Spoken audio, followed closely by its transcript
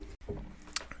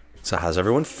So how's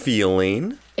everyone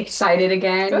feeling? Excited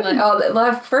again.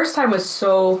 The first time was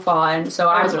so fun. So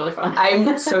That was really fun.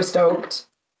 I'm so stoked.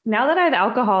 Now that I have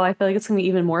alcohol, I feel like it's going to be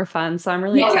even more fun. So I'm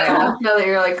really excited. Now that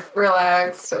you're like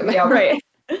relaxed. Yeah, Right.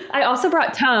 I also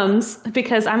brought Tums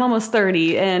because I'm almost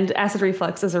 30 and acid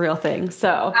reflux is a real thing.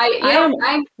 So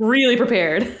I'm really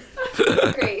prepared.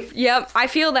 Great. Yep, I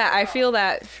feel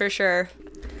that for sure.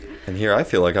 And here I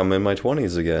feel like I'm in my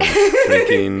 20s again,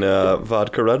 drinking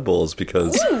vodka Red Bulls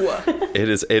because it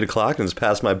is 8 o'clock and it's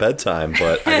past my bedtime,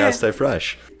 but I gotta stay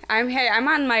fresh. I'm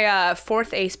on my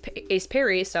fourth Ace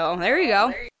Perry, so there you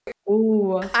go.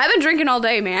 Ooh. I've been drinking all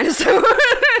day, man. So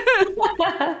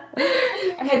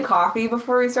I had coffee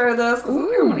before we started this because we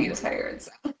were really tired.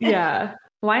 So. Yeah.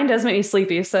 Wine does make me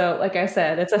sleepy. So like I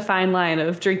said, it's a fine line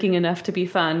of drinking enough to be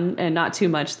fun and not too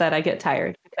much that I get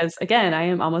tired. Because again, I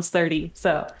am almost 30.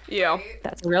 So yeah,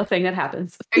 that's a real thing that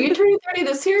happens. Are you turning 30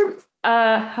 this year?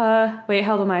 Wait,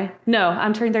 how old am I? No,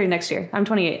 I'm turning 30 next year. I'm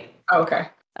 28. Oh, okay.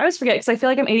 I always forget because I feel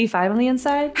like I'm 85 on the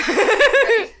inside.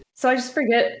 So I just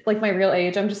forget like my real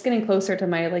age. I'm just getting closer to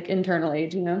my like internal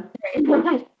age, you know?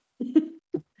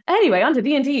 Anyway, on to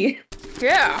D&D.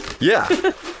 Yeah. Yeah.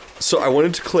 So I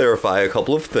wanted to clarify a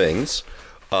couple of things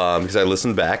because I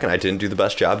listened back and I didn't do the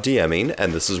best job DMing,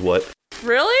 and this is what...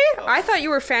 Really? I thought you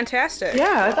were fantastic.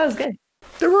 Yeah, I thought it was good.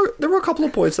 There were a couple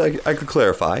of points that I could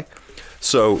clarify.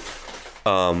 So,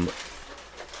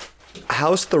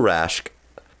 House Thrashk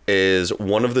is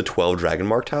one of the 12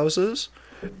 dragon-marked houses,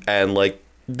 and like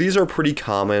these are pretty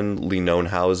commonly known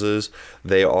houses.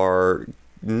 They are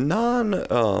not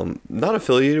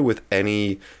affiliated with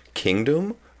any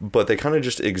kingdom, but they kind of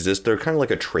just exist. They're kind of like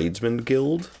a tradesman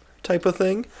guild type of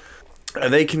thing,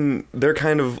 and they're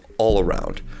kind of all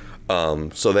around.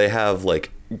 So they have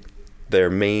like their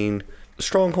main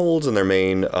strongholds and their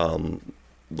main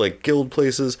like guild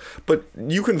places, but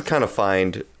you can kind of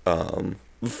find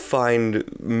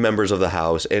members of the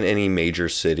house in any major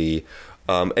city,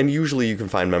 and usually you can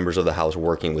find members of the house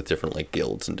working with different like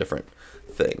guilds and different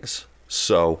things.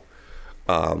 So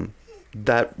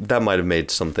that might have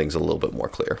made some things a little bit more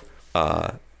clear.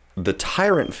 The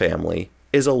Tyrant family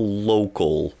is a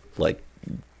local like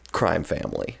crime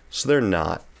family, so they're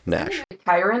not Nash.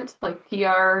 Tyrant, like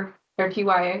Tyrant?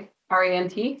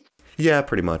 Yeah,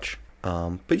 pretty much.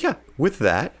 But yeah, with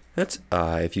that, that's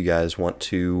if you guys want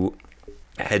to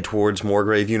head towards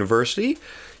Moorgrave University,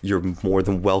 you're more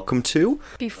than welcome to.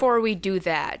 Before we do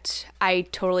that, I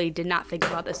totally did not think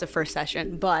about this the first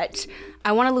session, but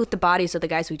I want to loot the bodies of the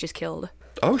guys we just killed.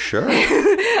 Oh, sure.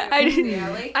 I think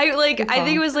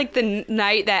it was like the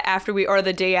night that after or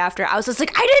the day after, I was just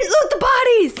like, I didn't loot the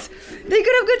bodies! They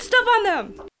could have good stuff on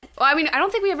them! Well, I mean, I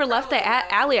don't think we ever left the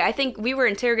alley. I think we were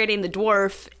interrogating the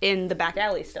dwarf in the back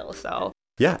alley still, so.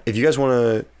 Yeah, if you guys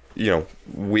want to,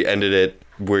 we ended it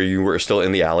where you were still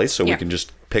in the alley, so we can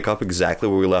just pick up exactly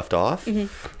where we left off. Mm-hmm.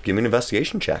 Give me an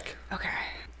investigation check. Okay.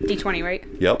 D20, right?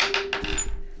 Yep.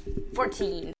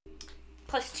 14.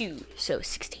 Plus 2, so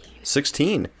 16.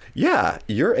 16. Yeah,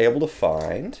 you're able to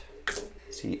find,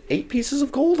 8 pieces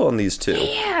of gold on these two.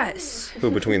 Yes.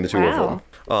 Between the two of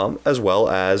them. As well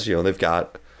as, they've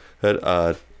got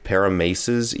a pair of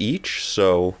maces each.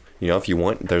 So, if you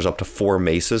want, there's up to 4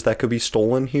 maces that could be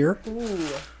stolen here. Ooh.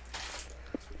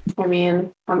 I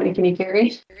mean, how many can you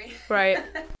carry? Right.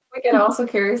 We can also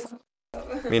carry some.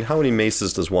 I mean, how many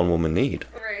maces does one woman need?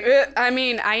 Right. I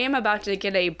mean, I am about to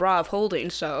get a bra of holding,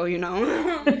 so,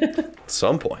 At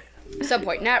some point. Some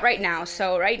point, not right now.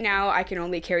 So right now, I can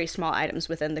only carry small items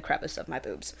within the crevice of my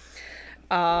boobs.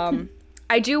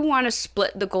 I do want to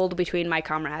split the gold between my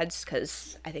comrades,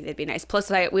 because I think that'd be nice.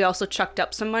 Plus, we also chucked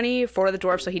up some money for the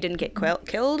dwarf so he didn't get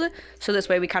killed. So this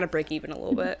way, we kind of break even a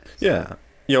little bit. Yeah.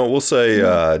 We'll say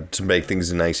to make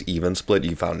things a nice even split,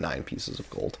 you found 9 pieces of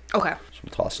gold. Okay. So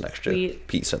we'll toss an extra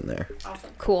piece in there. Awesome.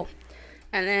 Cool.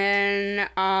 And then,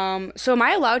 so am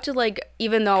I allowed to,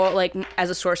 even though, as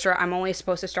a sorcerer, I'm only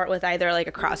supposed to start with either,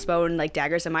 a crossbow and,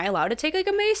 daggers, am I allowed to take,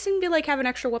 a mace and be, have an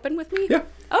extra weapon with me? Yeah.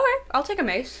 Okay, I'll take a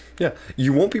mace. Yeah.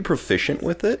 You won't be proficient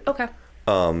with it. Okay.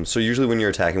 So usually when you're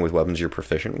attacking with weapons you're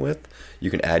proficient with, you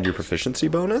can add your proficiency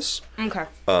bonus. Okay.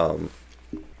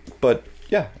 But,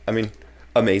 yeah, I mean,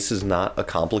 a mace is not a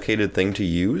complicated thing to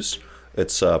use.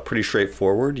 It's pretty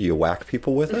straightforward. You whack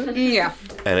people with it. Yeah.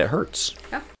 And it hurts.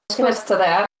 Yeah. Twist to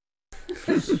that.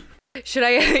 Should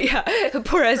I,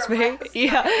 poor Esme,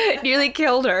 nearly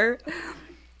killed her.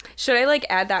 Should I,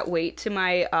 add that weight to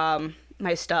my,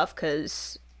 my stuff,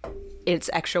 because it's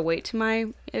extra weight to my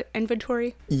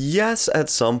inventory? Yes, at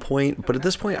some point, but at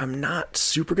this point, I'm not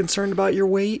super concerned about your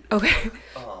weight. Okay.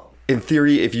 In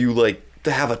theory, if you,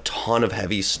 have a ton of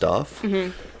heavy stuff,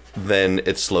 then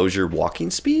it slows your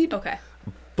walking speed. Okay.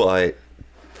 But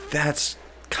that's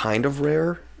kind of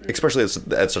rare, especially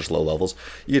at such low levels.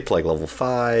 You get to like level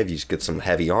 5, you get some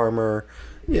heavy armor.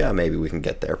 Yeah, maybe we can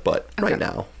get there, but right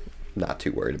now, not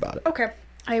too worried about it. Okay.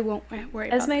 I won't worry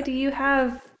about Esme, that. do you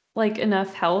have like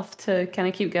enough health to kind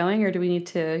of keep going, or do we need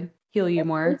to heal you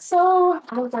more? So,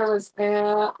 how far was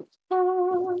that?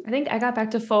 I think I got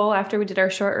back to full after we did our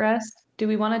short rest. Do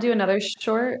we want to do another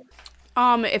short?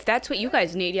 If that's what you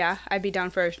guys need, yeah, I'd be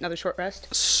down for another short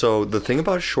rest. So the thing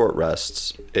about short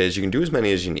rests is you can do as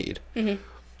many as you need.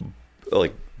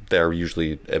 Like, they're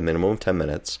usually a minimum of 10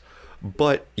 minutes,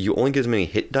 but you only get as many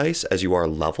hit dice as you are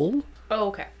level. Oh,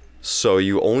 okay. So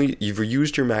you've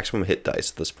used your maximum hit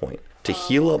dice at this point. To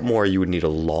heal up more, you would need a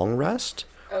long rest,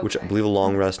 which I believe a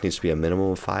long rest needs to be a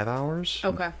minimum of 5 hours.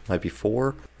 Okay. Might be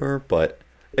 4, but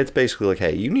it's basically like,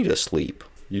 hey, you need to sleep.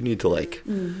 You need to like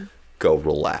go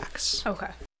relax. Okay.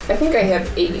 I think I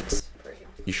have 8.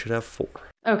 You should have 4.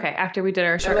 Okay, after we did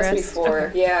our That short must be rest. 4.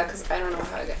 Okay. Yeah, because I don't know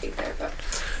how I got 8 there, but.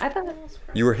 I thought that was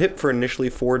You were hit for initially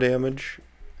 4 damage,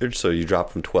 so you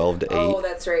dropped from 12 to 8. Oh,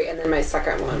 that's right. And then my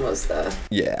second one was the.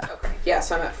 Yeah. Okay. Yeah,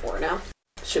 so I'm at 4 now.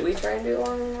 Should we try and do a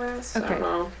long rest? Okay. I don't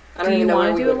know. I don't Do even you know where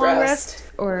want we to do a would long rest.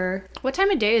 rest or? What time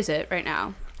of day is it right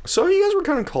now? So you guys were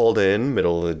kind of called in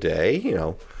middle of the day, you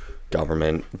know,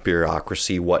 government,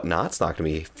 bureaucracy, whatnot. It's not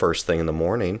going to be first thing in the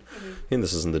morning. And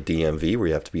this isn't the DMV where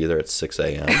you have to be there at 6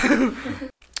 a.m.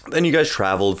 Then you guys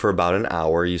traveled for about an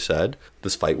hour, you said.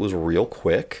 This fight was real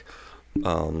quick.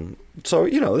 So,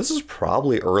 you know, this is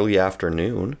probably early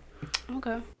afternoon.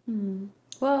 Okay.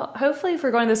 Well, hopefully, if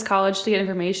we're going to this college to get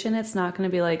information, it's not going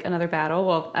to be like another battle.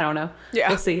 Well, I don't know. Yeah.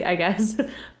 We'll see, I guess.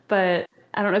 But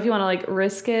I don't know if you want to like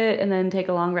risk it and then take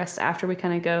a long rest after we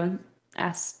kind of go and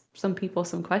ask some people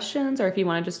some questions, or if you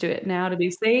want to just do it now to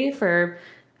be safe, or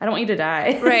I don't want you to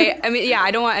die. Right. I mean, yeah, I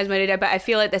don't want as many to die, but I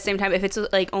feel at the same time, if it's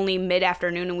like only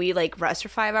mid-afternoon and we like rest for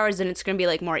 5 hours, then it's going to be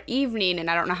like more evening, and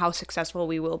I don't know how successful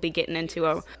we will be getting into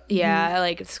a,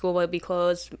 like school will be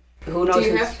closed. Who knows? Do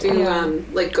you have to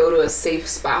like go to a safe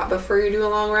spot before you do a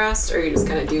long rest, or you just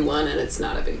kind of do one and it's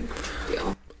not a big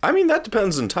deal? I mean, that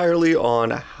depends entirely on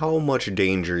how much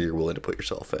danger you're willing to put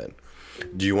yourself in.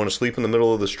 Do you want to sleep in the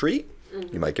middle of the street?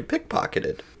 You might get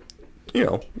pickpocketed. You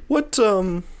know, what's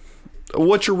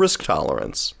your risk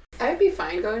tolerance? I'd be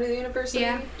fine going to the university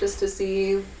Yeah. just to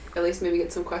see, at least maybe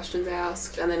get some questions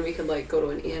asked, and then we could like go to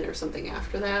an inn or something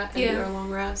after that and do Yeah. our long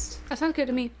rest. That sounds good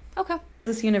to me. Okay.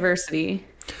 This university.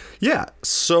 Yeah,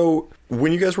 so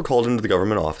when you guys were called into the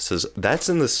government offices, that's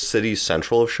in the city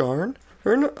central of Sharn.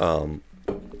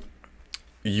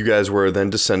 You guys were then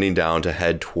descending down to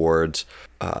head towards,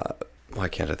 why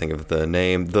can't I think of the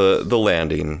name? The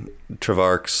landing,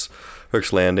 Trevark's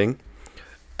Landing.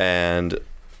 And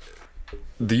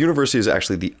the university is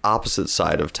actually the opposite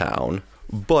side of town,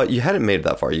 but you hadn't made it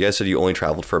that far. You guys said you only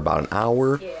traveled for about an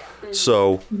hour. Yeah.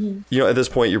 So, you know, at this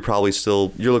point, you're probably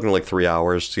you're looking at like 3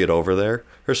 hours to get over there.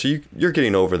 Or so you're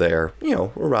getting over there, you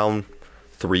know, around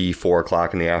 3, 4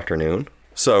 o'clock in the afternoon.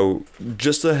 So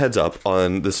just a heads up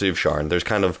on the city of Sharn, there's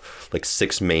kind of like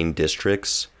 6 main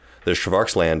districts. There's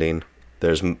Trevark's Landing,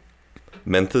 there's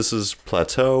Menthis's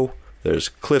Plateau, there's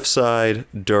Cliffside,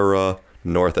 Dura,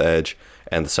 North Edge,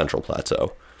 and the Central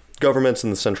Plateau. Government's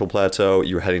in the Central Plateau.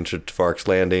 You're heading to Trevark's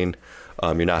Landing.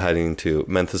 You're not heading to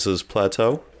Menthis's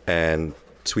Plateau. And,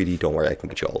 sweetie, don't worry, I can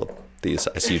get you all of these.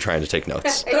 I see you trying to take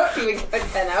notes. I don't even put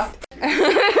pen out.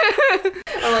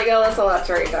 I'm like, oh, that's a lot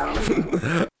to write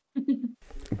down.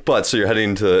 But, so you're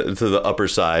heading to the upper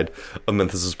side of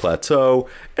Menthis's Plateau,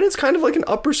 and it's kind of like an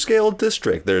upper scale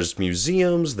district. There's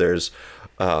museums, there's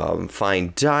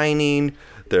fine dining,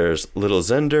 there's Little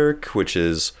Zendirk, which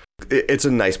is, it's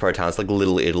a nice part of town. It's like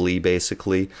Little Italy,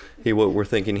 basically, what we're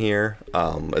thinking here.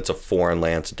 It's a foreign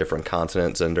land, it's a different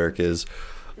continent, Zendirk is.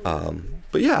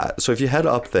 But yeah, so if you head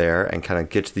up there and kind of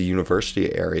get to the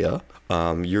university area,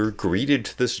 you're greeted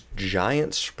to this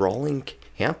giant sprawling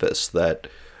campus that,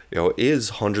 you know,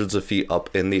 is hundreds of feet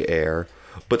up in the air,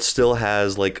 but still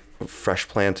has like fresh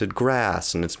planted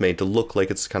grass, and it's made to look like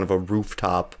it's kind of a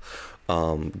rooftop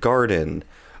garden.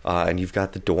 And you've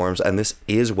got the dorms, and this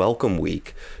is welcome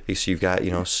week. So you've got,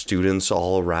 you know, students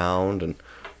all around and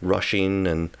rushing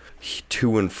and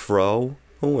to and fro.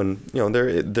 Oh, and, you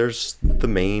know, there's the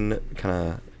main kind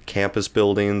of campus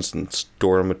buildings and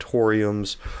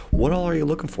dormitoriums. What all are you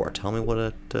looking for? Tell me what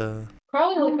it...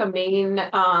 Probably like a main,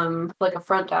 like a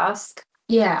front desk.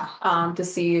 Yeah. To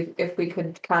see if we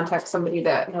could contact somebody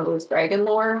that knows dragon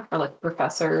lore, or like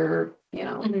professor, you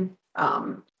know,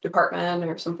 department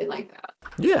or something like that.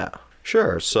 Yeah,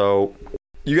 sure. So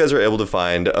you guys are able to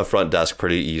find a front desk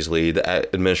pretty easily.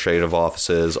 The administrative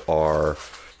offices are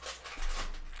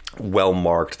well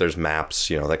marked. There's maps,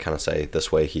 that kind of say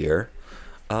this way here.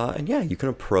 And yeah, you can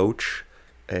approach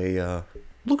a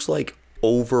looks like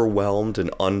overwhelmed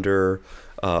and under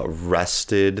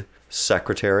rested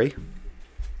secretary.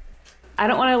 I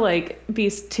don't want to like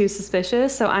be too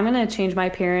suspicious, so I'm going to change my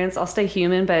appearance. I'll stay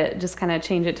human, but just kind of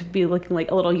change it to be looking like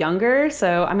a little younger.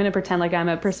 So I'm going to pretend like I'm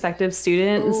a prospective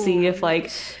student and see if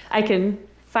like I can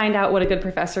find out what a good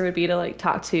professor would be to like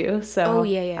talk to. So I'm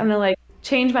going to like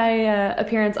change my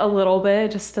appearance a little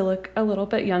bit just to look a little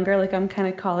bit younger, like I'm kind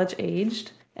of college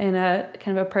aged, and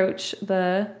kind of approach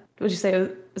would you say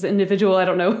was an individual? I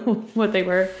don't know what they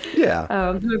were. Yeah.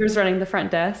 Whoever's running the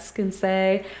front desk, and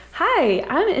say, "Hi,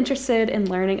 I'm interested in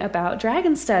learning about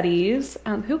dragon studies.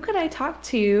 Who could I talk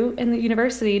to in the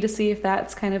university to see if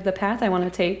that's kind of the path I want to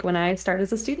take when I start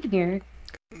as a student here?"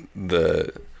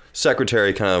 The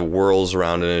secretary kind of whirls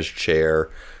around in his chair,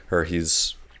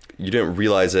 you didn't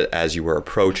realize it as you were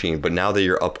approaching, but now that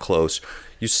you're up close,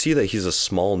 you see that he's a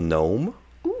small gnome.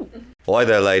 Ooh. Hi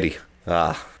there, lady.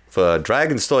 For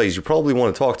dragon studies, you probably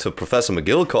want to talk to Professor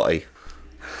McGillicuddy.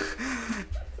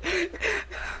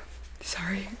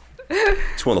 Sorry.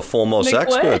 He's one of the foremost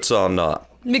experts on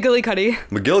McGillicuddy.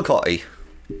 McGillicuddy.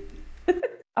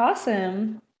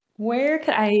 Awesome. Where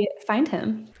could I find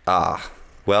him?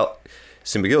 Well,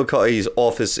 see, McGillicuddy's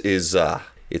office is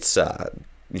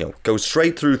go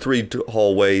straight through 3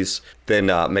 hallways, then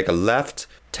make a left,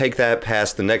 take that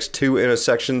past the next 2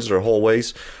 intersections or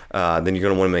hallways, then you're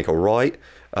going to want to make a right,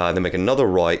 then make another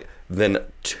right, then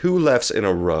 2 lefts in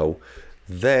a row,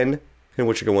 then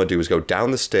what you're going to want to do is go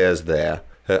down the stairs there,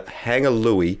 hang a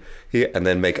Louis here, and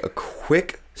then make a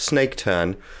quick snake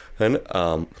turn, and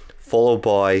followed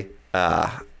by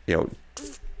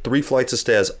 3 flights of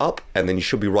stairs up, and then you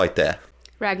should be right there.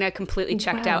 Ragnar completely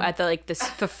checked out at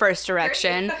the first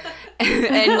direction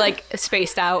and like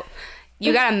spaced out.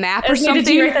 You got a map or something?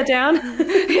 Did you write that down?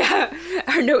 Yeah,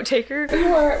 our note taker.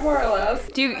 More or less.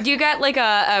 Do you got like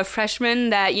a freshman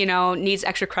that needs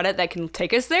extra credit that can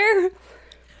take us there?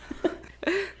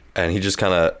 And he just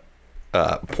kind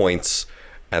of points,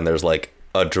 and there's like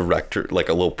a director, like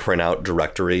a little printout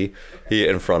directory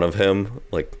in front of him.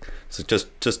 Like, so just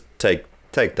take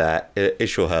that. It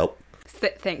should help.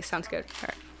 Thanks. Sounds good.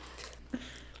 All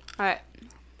right.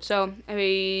 So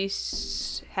we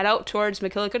head out towards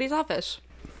McGillicuddy's office.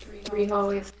 3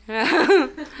 hallways.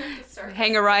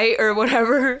 Hang a right or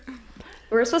whatever.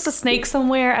 We're supposed to snake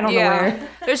somewhere. I don't know where.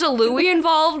 There's a Louis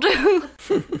involved. I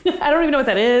don't even know what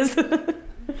that is.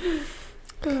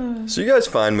 So you guys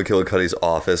find McGillicuddy's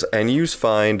office, and you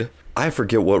find, I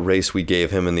forget what race we gave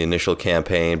him in the initial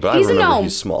campaign, but He's I remember a gnome.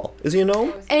 he's small. Is he a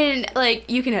gnome? And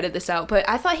you can edit this out, but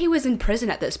I thought he was in prison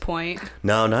at this point.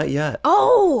 No, not yet.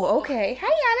 Oh, okay. Hi,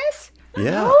 Giannis.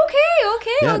 Yeah. Okay.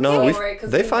 Yeah, no, Right, 'cause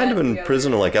they we find met him in the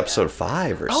prison in other like episode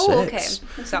 5 or 6. Oh, okay.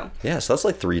 So. Yeah, so that's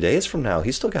like 3 days from now.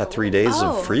 He's still got 3 days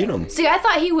of freedom. See, I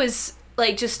thought he was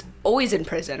just always in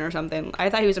prison or something. I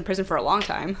thought he was in prison for a long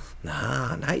time.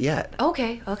 Nah, not yet.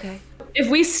 Okay. If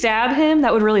we stab him,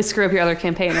 that would really screw up your other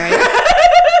campaign, right?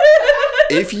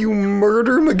 If you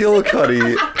murder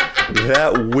McGillicuddy,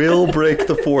 that will break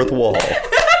the 4th wall.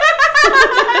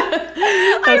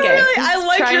 Okay. I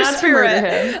like Try your not to murder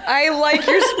spirit. him. I like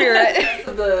your spirit.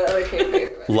 The other campaign.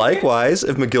 Likewise,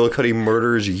 if McGillicuddy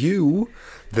murders you,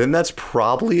 then that's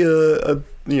probably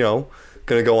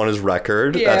gonna go on his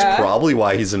record. Yeah. That's probably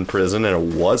why he's in prison, and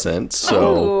it wasn't.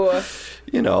 So,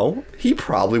 he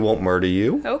probably won't murder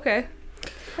you. Okay.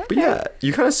 But yeah,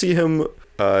 you kind of see him.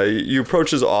 You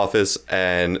approach his office,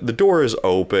 and the door is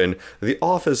open. The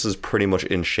office is pretty much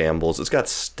in shambles. It's got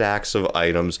stacks of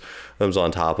items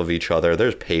on top of each other.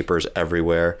 There's papers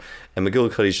everywhere, and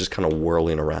McGillicuddy's just kind of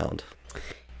whirling around.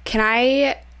 Can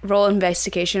I roll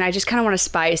investigation? I just kind of want to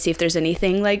spy to see if there's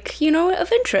anything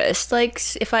of interest. Like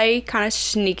if I kind of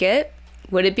sneak it,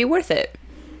 would it be worth it?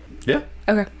 Yeah.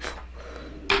 Okay.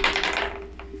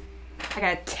 I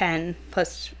got a 10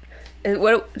 plus.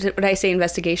 What did I say?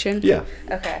 Investigation? Yeah.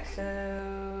 Okay,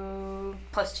 so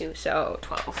plus 2, so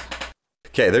 12.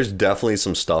 Okay, there's definitely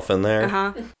some stuff in there.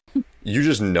 Uh-huh. You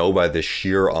just know by the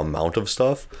sheer amount of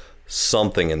stuff,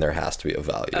 something in there has to be of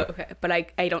value. Oh, okay, but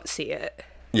I don't see it.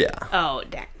 Yeah. Oh,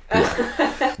 dang.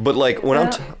 But like when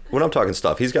I'm talking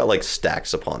stuff, he's got like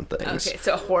stacks upon things. Okay,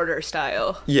 so hoarder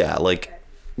style. Yeah,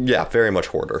 very much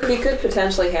hoarder. He could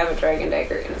potentially have a dragon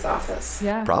dagger in his office.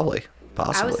 Yeah. Probably.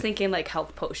 Possibly. I was thinking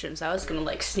health potions. I was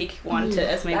gonna sneak one to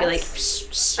as maybe Right.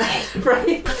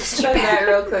 put this in your That bag.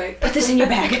 real quick. Put this in your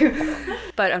bag.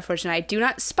 But unfortunately, I do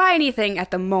not spy anything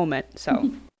at the moment.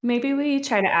 So Maybe we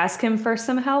try to ask him for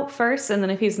some help first, and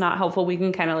then if he's not helpful, we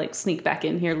can kind of sneak back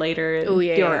in here later and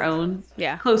do our own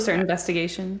yeah. closer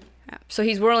investigation. So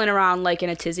he's whirling around like in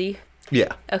a tizzy.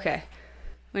 Yeah. Okay.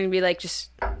 I'm gonna be like,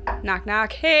 just knock,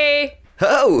 knock. Hey.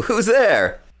 Oh, who's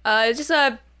there? Just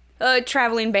a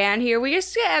traveling band here. We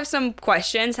just have some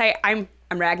questions. Hey, I'm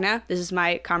Ragna. This is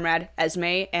my comrade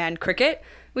Esme and Cricket.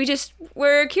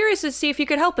 We're curious to see if you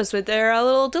could help us with their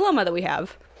little dilemma that we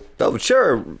have. Oh,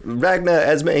 sure. Ragna,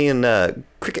 Esme, and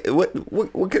Cricket.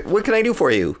 What can I do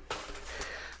for you?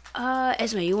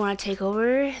 Esme, you want to take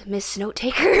over, Miss Note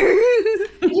Taker?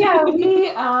 Yeah,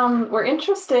 we were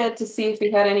interested to see if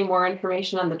we had any more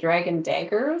information on the dragon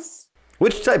daggers.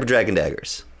 Which type of dragon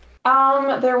daggers?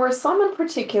 There were some in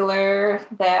particular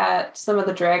that some of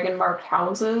the dragon marked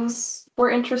houses were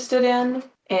interested in,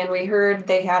 and we heard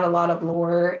they had a lot of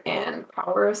lore and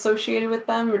power associated with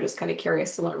them. We're just kind of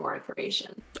curious to learn more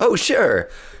information. Oh, sure.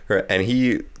 And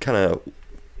he kind of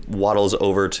waddles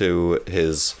over to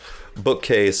his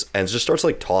bookcase and just starts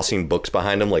like tossing books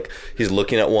behind him. Like he's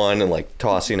looking at one and like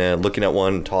tossing it, looking at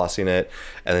one, tossing it.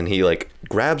 And then he like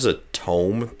grabs a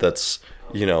tome that's,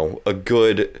 a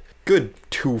good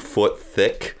 2 foot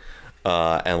thick,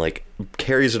 and like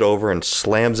carries it over and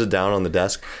slams it down on the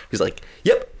desk. He's like,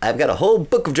 "Yep, I've got a whole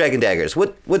book of dragon daggers.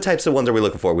 What types of ones are we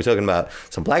looking for? Are we talking about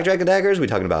some black dragon daggers? Are we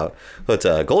talking about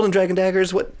golden dragon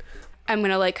daggers? What?" I'm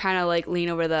gonna like kind of like lean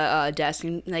over the desk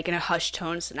and like in a hushed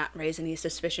tone, so not raise any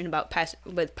suspicion about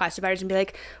with passerbyers, and be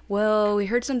like, "Well, we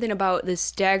heard something about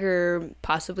this dagger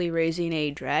possibly raising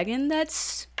a dragon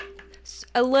that's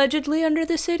allegedly under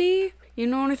the city. You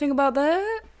know anything about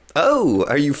that?" Oh,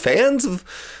 are you fans of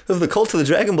the Cult of the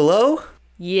Dragon Below?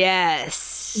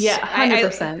 Yes. Yeah,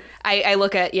 100%. I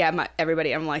look at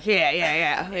everybody. I'm like,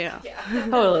 yeah.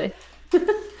 Totally.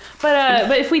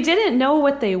 But if we didn't know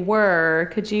what they were,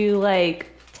 could you like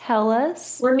tell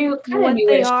us? We're kind of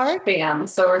newish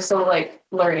fans, so we're still like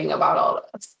learning about all of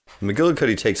this.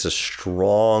 McGillicuddy takes a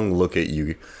strong look at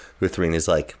you, Guthrie, and is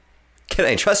like, "Can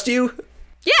I trust you?"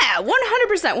 Yeah,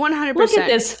 100%, 100%. Look at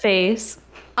this face.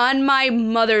 On my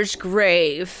mother's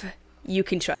grave, you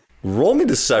can trust. Roll me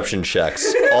deception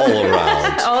checks all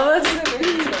around. All of us.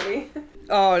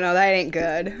 Oh no, that ain't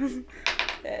good.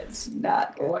 It's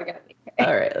not good. I gotta think.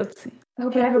 All right, let's see. I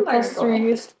hope I have a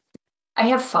 +3. I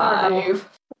have 5.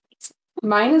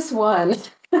 -1.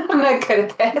 I'm not good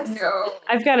at that. No.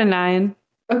 I've got a 9.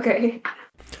 Okay.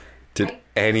 Did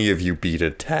any of you beat a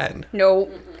 10? No.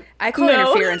 I call No.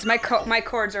 interference. My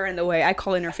cords are in the way. I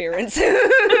call interference.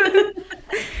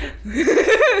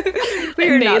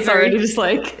 We're not already just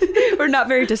like we're not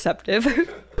very deceptive.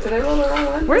 Did I roll the wrong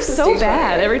one? we're This is so D20.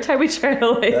 bad every time we try to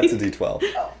like. That's a D12.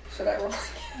 Oh, should I roll?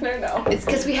 I don't know. It's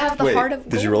because we have the Wait, heart of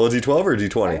did you roll a D12 or a I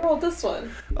D20? rolled this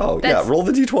one. Oh, yeah, roll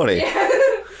the D20.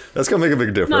 That's going to make a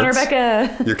big difference. Come on,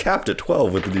 Rebecca. You're capped at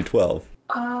 12 with the D12.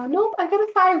 Nope, I got a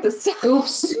 5 this time.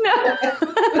 Oops. No.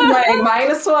 My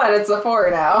 -1, it's a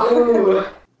 4 now. Ooh.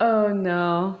 Oh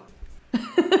no.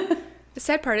 The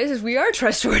sad part is we are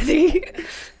trustworthy.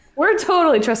 We're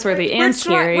totally trustworthy and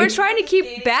scary. We're trying to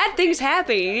keep bad things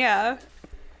happening. Yeah.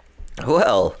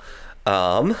 Well,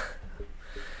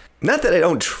 not that I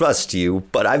don't trust you,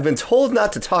 but I've been told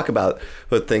not to talk about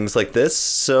things like this.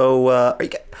 So, are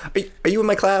you in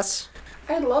my class?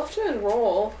 I'd love to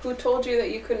enroll. Who told you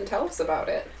that you couldn't tell us about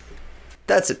it?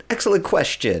 That's an excellent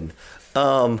question.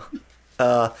 And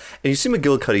you see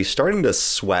McGillicuddy starting to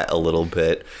sweat a little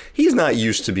bit. He's not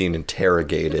used to being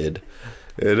interrogated.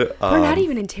 We're not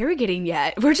even interrogating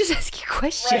yet. We're just asking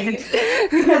questions.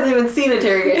 He hasn't even seen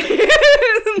interrogation.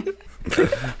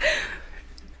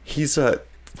 He's a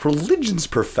religions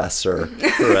professor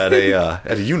at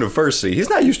a university. He's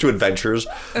not used to adventurers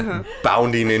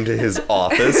bounding into his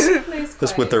office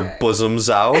just with their bosoms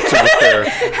out and with their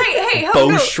Hey,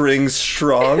 bowstrings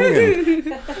strung.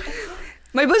 And,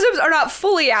 my bosoms are not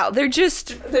fully out. They're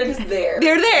just there.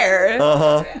 They're there.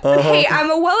 Hey, I'm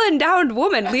a well-endowed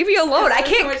woman. Leave me alone. I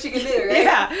can't. So much you can do, right?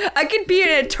 Yeah, I could be in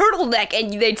a turtleneck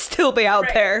and they'd still be out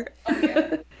there.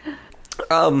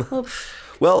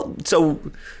 well, so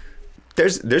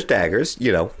there's daggers,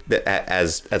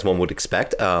 as one would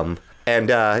expect. I'm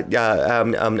gonna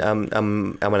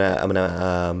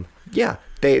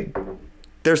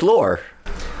there's lore.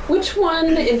 Which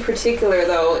one in particular,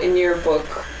 though, in your book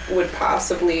would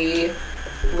possibly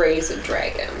raise a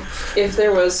dragon? If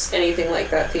there was anything like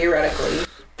that, theoretically.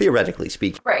 Theoretically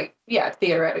speaking. Right. Yeah,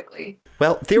 theoretically.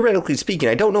 Well, theoretically speaking,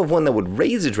 I don't know of one that would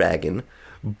raise a dragon,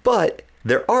 but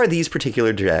there are these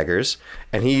particular daggers,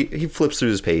 and he flips through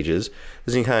his pages,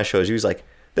 and he kind of shows you, he's like,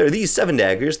 there are these 7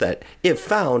 daggers that, if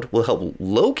found, will help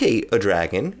locate a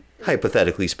dragon,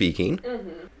 hypothetically speaking,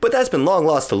 but that's been long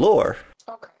lost to lore.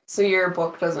 Okay. So your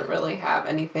book doesn't really have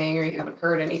anything, or you haven't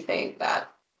heard anything that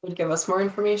would give us more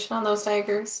information on those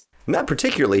daggers? Not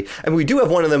particularly. I mean, we do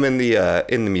have one of them in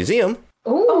the museum.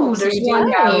 Oh, there's so you one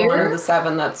do have here? one of the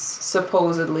 7 that's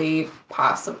supposedly,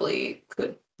 possibly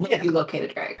could be locate a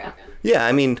dragon. Yeah,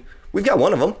 I mean, we've got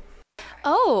one of them.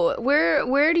 Oh,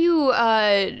 where do you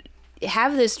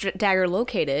have this dagger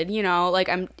located? You know, like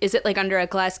is it like under a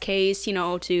glass case? You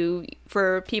know,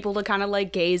 for people to kind of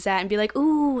like gaze at and be like,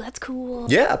 "Ooh, that's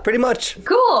cool." Yeah, pretty much.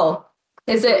 Cool.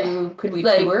 Is it? Could we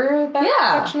like- tour that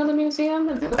yeah. section of the museum?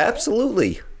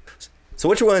 Absolutely. So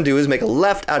what you want to do is make a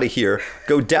left out of here,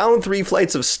 go down 3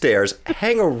 flights of stairs,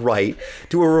 hang a right,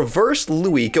 do a reverse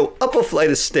Louis, go up a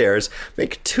flight of stairs,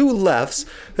 make 2 lefts,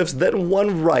 then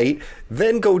 1 right,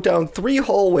 then go down 3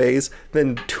 hallways,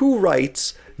 then 2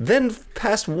 rights, then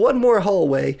past 1 more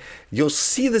hallway. You'll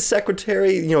see the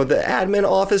secretary, the admin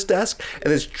office desk,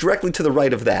 and it's directly to the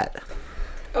right of that.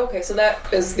 Okay, so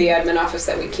that is the admin office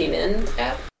that we came in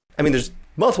at? I mean, there's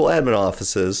multiple admin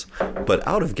offices, but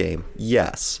out of game,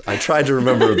 yes. I tried to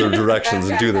remember the directions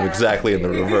and do them exactly in the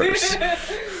reverse.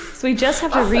 So we just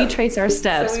have to retrace our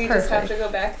steps. So we Perfect. just have to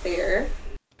go back there.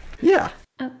 Yeah.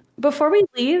 Before we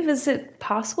leave, is it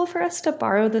possible for us to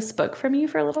borrow this book from you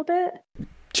for a little bit?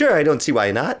 Sure, I don't see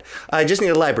why not. I just need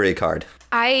a library card.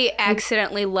 I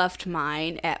accidentally left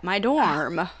mine at my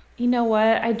dorm. You know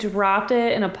what? I dropped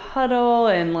it in a puddle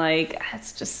and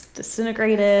it's just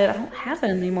disintegrated. I don't have it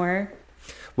anymore.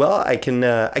 Well, I can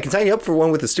sign you up for one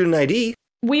with a student ID.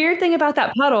 Weird thing about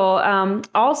that puddle,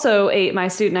 also ate my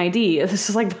student ID. This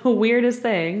is like the weirdest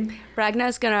thing.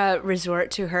 Ragna's gonna resort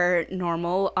to her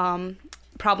normal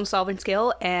problem-solving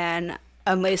skill and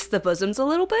unlace the bosoms a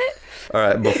little bit. All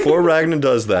right, before Ragnar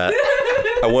does that,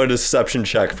 I want a deception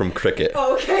check from Cricket.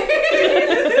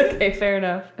 Okay, fair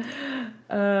enough.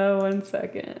 1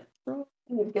 second.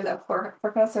 You'd give that poor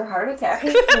professor a heart attack.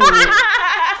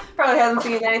 Probably hasn't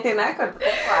seen anything that good.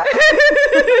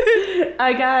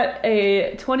 I got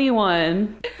a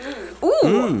 21.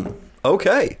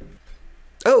 Okay.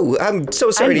 Oh, I'm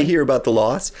so sorry to hear about the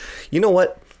loss. You know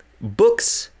what?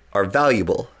 Books are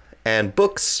valuable, and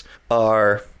books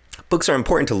are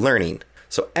important to learning.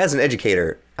 So as an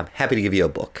educator, I'm happy to give you a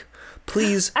book.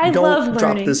 Please I don't love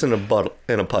drop learning. this in a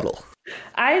puddle.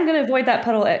 I'm going to avoid that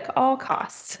puddle at all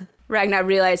costs. Ragnar,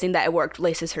 realizing that it worked,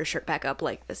 laces her shirt back up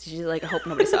like this. She's like, I hope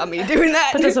nobody saw me doing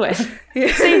that. Put this away.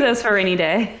 Save this for a rainy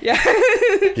day.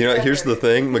 Here's the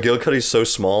thing. McGillicuddy's so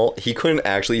small, he couldn't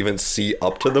actually even see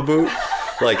up to the boot.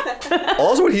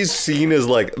 Also what he's seen is,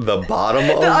 the bottom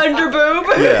of... The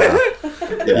underboob.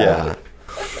 Yeah.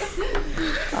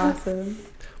 Awesome.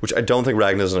 Which I don't think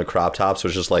Ragnar's in a crop top, so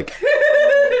it's just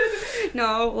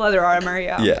No, leather armor,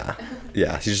 Yeah.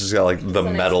 He's just got, the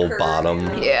metal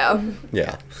bottom. Yeah.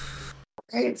 Yeah.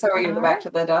 Great, so we're gonna go back to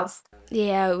the desk.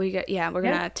 Yeah, we're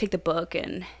gonna take the book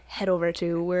and head over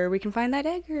to where we can find that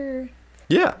dagger.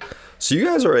 Yeah. So you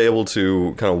guys are able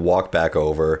to kind of walk back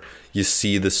over. You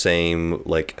see the same,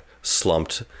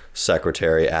 slumped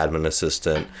secretary, admin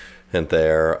assistant, and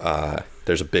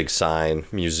there's a big sign,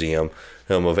 museum,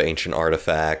 home of ancient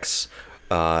artifacts,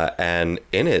 and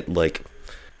in it,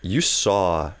 you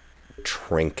saw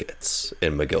trinkets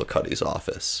in McGillicuddy's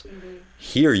office. Mm-hmm.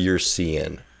 Here you're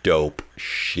seeing dope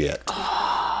shit.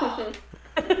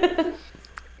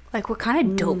 What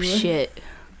kind of dope shit?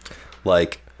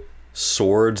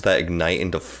 Swords that ignite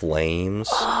into flames.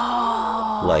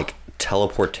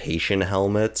 Teleportation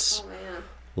helmets.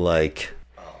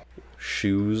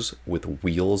 Shoes with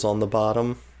wheels on the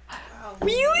bottom.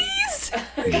 Wheelies?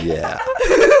 Yeah.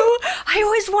 I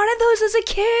always wanted those as a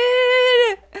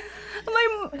kid.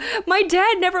 My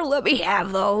dad never let me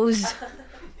have those.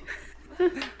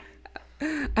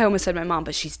 I almost said my mom,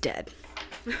 but she's dead.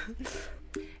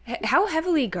 How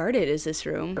heavily guarded is this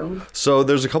room? So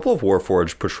there's a couple of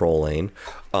Warforged patrolling,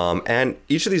 and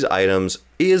each of these items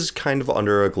is kind of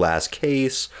under a glass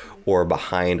case or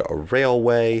behind a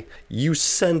railway. You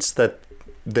sense that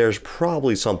there's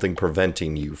probably something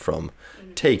preventing you from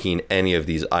taking any of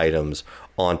these items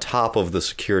on top of the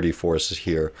security forces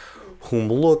here, whom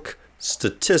look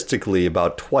statistically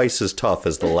about twice as tough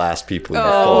as the last people you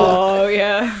fought. Oh,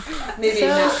 yeah. Maybe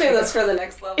we'll save this for the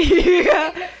next level.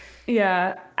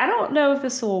 Yeah, I don't know if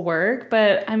this will work,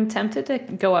 but I'm tempted to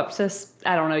go up to,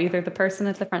 I don't know, either the person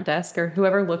at the front desk or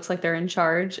whoever looks like they're in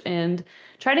charge and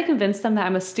try to convince them that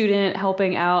I'm a student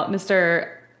helping out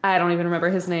Mr. I don't even remember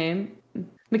his name,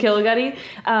 McGillicuddy,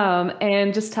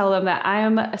 and just tell them that I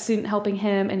am a student helping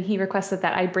him and he requested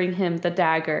that I bring him the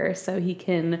dagger so he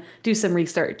can do some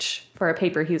research for a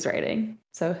paper he's writing.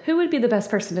 So who would be the best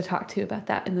person to talk to about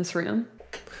that in this room?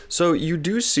 So you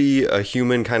do see a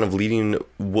human kind of leading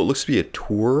what looks to be a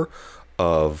tour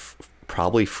of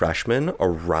probably freshmen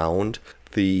around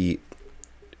the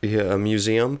a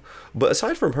museum. But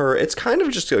aside from her, it's kind of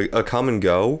just a come and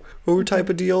go type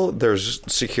of deal. There's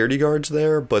security guards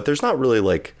there, but there's not really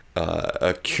like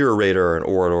a curator or an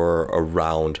orator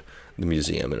around the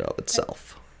museum in and of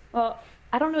itself. Well,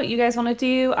 I don't know what you guys want to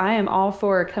do. I am all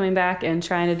for coming back and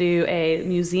trying to do a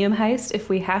museum heist if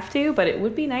we have to, but it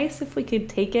would be nice if we could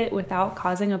take it without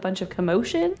causing a bunch of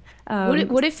commotion.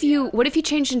 What if you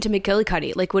changed into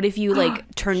McGillicuddy? Like, what if you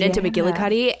like turned into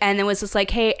McGillicuddy and then was just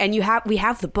like, hey, and we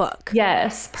have the book.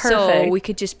 Yes, perfect. So we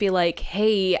could just be like,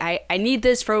 hey, I need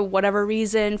this for whatever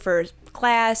reason for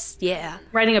class. Yeah.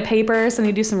 Writing a paper, so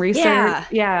you do some research.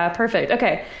 Yeah, perfect.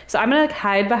 Okay, so I'm gonna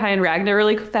hide behind Ragnar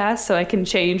really fast so I can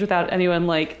change without anyone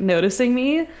like noticing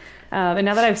me. And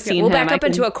now that I've seen we'll him, back up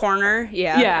into a corner.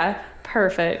 Yeah,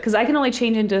 perfect. Because I can only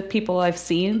change into people I've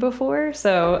seen before.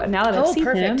 So now that I've seen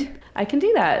him, I can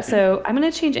do that. So I'm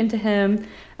gonna change into him,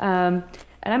 and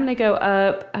I'm gonna go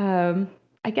up.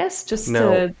 I guess just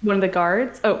to one of the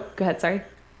guards. Oh, go ahead. Sorry.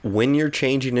 When you're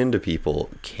changing into people,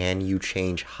 can you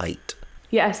change height?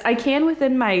 Yes, I can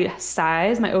within my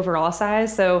size, my overall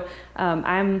size. So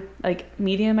I'm like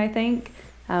medium, I think.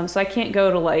 So I can't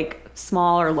go to like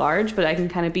small or large, but I can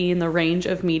kind of be in the range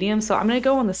of medium. So I'm going to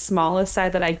go on the smallest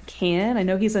side that I can. I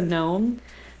know he's a gnome,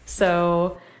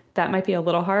 so that might be a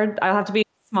little hard. I'll have to be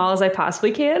as small as I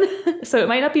possibly can. So it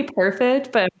might not be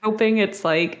perfect, but I'm hoping it's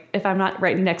like if I'm not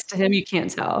right next to him, you can't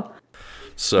tell.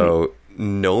 So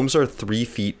gnomes are 3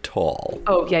 feet tall.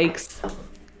 Oh, yikes.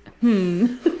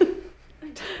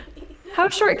 How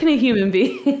short can a human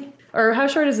be? Or how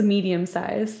short is a medium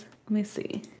size? Let me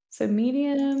see. So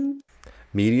medium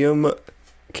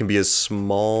can be as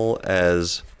small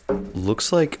as,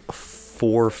 looks like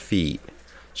 4 feet.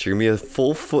 So you're going to be a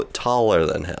full foot taller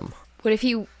than him. What if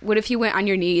you went on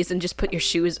your knees and just put your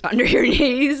shoes under your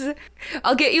knees?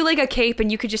 I'll get you like a cape and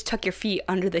you could just tuck your feet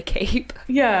under the cape.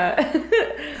 Yeah.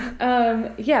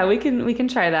 Yeah, we can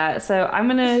try that. So I'm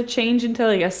going to change into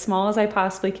like as small as I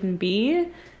possibly can be.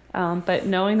 But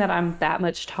knowing that I'm that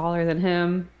much taller than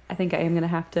him, I think I am going to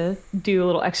have to do a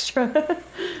little extra.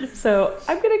 So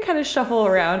I'm going to kind of shuffle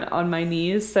around on my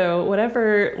knees. So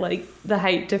whatever like the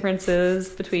height difference is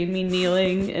between me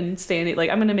kneeling and standing, like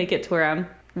I'm going to make it to where I'm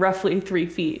roughly 3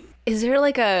 feet. Is there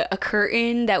like a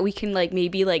curtain that we can like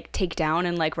maybe like take down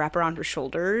and like wrap around her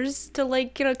shoulders to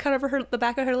like, you know, cut over the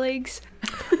back of her legs?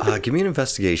 Give me an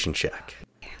investigation check.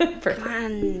 Come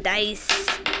on, dice.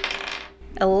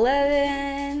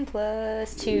 11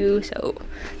 plus 2, so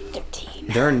 13.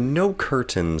 There are no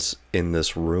curtains in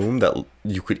this room that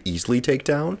you could easily take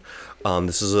down.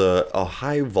 This is a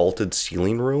high vaulted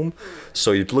ceiling room,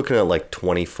 so you're looking at like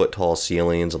 20-foot tall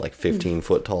ceilings and like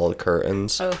 15-foot tall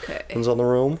curtains. Okay. On the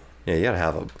room. Yeah, you gotta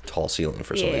have a tall ceiling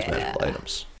for some of these magical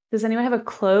items. Does anyone have a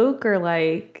cloak or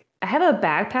like... I have a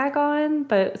backpack on,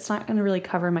 but it's not going to really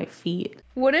cover my feet.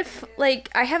 What if, like,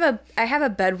 I have a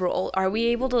bedroll? Are we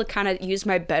able to kind of use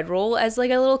my bedroll as, like,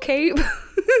 a little cape?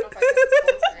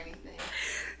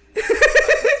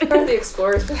 It's part of the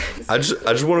explorer's bag. I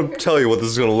just want to tell you what this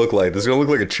is going to look like. This is going to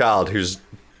look like a child who's,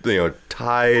 you know,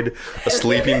 tied a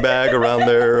sleeping bag around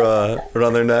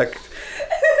their neck.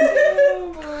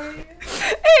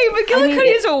 Hey,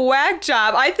 McGillicuddy is a whack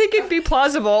job. I think it'd be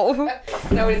plausible.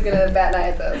 Nobody's gonna bat an eye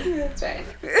at this. That's right.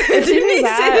 He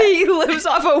said he lives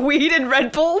off of weed and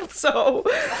Red Bull, so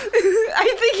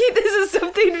I think this is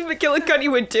something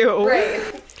McGillicuddy would do. Right.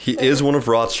 He is one of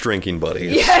Roth's drinking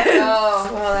buddies. Yes.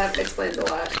 Oh, well, that explains a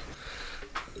lot.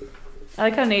 I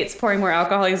like how Nate's pouring more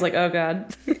alcohol. He's like, oh,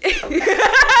 God.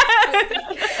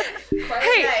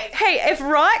 Hey, if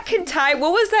Rot can tie,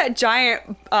 what was that giant,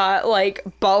 like,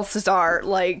 Balthazar,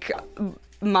 like,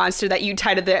 monster that you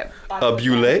tied to the... A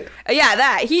Boulet? Yeah,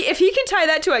 that. If he can tie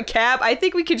that to a cap, I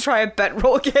think we could try a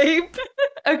bedroll cape.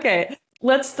 Okay,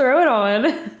 let's throw it on.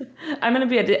 I'm going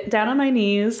to be down on my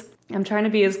knees. I'm trying to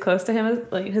be as close to him as,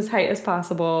 like, his height as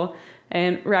possible.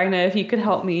 And Ragna, if you could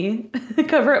help me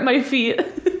cover up my feet.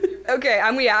 Okay,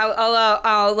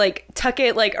 I'll like tuck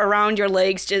it like around your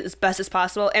legs just as best as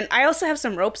possible, and I also have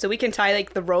some rope, so we can tie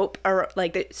like the rope or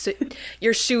like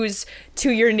your shoes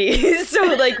to your knees, so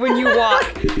like when you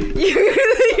walk,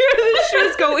 the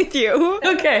shoes go with you.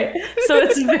 Okay, so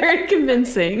it's very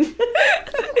convincing.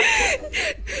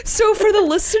 So for the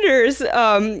listeners,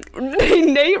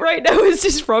 Nate right now is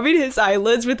just rubbing his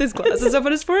eyelids with his glasses up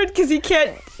on his forehead because he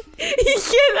cannot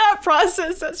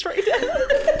process us right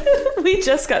now. We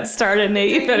just got started,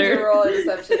 Nate. You better roll a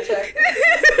deception check.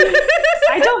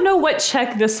 I don't know what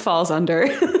check this falls under.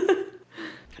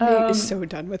 Nate is so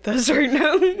done with us right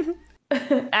now.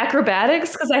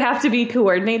 Acrobatics, because I have to be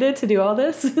coordinated to do all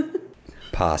this.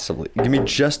 Possibly. Give me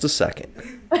just a second.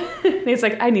 Nate's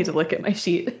like, I need to look at my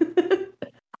sheet.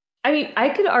 I mean, I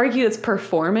could argue it's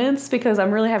performance because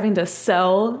I'm really having to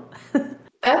sell.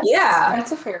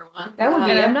 That's a fair one. That would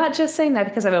be. I'm not just saying that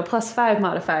because I have a +5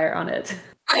 modifier on it.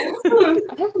 I have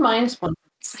 -1.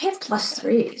 I have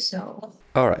 +3, so.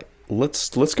 All right, let's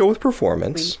go with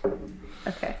performance.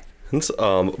 Okay.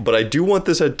 But I do want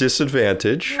this at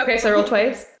disadvantage. Okay, so I roll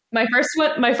twice. My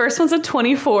first one's a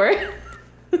 24.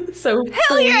 So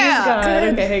hell yeah!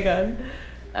 God. Okay, hang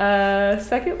on.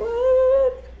 Second one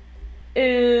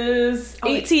is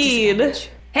 18.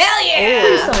 Hell yeah!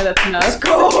 Please tell me that's enough. Let's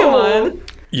go! Come on.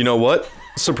 You know what?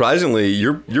 Surprisingly,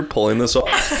 you're pulling this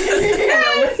off.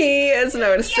 He is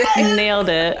noticing. Nailed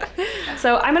it.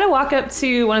 So I'm going to walk up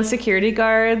to one of the security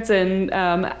guards, and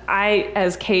I,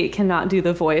 as Kate, cannot do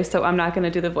the voice, so I'm not going to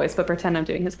do the voice, but pretend I'm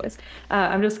doing his voice.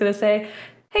 I'm just going to say,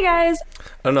 hey, guys.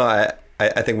 Oh, no,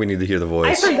 I think we need to hear the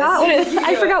voice.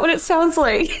 I forgot what it sounds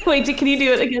like. Wait, can you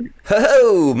do it again?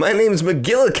 Hello, my name's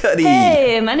McGillicuddy.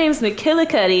 Hey, my name's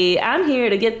McGillicuddy. I'm here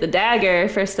to get the dagger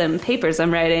for some papers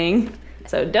I'm writing.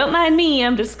 So don't mind me,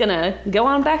 I'm just going to go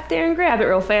on back there and grab it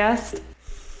real fast.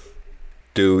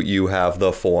 Do you have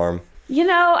the form? You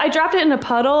know, I dropped it in a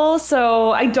puddle,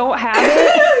 so I don't have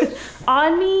it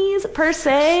on me per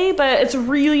se, but it's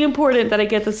really important that I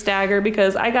get this dagger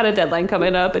because I got a deadline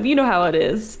coming up, and you know how it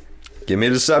is. Give me a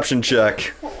deception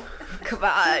check. Come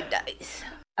on, dice.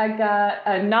 I got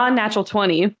a non-natural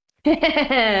 20.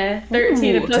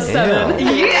 13 plus 7.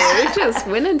 Yeah, you're just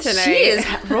winning tonight. She is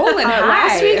rolling high.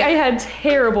 Last week I had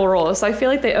terrible rolls, so I feel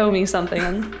like they owe me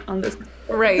something on this.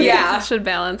 Right. Yeah. It should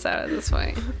balance out at this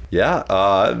point. Yeah,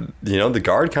 the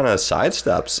guard kind of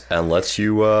sidesteps and lets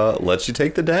you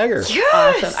take the dagger.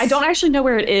 Yes! Awesome. I don't actually know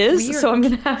where it is, so I'm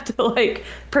gonna have to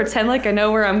pretend like I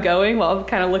know where I'm going while I'm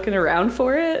kind of looking around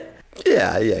for it.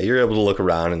 Yeah, you're able to look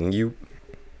around and you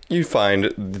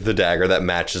find the dagger that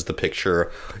matches the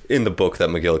picture in the book that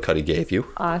McGillicuddy gave you.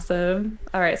 Awesome.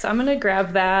 All right, so I'm gonna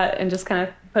grab that and just kind of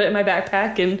put it in my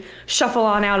backpack and shuffle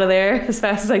on out of there as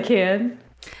fast as I can.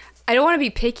 I don't want to be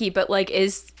picky, but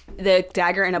is the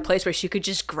dagger in a place where she could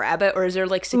just grab it, or is there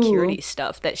security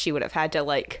stuff that she would have had to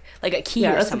like a key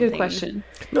or that's something? a good question.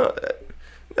 No,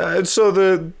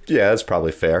 it's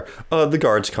probably fair. The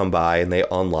guards come by and they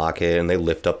unlock it and they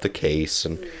lift up the case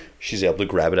and she's able to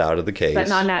grab it out of the case. Is that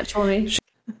non-natural me?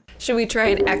 Should we try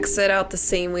and exit out the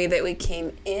same way that we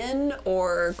came in,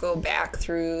 or go back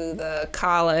through the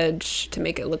college to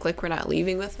make it look like we're not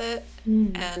leaving with it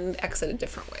and exit a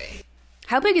different way?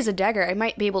 How big is a dagger? I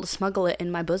might be able to smuggle it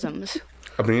in my bosoms.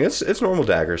 I mean, it's normal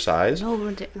dagger size.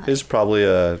 It's probably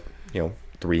a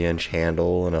 3-inch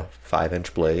handle and a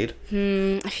 5-inch blade.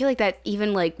 I feel like that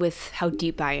even with how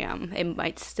deep I am, it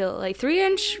might still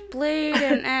 3-inch blade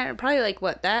and probably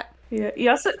that. Yeah.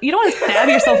 You don't want to stab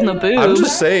yourself in the boob. I'm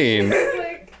just saying.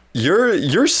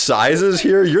 Your sizes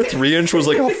here, your 3-inch was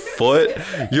a foot.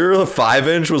 Your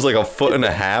 5-inch was a foot and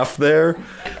a half there.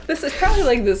 This is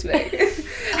probably this big.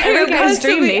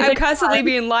 I'm constantly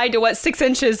being lied to what 6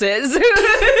 inches is.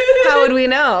 How would we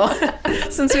know?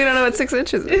 Since we don't know what 6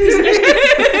 inches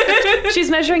is. She's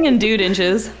measuring in dude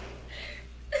inches.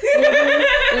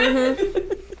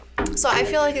 So I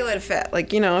feel like it would fit.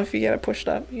 If you get it pushed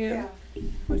up. Yeah.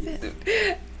 Would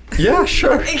fit. Yeah,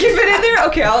 sure. Keep it in there?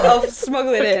 Okay, I'll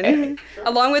smuggle it in.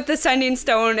 Along with the sending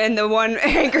stone and the one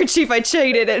handkerchief I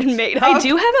traded and made up. I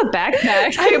do have a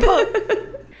backpack.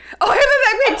 I have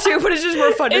a backpack too, but it's just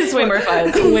more fun. It's way more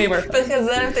fun. Way more fun. Because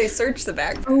then if they search the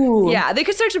backpack. Ooh. Yeah, they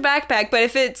could search the backpack, but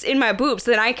if it's in my boobs,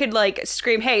 then I could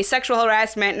scream, hey, sexual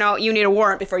harassment, no, you need a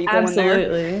warrant before you go in there.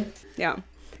 Absolutely. Yeah.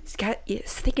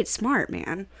 Think it's smart,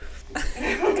 man.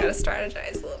 Gotta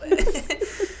strategize a little bit.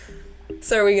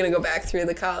 So are we gonna go back through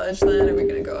the college then? Or are we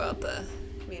gonna go out the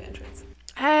main entrance?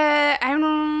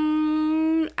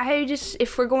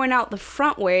 If we're going out the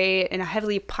front way in a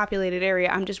heavily populated area,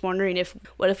 I'm just wondering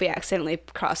what if we accidentally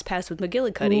cross paths with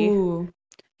McGillicuddy? Ooh.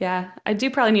 Yeah, I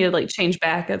do probably need to change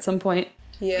back at some point.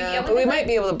 Yeah, but we might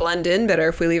be able to blend in better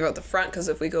if we leave out the front, because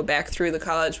if we go back through the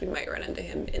college, we might run into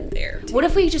him in there. What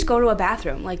if we just go to a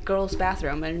bathroom, girls'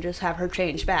 bathroom, and just have her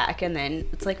change back, and then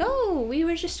it's oh, we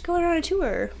were just going on a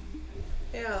tour.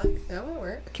 Yeah, that would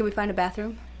work. Can we find a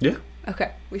bathroom? Yeah.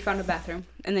 Okay, we found a bathroom,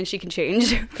 and then she can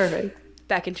change. Perfect.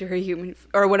 Back into her human,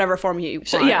 or whatever form you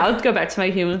want. Yeah, let's go back to my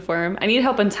human form. I need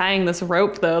help untying this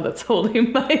rope, though, that's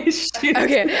holding my shoes.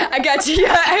 Okay, I got you.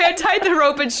 Yeah, I tied the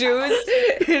rope and shoes,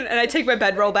 and I take my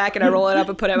bedroll back and I roll it up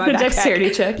and put it in my backpack.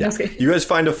 Dexterity check. Yeah. Okay. You guys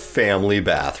find a family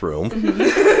bathroom.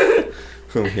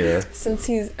 From here. Since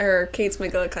Kate's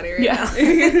McGillicuddy right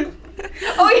now.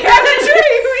 Oh yeah, that's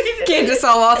right. Kate just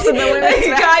all walks in the women's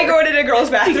guy going in a girl's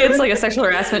bathroom. He gets a sexual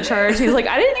harassment charge. He's like,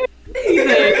 I didn't even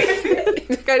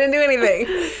I didn't do anything.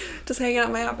 just hanging out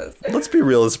in my office. Let's be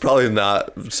real. It's probably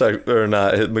not not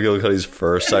McGillicuddy's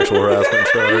first sexual harassment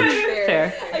charge.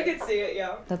 Fair. I could see it,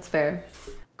 yeah. That's fair.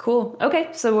 Cool. Okay,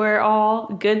 so we're all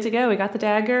good to go. We got the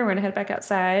dagger. We're gonna head back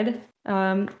outside.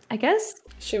 I guess.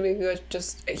 Should we go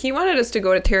he wanted us to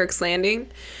go to Tarek's Landing,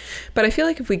 but I feel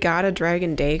like if we got a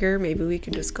dragon dagger, maybe we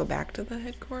could just go back to the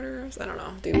headquarters. I don't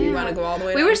know. Do we want to go all the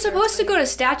way We down were to supposed to go to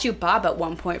Statue Bob at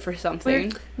one point for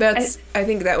something. I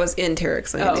think that was in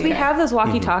Tarek's Landing. We have those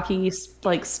walkie-talkies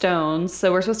like stones,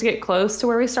 so we're supposed to get close to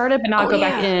where we started, but not go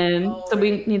back in. So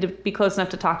we need to be close enough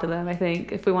to talk to them, I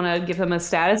think, if we want to give them a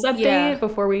status update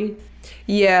before we...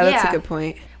 Yeah, that's a good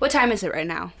point. What time is it right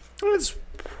now?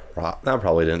 That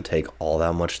probably didn't take all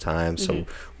that much time, so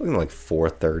we're looking like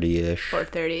 4:30-ish.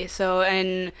 4:30. So,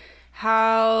 and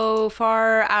how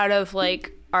far out of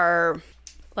like our,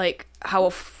 like how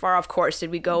far off course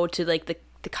did we go to like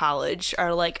the college?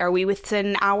 Or like, are we within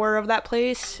an hour of that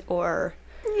place or?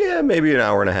 Yeah, maybe an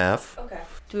hour and a half. Okay.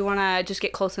 Do we want to just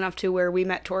get close enough to where we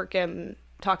met Torque and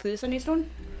talk to the Sunday Stone?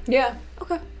 Yeah.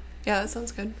 Okay. Yeah, that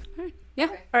sounds good. All right. Yeah.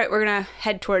 Okay. All right. We're gonna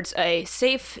head towards a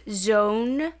safe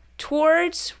zone.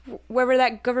 Towards wherever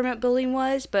that government building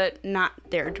was, but not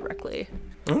there directly.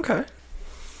 Okay.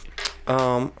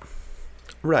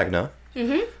 Ragna.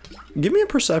 Mm-hmm. Give me a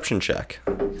perception check.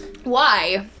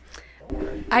 Why?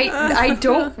 I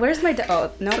don't. Where's my? Oh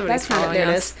no, that's not it.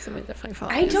 There it is. Somebody definitely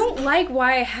followed I don't like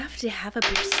why I have to have a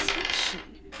perception.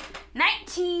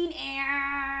 19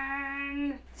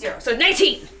 and 0. So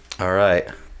 19. All right.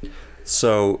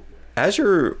 So as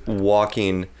you're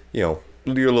walking,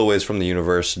 you're a little ways from the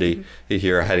university,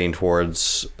 here heading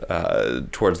towards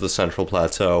the central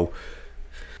plateau,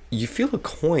 you feel a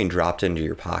coin dropped into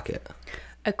your pocket.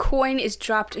 A coin is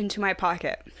dropped into my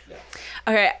pocket.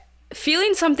 Okay,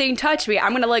 feeling something touch me,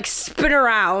 I'm gonna like spin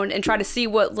around and try to see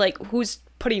what who's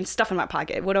putting stuff in my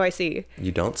pocket. What do I see?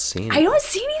 You don't see anything. I don't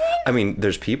see anything? I mean,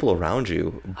 there's people around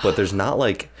you, but there's not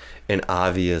like an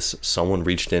obvious someone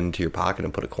reached into your pocket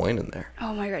and put a coin in there.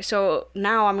 Oh my gosh. So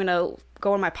now I'm gonna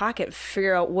go in my pocket and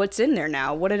figure out what's in there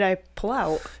now. What did I pull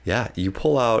out? Yeah, you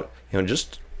pull out,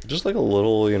 just like a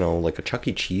little, like a Chuck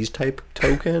E. Cheese type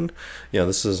token.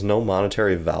 This is no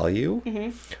monetary value,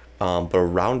 but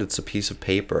around it's a piece of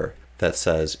paper that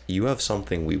says, "You have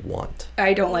something we want."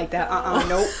 I don't like that.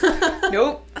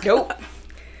 Nope.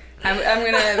 I'm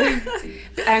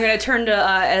gonna turn to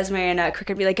Esme and Cricket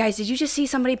and be like, guys, did you just see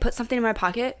somebody put something in my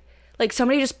pocket? Like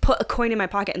somebody just put a coin in my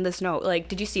pocket in this note. Like,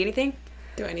 did you see anything?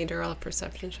 Do I need to roll a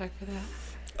perception check for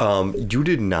that? You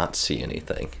did not see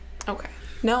anything. Okay.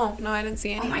 No, I didn't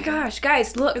see anything. Oh my gosh,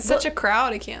 guys, look. It's such a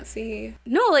crowd, I can't see.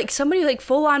 No, like somebody like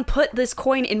full on put this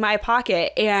coin in my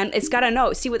pocket and it's got a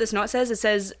note. See what this note says? It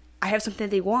says, I have something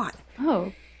they want.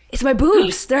 Oh. It's my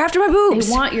boobs. They're after my boobs.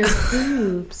 They want your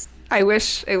boobs. I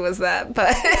wish it was that, but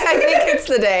I think it's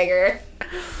the dagger.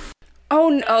 Oh,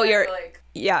 no, you're right.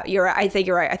 I think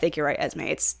you're right, Esme.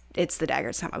 It's the dagger.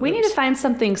 It's not my boobs. We need to find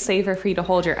something safer for you to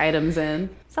hold your items in.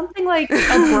 Something like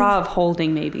a bra of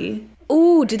holding, maybe.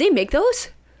 Ooh, do they make those?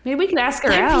 Maybe we can ask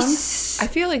around. I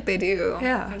feel like they do.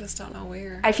 Yeah. I just don't know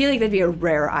where. I feel like that'd be a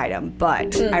rare item,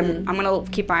 but I'm gonna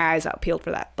keep my eyes out peeled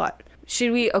for that. But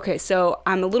should we? Okay, so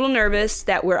I'm a little nervous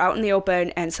that we're out in the open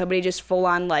and somebody just full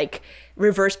on like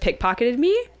reverse pickpocketed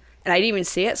me, and I didn't even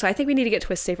see it. So I think we need to get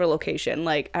to a safer location.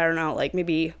 Like I don't know, like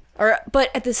maybe. But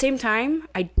at the same time,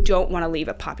 I don't want to leave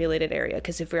a populated area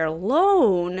because if we're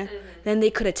alone, then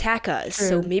they could attack us. True.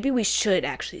 So maybe we should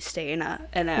actually stay in a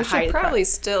We should probably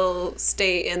still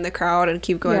stay in the crowd and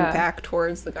keep going back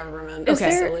towards the government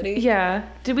facility. Yeah.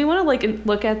 Did we want to like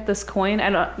look at this coin? I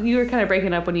don't. You were kind of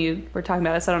breaking up when you were talking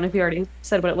about this. I don't know if you already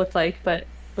said what it looked like, but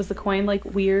was the coin like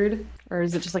weird, or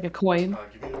is it just like a coin?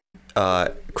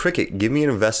 Cricket, give me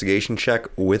an investigation check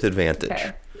with advantage.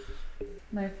 Okay.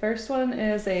 My first one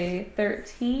is a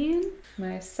 13.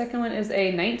 My second one is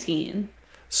a 19.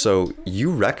 So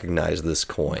you recognize this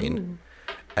coin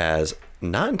as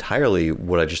not entirely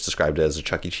what I just described as a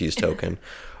Chuck E. Cheese token,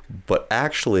 but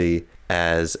actually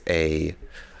as a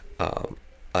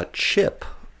chip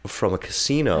from a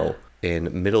casino in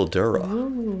Middledura.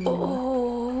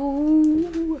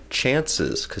 Oh.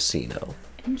 Chance's Casino.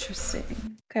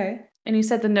 Interesting. Okay. And you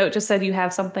said the note just said you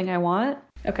have something I want?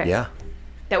 Okay. Yeah.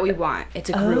 That we want. It's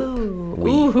a group. Oh.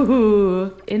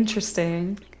 Ooh,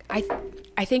 interesting. I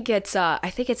think it's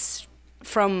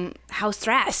from House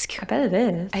Thrask. I bet it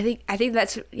is. I think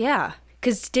that's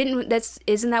Because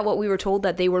isn't that what we were told,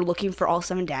 that they were looking for all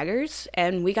 7 daggers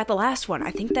and we got the last one?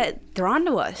 I think that they're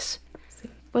onto us.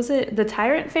 Was it the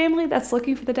Tyrant family that's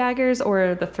looking for the daggers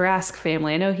or the Thrask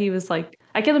family? I know he was like,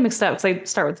 I get them mixed up because they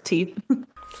start with teeth.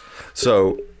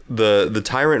 So the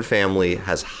Tyrant family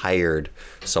has hired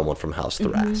someone from House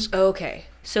Thrask. Okay.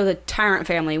 So the Tyrant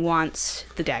family wants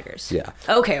the daggers. Yeah.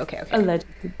 Okay.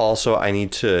 Allegedly. Also, I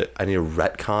need to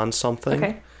retcon something.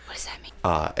 Okay. What does that mean?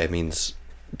 It means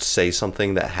say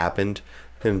something that happened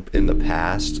in the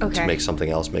past Okay. to make something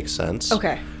else make sense.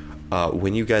 Okay.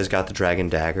 When you guys got the dragon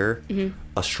dagger,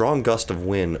 a strong gust of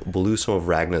wind blew some of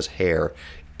Ragna's hair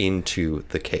into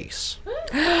the case.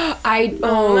 No.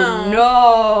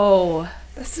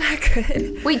 That's not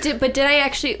good. Wait, did I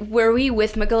actually, were we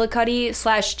with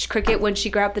McGillicuddy / Cricket when she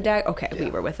grabbed the dagger? Okay,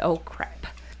 we were with, oh crap.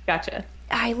 Gotcha.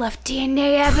 I left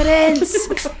DNA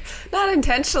evidence. Not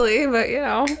intentionally, but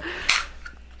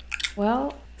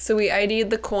Well, So we ID'd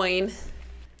the coin.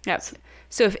 Yes.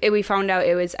 So if we found out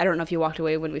it was, I don't know if you walked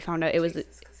away when we found out it was,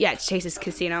 it's Chase's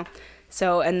casino.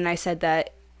 So, and then I said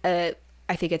that I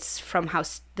think it's from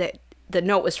House, that the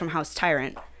note was from House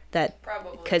Tyrant. That,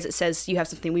 Probably. because it says you have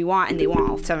something we want and they want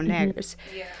all 7 daggers.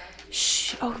 Yeah.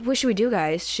 What should we do,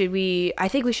 guys? Should we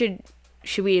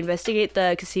investigate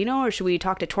the casino or should we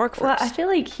talk to Torque first? well, I feel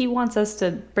like he wants us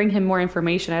to bring him more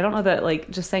information. I don't know that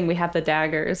like just saying we have the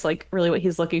dagger is like really what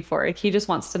he's looking for. Like, he just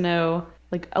wants to know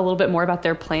like a little bit more about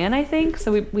their plan, I think.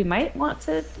 So we might want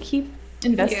to keep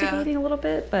investigating a little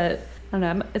bit, but I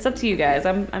don't know. It's up to you guys.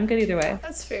 I'm good either way.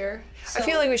 That's fair. I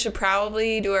feel like we should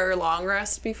probably do our long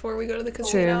rest before we go to the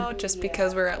casino, just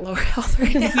because we're at lower health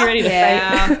right now. You ready to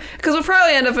fight? Because we'll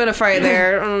probably end up in a fight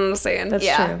there. I'm saying. That's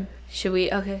true. Should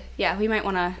we? Okay. Yeah, we might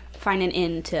want to find an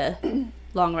inn to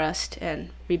long rest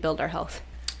and rebuild our health.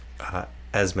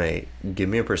 Esme, give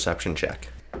me a perception check.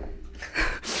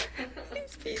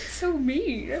 He's being so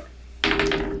mean.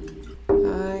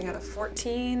 I got a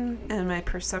 14, and my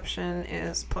perception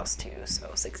is +2, so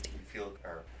 16.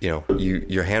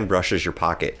 Your hand brushes your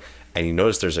pocket, and you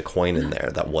notice there's a coin in there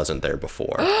that wasn't there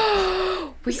before.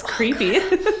 It's creepy.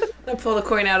 I pulled a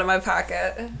coin out of my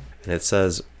pocket. And it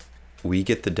says, "We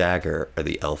get the dagger, or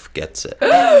the elf gets it."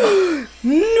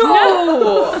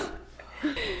 No!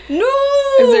 No!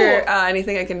 Is there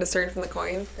anything I can discern from the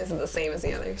coin? Is it the same as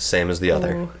the others? Same as the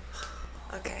other.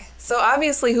 Okay. So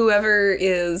obviously whoever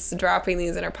is dropping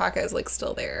these in our pocket is like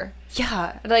still there.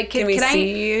 Yeah, like can we I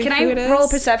see can who I it roll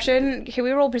is? perception? Can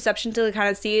we roll perception to kind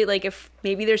of see like if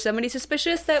maybe there's somebody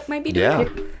suspicious that might be doing Yeah.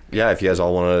 it? Yeah, if you guys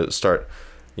all want to start,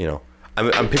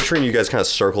 I'm picturing you guys kind of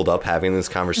circled up having this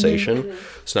conversation.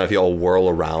 So now if you all whirl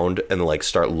around and like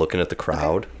start looking at the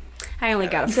crowd. I only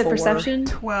got a Is it 4. perception?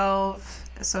 12,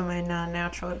 so my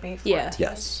non-natural would be 14. Yeah.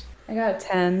 Yes. I got a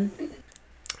 10.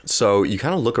 So you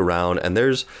kind of look around, and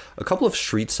there's a couple of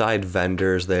street side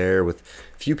vendors there with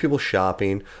a few people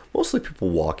shopping, mostly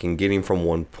people walking, getting from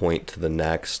one point to the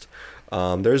next.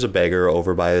 There's a beggar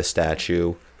over by the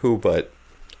statue but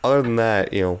other than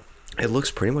that, it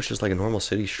looks pretty much just like a normal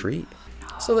city street.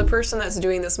 So the person that's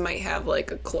doing this might have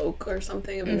like a cloak or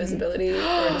something of invisibility,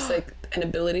 or just like an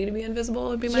ability to be invisible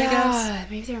would be my guess. Yeah,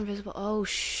 maybe they're invisible. Oh,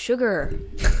 sugar.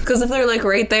 Because if they're like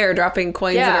right there dropping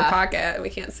coins in Yeah. our pocket,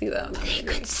 we can't see them. They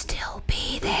could still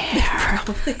be there.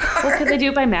 Well, could they do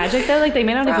it by magic though? Like they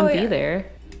may not Probably, even be yeah. there.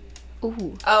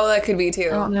 Ooh. Oh, that could be too. I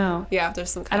don't know. Yeah, if there's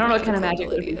some I kind don't know what kind of magic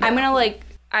would ability. be.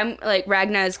 I'm like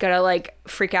Ragna's gonna like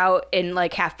freak out in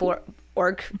like half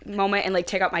orc moment and like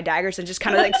take out my daggers and just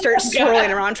kind of like start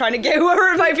swirling around trying to get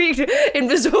whoever might be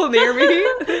invisible near me.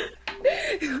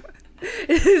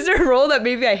 Is there a roll that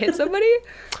maybe I hit somebody?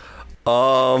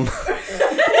 I'm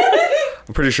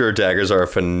pretty sure daggers are a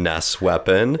finesse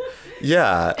weapon.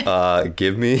 Yeah,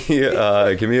 give me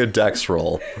a dex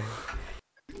roll.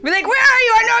 Be like, where are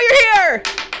you? I know you're here.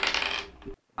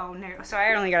 Oh no!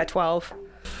 Sorry, I only got a 12.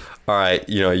 All right,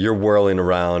 you're whirling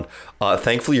around.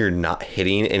 Thankfully, you're not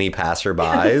hitting any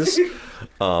passerbys.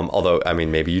 Although, I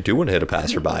mean, maybe you do want to hit a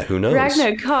passerby. Who knows?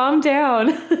 Ragnar, calm down.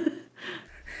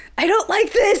 I don't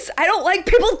like this. I don't like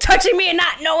people touching me and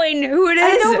not knowing who it is.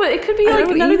 I know, but it could be I like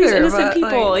don't none of these either, innocent but,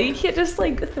 people. like- You can't just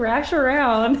like thrash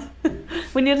around.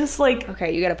 We need to just like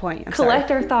Okay, you got a point. I'm collect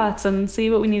sorry. our thoughts and see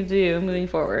what we need to do moving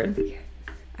forward.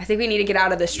 I think we need to get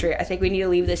out of this street. I think we need to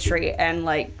leave this street and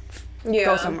like Yeah.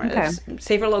 go somewhere. Okay. That's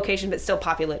safer location, but still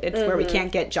populated, where we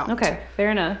can't get jumped. Okay,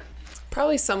 fair enough.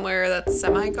 Probably somewhere that's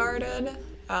semi-guarded.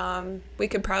 We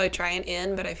could probably try an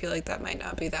inn, but I feel like that might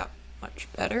not be that much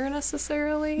better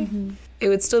necessarily. It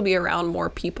would still be around more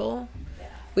people.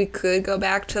 We could go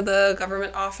back to the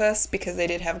government office because they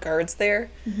did have guards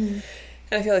there. And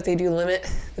I feel like they do limit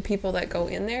the people that go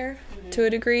in there to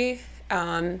a degree.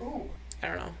 I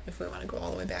don't know if we want to go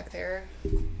all the way back there.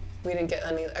 We didn't get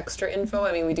any extra info.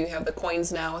 I mean, we do have the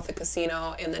coins now with the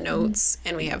casino and the notes,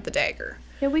 and we have the dagger.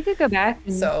 Yeah, we could go back.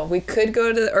 So we could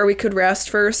go to, or we could rest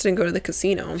first and go to the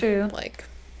casino. True. Like,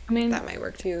 I mean, that might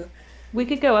work too. We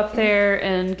could go up there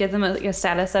and give them a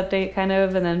status update kind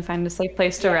of, and then find a safe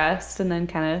place to rest, and then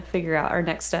kind of figure out our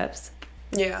next steps.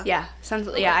 Yeah. Yeah,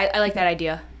 I like that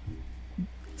idea.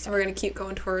 So we're going to keep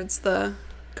going towards the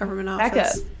government Back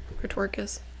office where Torque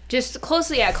is. Just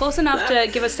close enough to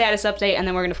give a status update, and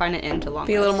then we're going to find an inn to long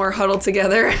Be a little more huddled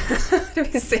together to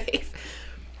be safe.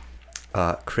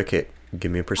 Cricket,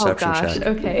 give me a perception check.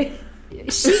 Okay.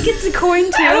 She gets a coin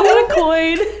too. I want a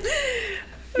coin.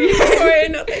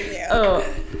 No, thank you. Oh,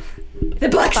 The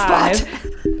black 5. spot.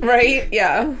 Right?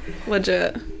 Yeah.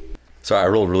 Legit. Sorry, I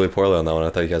rolled really poorly on that one. I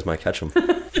thought you guys might catch them. Dang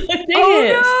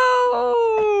it.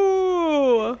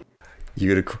 Oh,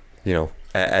 You get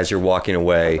as you're walking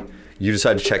away, you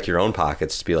decide to check your own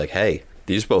pockets to be like, hey,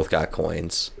 these both got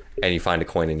coins. And you find a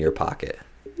coin in your pocket.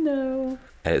 No.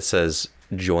 And it says,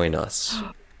 join us,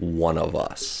 one of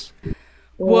us.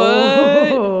 What?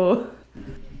 Oh.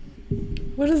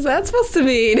 What is that supposed to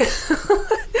mean?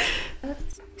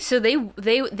 So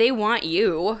they want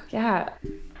you, Yeah.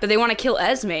 but they want to kill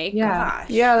Esme. Yeah. Gosh.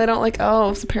 Yeah, they don't like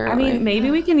elves, I apparently. mean,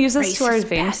 maybe we can use this to our Racist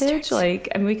advantage.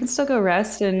 bastards. We can still go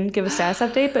rest and give a status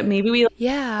update, but maybe we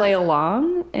Yeah. play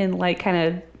along and kind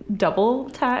of double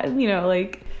time,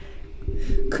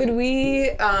 Could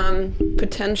we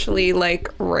potentially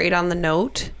write on the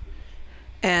note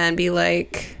and be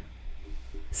like,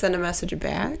 send a message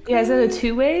back? Yeah, is it a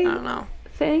two-way I don't know.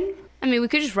 thing? I mean, we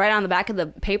could just write on the back of the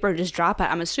paper and just drop it.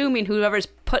 I'm assuming whoever's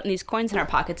putting these coins in our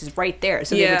pockets is right there,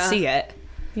 so they would Yeah. see it.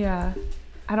 Yeah.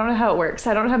 I don't know how it works.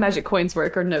 I don't know how magic coins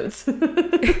work or notes.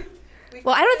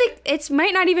 Well, I don't think it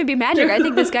might not even be magic. I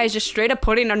think this guy's just straight up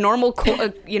putting a normal,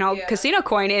 casino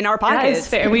coin in our Yeah, it's pockets.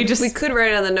 fair. We just... We could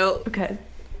write on the note, Okay.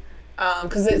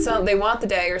 because they want the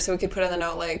dagger, so we could put on the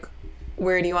note,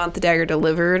 where do you want the dagger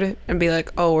delivered? And be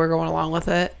like, oh, we're going along with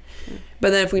it. But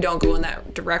then if we don't go in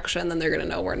that direction, then they're going to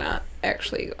know we're not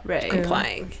actually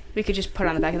complying. We could just put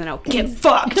on the back of the note, get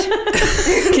fucked.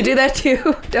 Could do that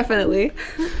too, definitely.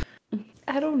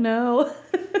 I don't know.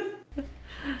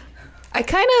 I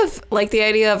kind of like the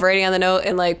idea of writing on the note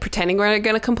and pretending we're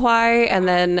going to comply and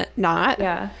then not.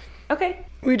 Yeah. Okay.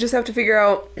 We just have to figure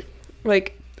out,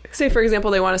 say for example,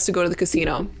 they want us to go to the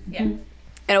casino. Yeah.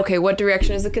 And okay, what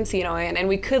direction is the casino in? And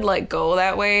we could go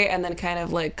that way and then kind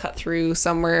of cut through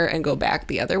somewhere and go back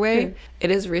the other way.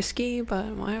 It is risky, but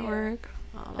it might work.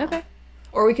 I don't know. Okay.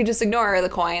 Or we could just ignore the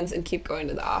coins and keep going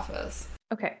to the office.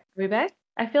 Okay. Are we back?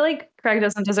 I feel like Craig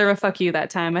doesn't deserve a fuck you that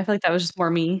time. I feel like that was just more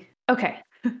me. Okay.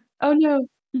 Oh no.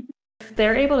 If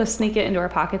they're able to sneak it into our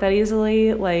pocket that easily,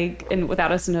 and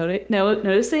without us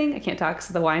noticing, I can't talk because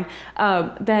of the wine,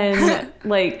 then,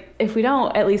 if we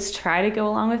don't at least try to go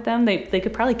along with them, they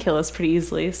could probably kill us pretty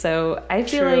easily. So I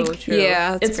feel True.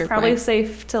 Yeah, that's a it's fair probably point.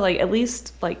 safe to, at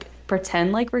least,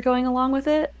 pretend like we're going along with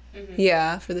it.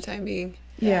 Yeah, for the time being.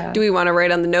 Yeah. Do we want to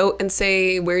write on the note and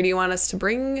say, where do you want us to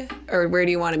bring, or where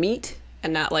do you want to meet?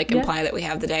 And not, imply that we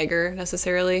have the dagger,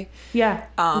 necessarily? Yeah.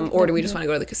 Or do we just want to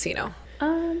go to the casino?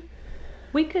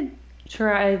 We could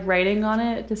try writing on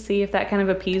it to see if that kind of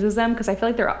appeases them, because I feel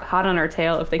like they're hot on our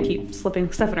tail if they keep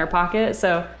slipping stuff in our pocket.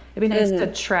 So it'd be nice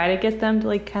to try to get them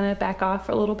to kind of back off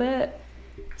a little bit.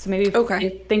 So maybe if they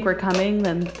think we're coming,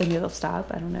 then maybe they'll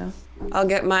stop. I don't know. I'll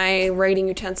get my writing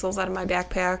utensils out of my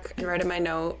backpack and write in my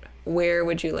note, where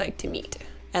would you like to meet?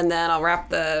 And then I'll wrap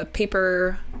the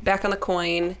paper back on the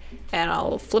coin and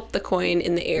I'll flip the coin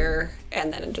in the air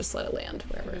and then just let it land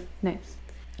wherever. Nice.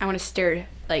 I want to stare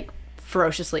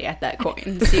ferociously at that coin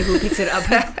and see who picks it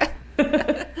up.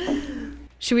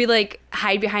 Should we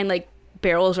hide behind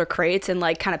barrels or crates and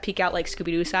kind of peek out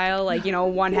Scooby-Doo style,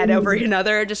 one head over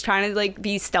another, just trying to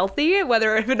be stealthy,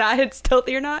 whether or not it's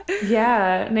stealthy or not?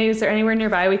 Yeah. Nate, is there anywhere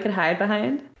nearby we could hide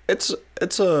behind? It's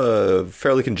a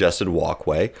fairly congested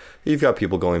walkway. You've got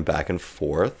people going back and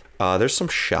forth. There's some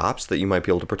shops that you might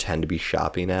be able to pretend to be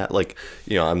shopping at.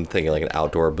 I'm thinking an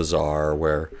outdoor bazaar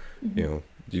where,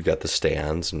 you've got the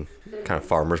stands and kind of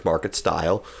farmer's market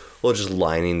style. Well, just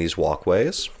lining these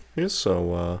walkways. Yeah,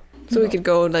 so we could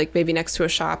go maybe next to a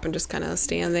shop and just kind of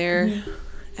stand there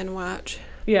and watch.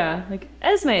 Yeah.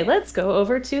 Esme, let's go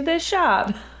over to this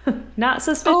shop. Not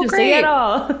suspiciously great. at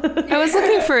all. I was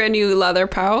looking for a new leather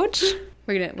pouch.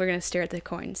 We're gonna stare at the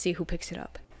coin and see who picks it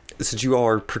up. since you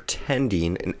are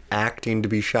pretending and acting to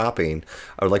be shopping,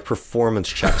 I would like performance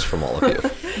checks from all of you.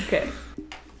 Okay.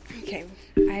 Okay.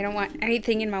 I don't want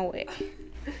anything in my way.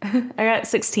 I got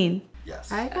 16.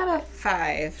 Yes. I got a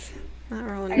 5. Not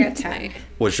rolling. I got 10.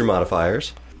 What's your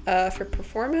modifiers? For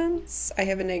performance, I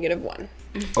have a -1.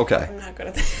 Okay. I'm not good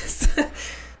at this.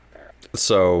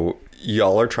 So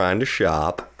y'all are trying to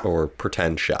shop or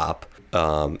pretend shop,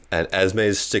 and Esme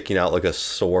is sticking out like a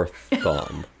sore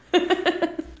thumb.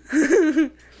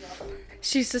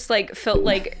 She's just like felt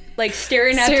like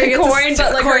staring at Staring the at the coin,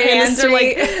 but like her coin in the hands are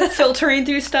like street. filtering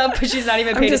through stuff, but she's not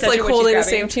even I'm paying just attention like to what holding the she's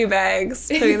same grabbing. 2 bags,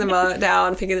 putting them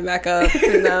down, picking them back up,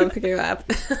 putting them, picking them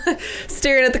up,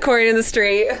 staring at the coin in the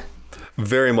street.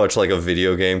 Very much like a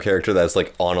video game character that's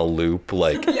like on a loop,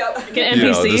 like Like an you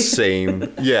know,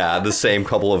 NPC. the same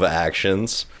couple of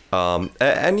actions.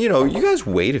 And you know, you guys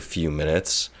wait a few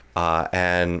minutes,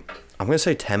 and I'm gonna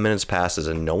say 10 minutes passes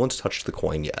and no one's touched the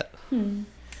coin yet.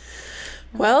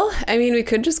 Well, I mean, we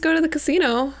could just go to the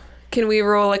casino. Can we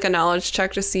roll like a knowledge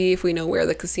check to see if we know where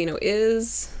the casino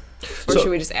is? Or So-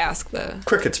 should we just ask the...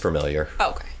 Cricket's familiar.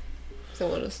 Oh, okay. So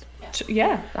we'll just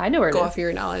Yeah, I know where it go is. off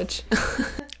your knowledge.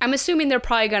 I'm assuming they're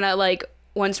probably gonna like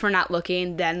once we're not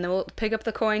looking, then they'll pick up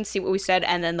the coin, see what we said,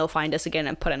 and then they'll find us again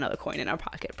and put another coin in our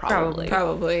pocket. Probably.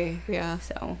 Probably, yeah.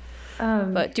 So,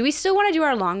 Um, but do we still want to do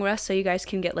our long rest so you guys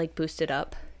can get like boosted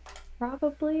up?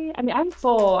 Probably. I mean, I'm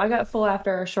full. I got full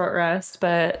after our short rest,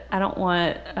 but I don't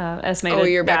want Esme to Oh,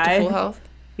 you're back die. to full health?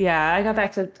 Yeah, I got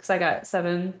back to because I got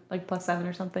 7, like +7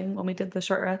 or something when we did the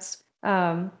short rest.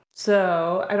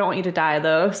 So I don't want you to die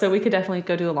though. So we could definitely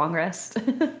go do a long rest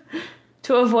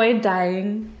to avoid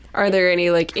dying. Are there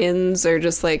any like inns or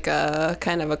just like a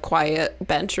kind of a quiet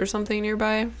bench or something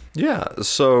nearby? Yeah,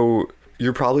 so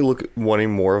you're probably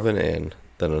wanting more of an inn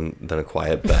than a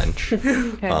quiet bench,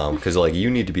 because like you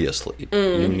need to be asleep.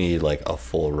 You need like a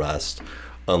full rest,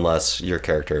 unless your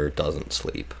character doesn't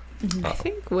sleep. I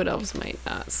think wood elves might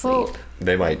not sleep. Well,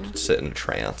 They might sit in a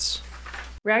trance.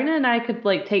 Ragna and I could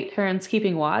like take turns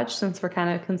keeping watch since we're kind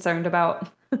of concerned about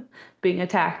being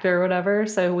attacked or whatever.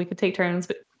 So we could take turns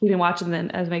keeping watch, and then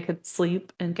Esme could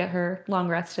sleep and get her long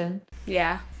rest in.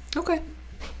 Yeah. Okay.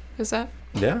 Is that?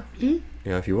 Yeah, you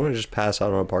know, if you want to just pass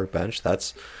out on a park bench,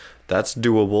 that's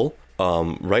doable.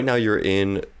 Right now you're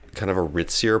in kind of a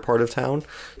ritzier part of town,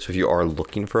 so if you are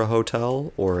looking for a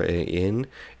hotel or an inn,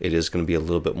 it is going to be a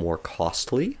little bit more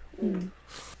costly.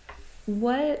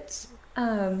 What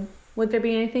would there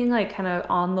be anything like kind of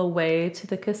on the way to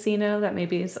the casino that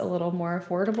maybe is a little more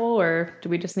affordable, or do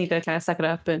we just need to kind of suck it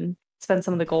up and spend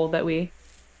some of the gold that we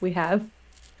have?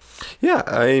 Yeah,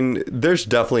 I mean, there's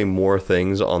definitely more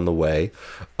things on the way.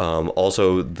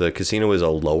 Also, the casino is a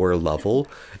lower level,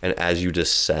 and as you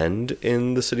descend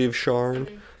in the city of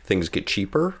Sharn, things get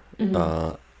cheaper.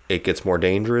 It gets more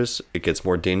dangerous. It gets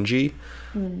more dingy.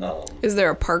 Is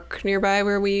there a park nearby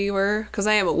where we were? Because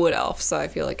I am a wood elf, so I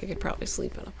feel like I could probably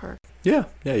sleep in a park. Yeah,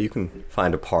 you can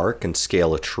find a park and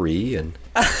scale a tree and...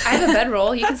 I have a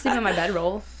bedroll. You can sleep on my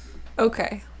bedroll.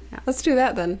 Okay. Let's do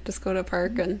that then. Just go to a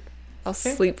park and I'll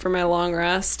sleep for my long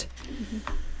rest.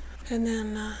 And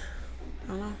then, I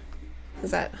don't know.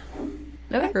 Does that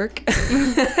work?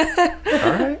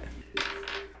 All right.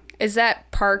 Is that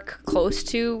park close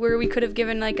to where we could have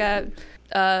given like a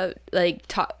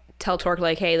tell Torque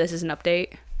like, hey, this is an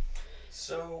update?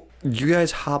 So you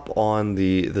guys hop on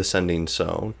the sending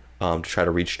zone to try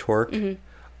to reach Torque,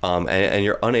 and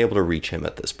you're unable to reach him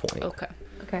at this point. Okay.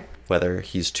 Whether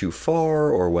he's too far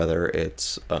or whether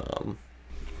it's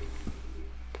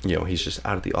he's just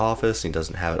out of the office and he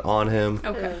doesn't have it on him.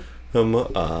 Okay.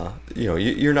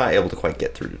 You're not able to quite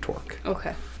get through to Torque.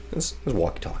 Okay. It's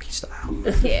walkie-talkie style.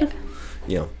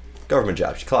 Yeah. Government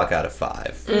jobs. You clock out at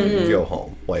 5. You go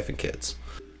home, wife and kids.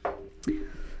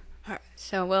 Alright.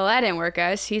 So, well, that didn't work,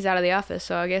 guys. He's out of the office,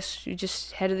 so I guess you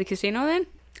just head to the casino then?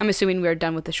 I'm assuming we're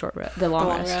done with the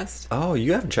long rest. Oh,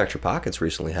 you haven't checked your pockets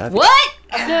recently, have you? What?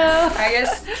 No. I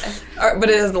guess. But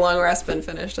has the long rest been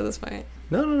finished at this point?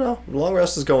 No. The long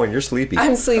rest is going. You're sleepy.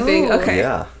 I'm sleeping. Ooh. Okay.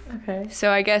 Yeah. Okay.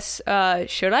 So I guess,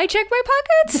 should I check my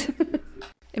pockets?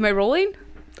 Am I rolling?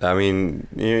 I mean,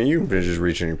 you can just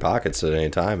reach in your pockets at any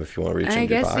time if you want to reach in I your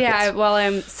guess, pockets. yeah. While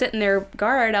I'm sitting there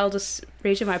guard, I'll just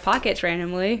reach in my pockets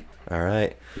randomly. All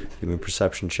right. Give me a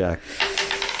perception check.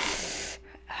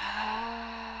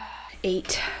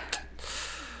 8.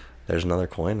 There's another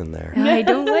coin in there. I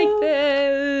don't like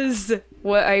this.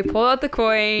 What? I pull out the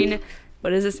coin. What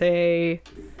does it say?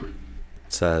 It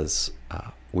says,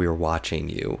 we're watching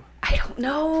you. I don't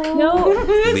know. No.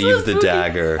 Leave the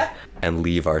dagger and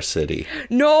leave our city.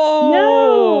 No.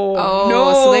 Oh,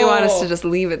 No. so they want us to just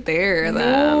leave it there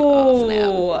then. Oh, snap.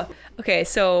 No. Okay,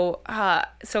 so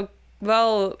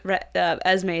while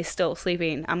Esme is still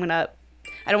sleeping, I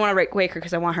don't want to wake her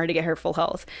because I want her to get her full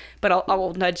health. But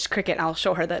I'll nudge Cricket and I'll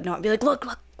show her that note and be like,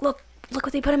 look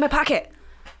what they put in my pocket.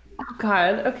 Oh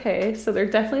God. Okay, so they're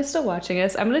definitely still watching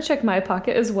us. I'm gonna check my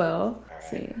pocket as well. Let's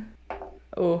see.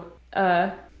 Oh,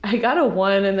 I got a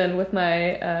 1, and then with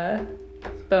my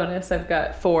bonus, I've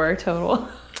got 4 total.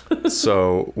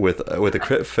 So with a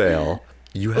crit fail,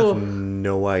 you have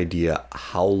no idea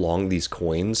how long these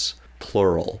coins,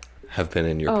 plural, have been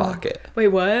in your pocket. Wait,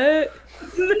 what?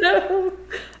 No.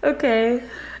 Okay.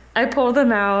 I pull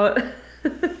them out.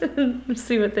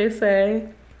 See what they say.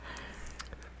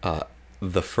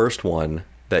 The first one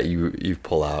that you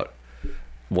pull out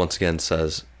once again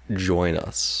says, "Join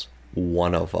us,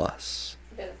 one of us."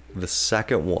 The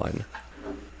second one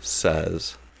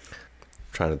says,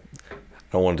 I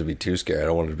don't want it to be too scary. I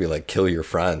don't want it to be like, kill your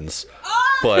friends.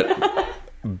 But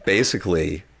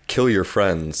basically, kill your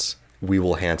friends, we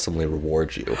will handsomely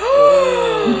reward you.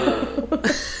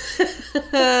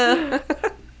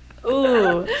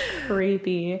 Ooh,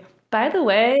 creepy. By the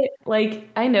way, like,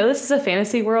 I know this is a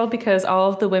fantasy world because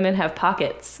all of the women have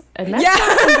pockets. And that's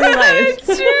not in real life. It's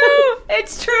true.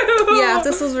 It's true. Yeah, if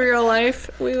this was real life,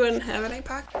 we wouldn't have any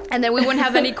pockets. And then we wouldn't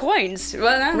have any coins.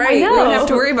 Well, Right, we know. wouldn't have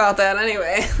to worry about that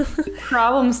anyway.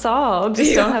 Problem solved.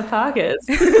 Just don't have pockets.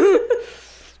 They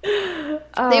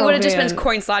would have just been man.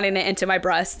 coin slotting it into my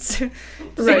breasts.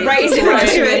 Right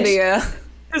into India.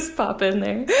 Just pop in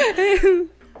there.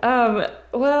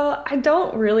 Well, I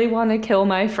don't really want to kill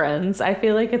my friends. I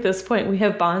feel like at this point we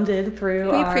have bonded through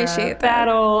We our appreciate that.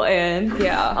 battle and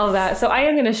all that. So I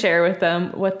am going to share with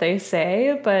them what they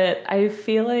say, but I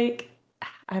feel like,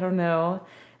 I don't know.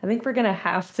 I think we're going to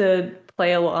have to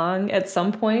play along at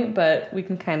some point, but we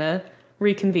can kind of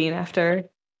reconvene after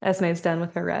Esme's done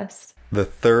with her rest. The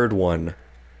third one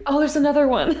Oh, there's another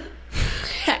one.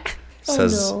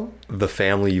 says, no. "The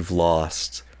family you've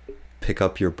lost, pick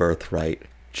up your birthright,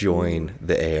 join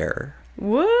the heir."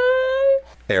 What?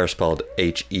 Heir spelled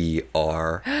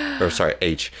H-E-R, or sorry,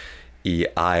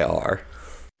 H-E-I-R.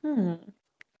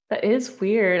 That is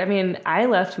weird. I mean, I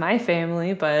left my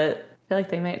family, but I feel like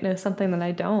they might know something that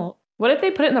I don't. What if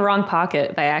they put it in the wrong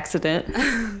pocket by accident?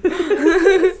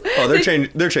 Oh,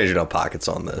 they're changing up pockets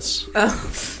on this.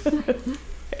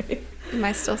 Am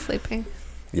I still sleeping?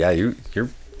 Yeah, you're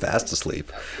fast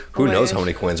asleep. Who knows how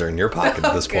many coins are in your pocket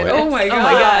at this point? Oh my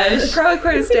gosh. Probably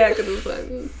quite a stack at this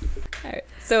point. All right.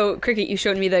 So, Cricket, you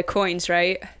showed me the coins,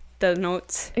 right? The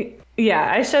notes.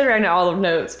 Yeah, I showed around all of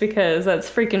notes because that's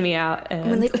freaking me out.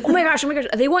 And And like, oh my gosh,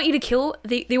 they want you to kill.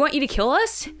 They want you to kill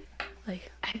us.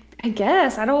 Like, I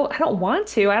guess I don't want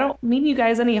to. I don't mean you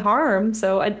guys any harm,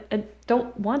 so I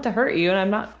don't want to hurt you, and I'm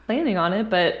not planning on it.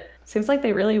 But it seems like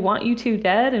they really want you two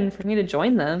dead, and for me to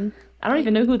join them. I don't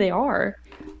even know who they are.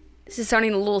 this is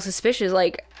sounding a little suspicious.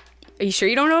 Like, are you sure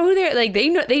you don't know who they're? Like,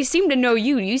 they seem to know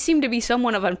you. You seem to be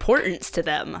someone of importance to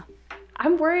them.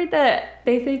 I'm worried that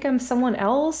they think I'm someone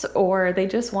else, or they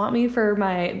just want me for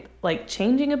my like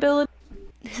changing ability.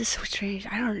 This is so strange.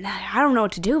 I don't know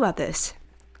what to do about this.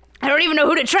 I don't even know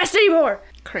who to trust anymore.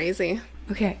 Crazy.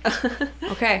 Okay.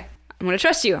 Okay. I'm gonna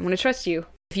trust you.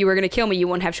 If you were gonna kill me, you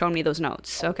wouldn't have shown me those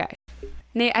notes. Okay.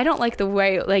 Nate, I don't like the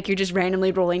way like you're just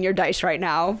randomly rolling your dice right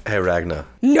now. Hey, Ragna,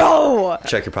 No!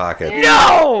 check your pocket.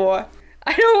 No!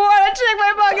 I don't want to check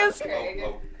my pockets.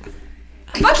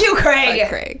 Fuck you, Craig! Hi,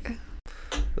 Craig.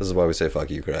 This is why we say fuck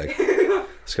you, Craig.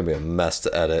 It's gonna be a mess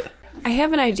to edit. I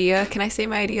have an idea. Can I say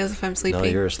my ideas if I'm sleeping? No,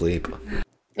 you're asleep.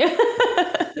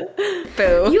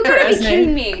 Boo. You gotta be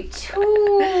kidding me. 2.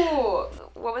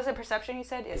 What was the perception you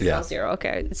said? It's Yeah. still 0.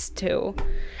 Okay, it's 2.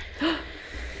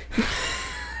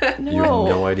 No. You have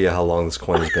no idea how long this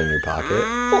coin has been in your pocket.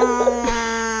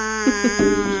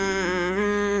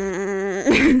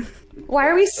 Why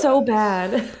are we so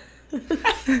bad?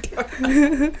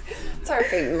 It's our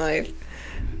fate in life.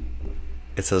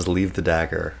 It says, "Leave the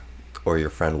dagger, or your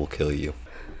friend will kill you."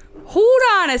 Hold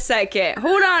on a second.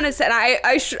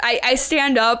 I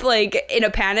stand up like in a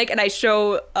panic and I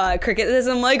show Cricket this.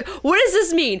 I'm like, what does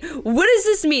this mean? What does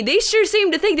this mean? They sure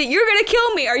seem to think that you're gonna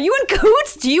kill me. Are you in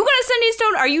cahoots? Do you got a sending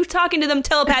stone? Are you talking to them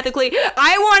telepathically?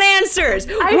 I want answers.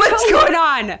 What's going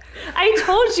on? I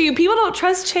told you, people don't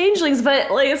trust changelings, but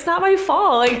like it's not my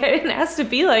fault. Like I didn't ask to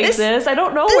be like this. I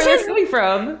don't know where they're coming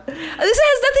from. This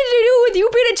has nothing to do with you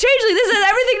being a changeling. This has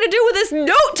everything to do with this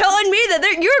note telling me that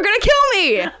you're gonna kill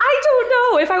me. I don't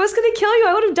know. If I was going to kill you,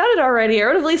 I would have done it already. I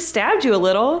would have at least stabbed you a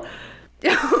little.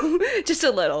 Just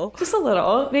a little. Just a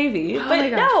little, maybe. my But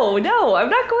gosh. no, I'm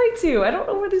not going to. I don't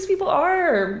know where these people are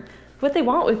or what they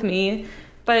want with me.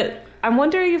 But I'm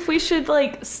wondering if we should,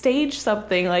 like, stage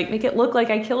something, like, make it look like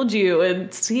I killed you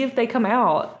and see if they come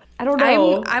out. I don't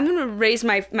know. I'm gonna raise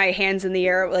my hands in the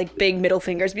air, like big middle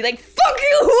fingers, be like, fuck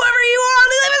you, whoever you are,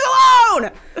 leave us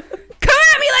alone! Come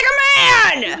at me like a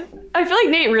man! I feel like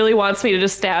Nate really wants me to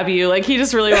just stab you. Like, he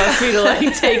just really wants me to,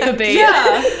 like, take the bait.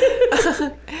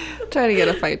 Trying to get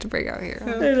a fight to break out here. I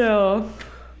know.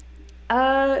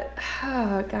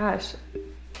 Oh, gosh.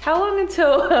 How long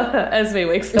until Esme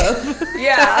wakes up?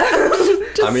 Yeah.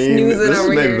 Just I mean, snoozing this has over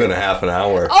maybe here. been a half an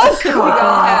hour. Oh,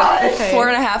 God. Okay.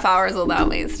 4.5 hours without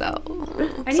me, so.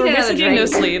 I So need we're another guessing you no drink.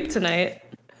 sleep tonight.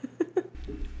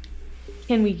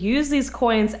 Can we use these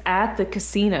coins at the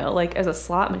casino, like as a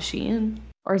slot machine?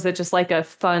 Or is it just like a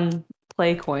fun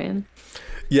play coin?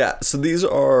 Yeah, so these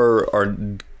are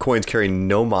coins carrying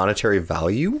no monetary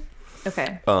value,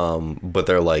 Okay. but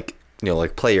they're like,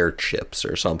 like player chips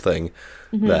or something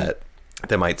that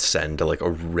they might send to like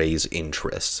raise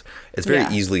interest. It's very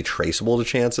Yeah. easily traceable to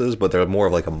chances, but they're more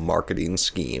of like a marketing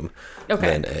scheme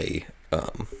than a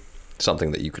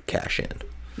something that you could cash in.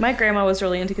 My grandma was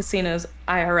really into casinos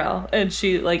IRL, and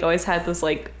she like always had those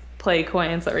like play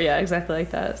coins that were exactly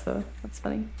like that. So that's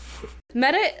funny.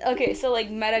 Okay, so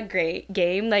like meta great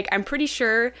game, like I'm pretty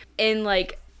sure in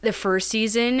like the first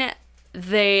season,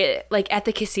 they like at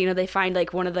the casino they find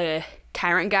like one of the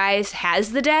tyrant guys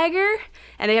has the dagger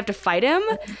and they have to fight him.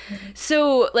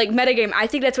 So like metagame, I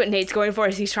think that's what Nate's going for,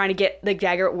 is he's trying to get the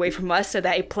dagger away from us so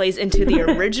that it plays into the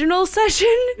original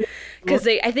session, because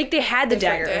I think they had the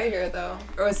Different dagger. dagger, though.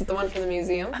 Or was it the one from the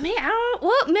museum? I mean,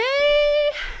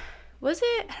 was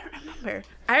it? I don't remember.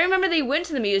 I remember they went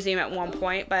to the museum at one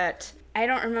point, but I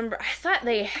don't remember. I thought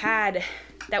they had,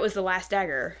 that was the last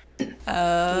dagger.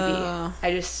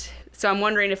 Maybe. So I'm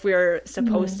wondering if we were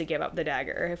supposed to give up the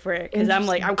dagger, because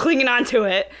I'm clinging on to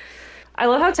it. I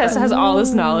love how Tessa has all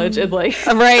this knowledge and like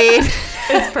Right.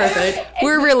 it's perfect.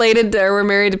 We're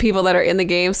married to people that are in the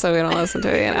game, so we don't listen to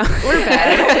it, We're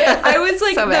bad. I was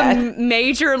like So the bad.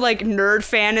 major like nerd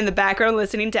fan in the background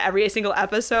listening to every single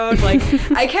episode. Like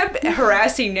I kept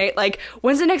harassing Nate, like,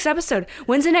 when's the next episode?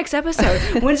 When's the next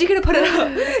episode? When's he gonna put it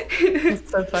up? It's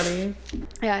so funny.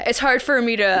 Yeah, it's hard for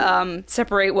me to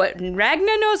separate what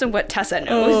Ragna knows and what Tessa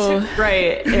knows. Oh,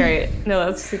 right. No,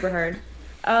 that's super hard.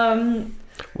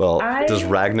 Well, does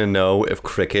Ragna know if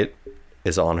Cricket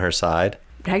is on her side?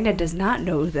 Ragna does not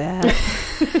know that.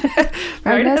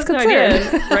 Ragna has no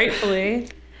idea, rightfully.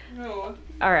 No.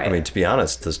 All right. I mean, to be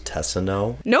honest, does Tessa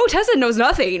know? No, Tessa knows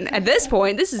nothing at this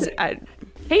point. This is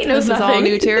Kate knows This is nothing. all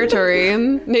new territory,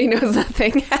 and Nate knows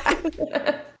nothing.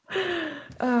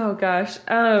 Oh gosh.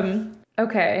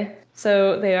 Okay.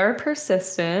 So they are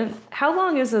persistent. How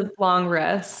long is a long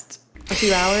rest? A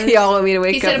few hours? Y'all want me to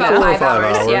wake he up said about now? 4 or 5 5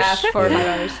 hours. hours. Yeah, 4 or 5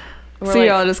 hours. We're So like-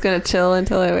 y'all just gonna chill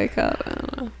until I wake up? I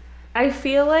don't know. I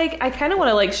feel like I kind of want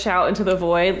to like shout into the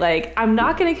void, like, I'm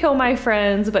not going to kill my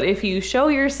friends, but if you show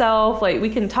yourself, like, we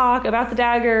can talk about the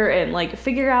dagger and like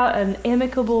figure out an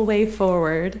amicable way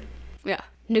forward. Yeah.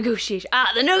 Negotiation.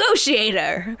 The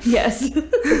negotiator. Yes.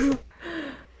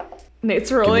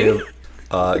 Nate's rolling.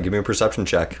 Give me a perception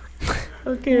check.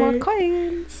 Okay.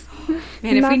 coins.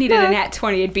 Man, if we needed a nat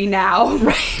 20, it'd be now.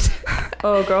 Right.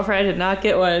 Oh, girlfriend, I did not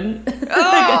get one.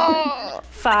 Oh.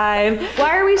 5.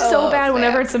 Why are we so bad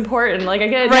whenever it's important? Like, I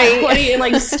get a nat 20 and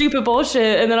like stupid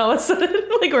bullshit, and then all of a sudden,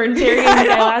 like, we're interrogating the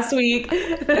guy last week,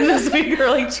 and this week we're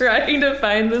like trying to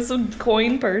find this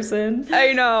coin person.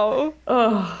 I know.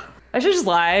 Oh, I should just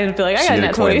lie and be like, I She got a need a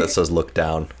nat coin 20. that says "look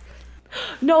down."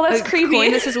 No, that's A creepy.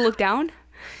 coin that says look down?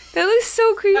 That looks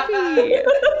so creepy.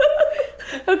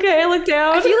 Okay, I look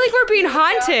down. I feel like we're being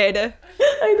haunted.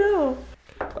 I know.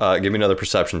 Give me another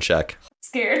perception check.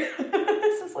 Scared.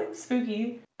 This is like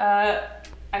spooky. I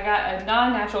got a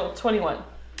non-natural 21.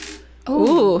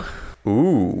 Ooh.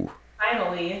 Ooh.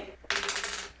 Finally.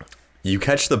 You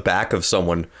catch the back of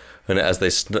someone, and as they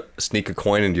sneak a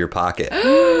coin into your pocket.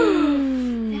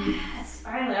 Yes,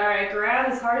 finally. All right, grab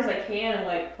as hard as I can and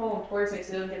like pull them towards me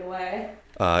so they don't get away.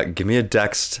 Give me a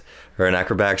dex or an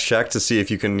acrobatics check to see if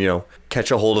you can,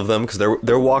 catch a hold of them, because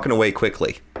they're walking away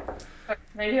quickly.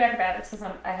 Can I do acrobatics since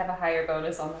I have a higher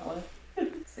bonus on that one?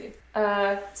 Let's see.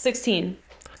 16.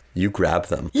 You grab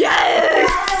them.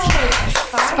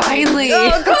 Finally.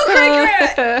 Oh, go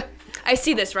Cricket! I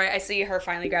see this, right? I see her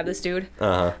finally grab this dude.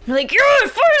 Uh-huh. I'm like, yeah,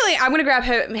 finally! I'm gonna grab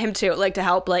him too, like to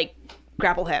help, like,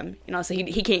 grapple him. So he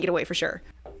can't get away for sure.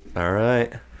 All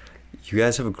right. You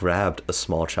guys have grabbed a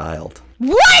small child.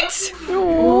 What?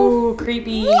 Ooh,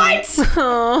 creepy. What?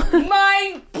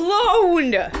 Mind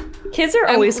blown! Kids are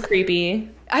always creepy.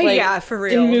 Yeah, for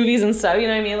real. In movies and stuff, you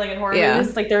know what I mean? Like in horror Yeah.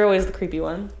 movies, like they're always the creepy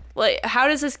one. Like, how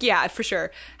does this? Yeah, for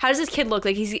sure. How does this kid look?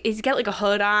 Like he's got like a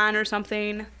hood on or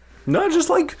something. No, just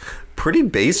like pretty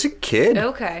basic kid.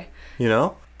 Okay.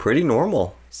 Pretty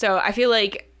normal. So I feel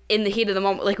like in the heat of the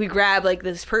moment, like we grab like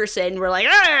this person, we're like,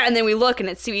 ah! And then we look and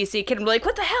we see a kid and we're like,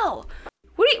 what the hell?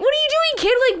 What are you doing,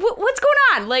 kid? Like, what's going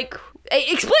on? Like,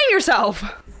 explain yourself.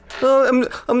 Oh,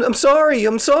 I'm sorry.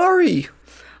 I'm sorry.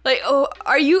 Like, oh,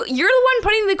 you're the one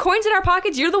putting the coins in our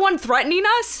pockets? You're the one threatening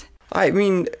us? I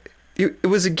mean, it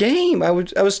was a game. I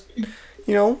was,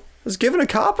 you know, I was given a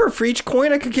copper for each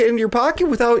coin I could get into your pocket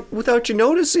without you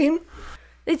noticing.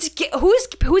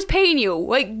 Who's paying you?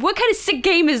 Like, what kind of sick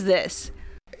game is this?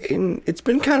 And it's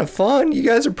been kind of fun. You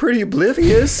guys are pretty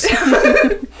oblivious.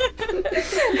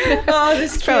 Oh,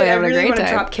 this Probably kid, I having a really great want to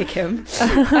time. drop kick him.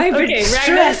 I've been Okay,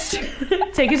 stressed.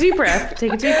 Take a deep breath.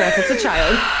 Take a deep breath. It's a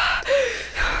child.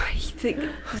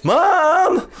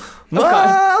 Mom!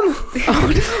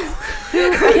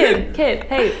 Kid,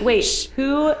 hey, wait.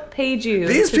 Who paid you?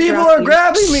 These to people drop are you?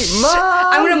 grabbing me! Mom!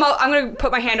 I'm gonna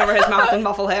put my hand over his mouth and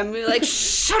muffle him. Be like,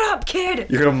 shut up, kid.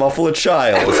 You're gonna muffle a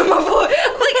child. Muffle.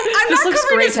 Like, I'm This not looks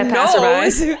covering great his to nose.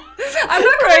 passerbys. I'm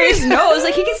not covering his nose.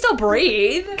 Like, he can still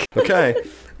breathe. Okay.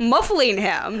 Muffling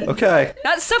him. Okay.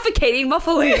 Not suffocating,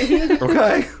 muffling.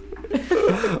 Okay.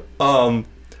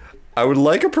 I would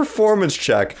like a performance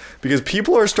check because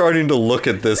people are starting to look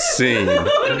at this scene.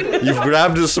 You've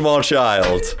grabbed a small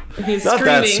child. He's Not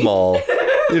that screaming. small.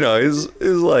 You know, he's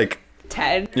like,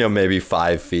 10. you know, maybe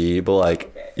 5 feet, but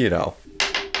like, you know.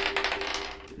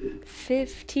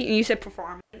 15. You said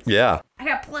performance. Yeah. I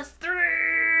got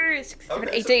 +3. 6, 7,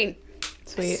 18.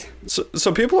 Sweet.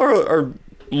 So people are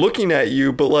looking at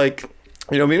you, but like,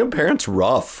 you know, being a parent's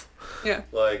rough. Yeah.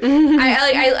 Like,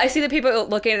 I see the people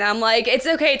looking and I'm like, it's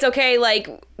okay. Like,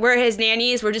 we're his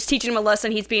nannies. We're just teaching him a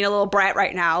lesson. He's being a little brat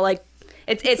right now. Like,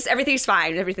 it's everything's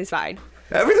fine. Everything's fine.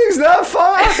 everything's not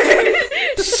fine.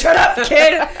 Shut up,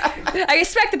 kid. I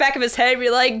expect the back of his head to be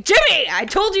like, Jimmy, I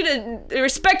told you to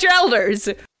respect your elders.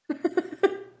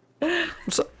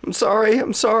 I'm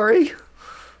sorry.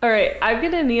 All right, I'm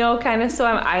gonna kneel kind of so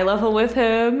I'm eye level with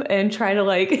him and try to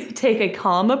like take a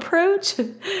calm approach.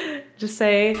 Just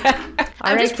say,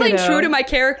 I'm just playing true to my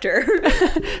character.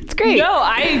 It's great. No,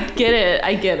 I get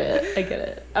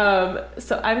it.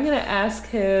 So I'm gonna ask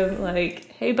him like,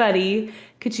 hey buddy,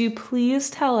 could you please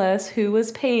tell us who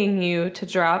was paying you to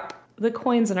drop the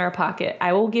coins in our pocket?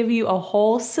 I will give you a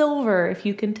whole silver if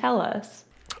you can tell us.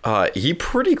 He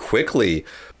pretty quickly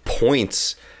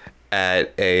points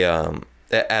at a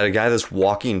guy that's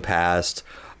walking past.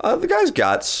 The guy's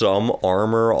got some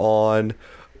armor on.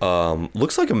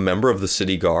 Looks like a member of the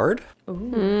city guard.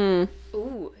 Ooh,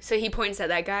 so he points at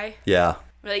that guy? Yeah.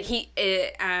 Like,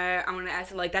 I'm gonna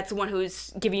ask him, like, that's the one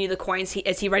who's giving you the coins.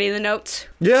 Is he writing the notes?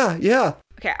 Yeah.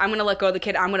 Okay, I'm gonna let go of the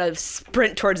kid. I'm gonna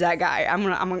sprint towards that guy.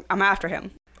 I'm after him.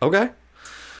 Okay.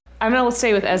 I'm gonna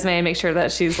stay with Esme and make sure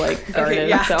that she's like guarded.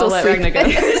 yeah, so I'll still let Ragna go.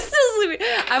 Still sleeping.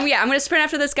 I'm gonna sprint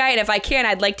after this guy, and if I can,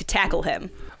 I'd like to tackle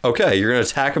him. Okay, you're gonna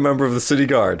attack a member of the city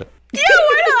guard. Yeah,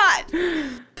 why not?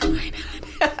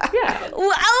 Yeah. Well,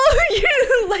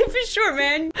 life is short,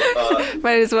 man.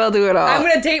 Might as well do it all. I'm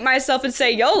gonna date myself and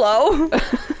say YOLO.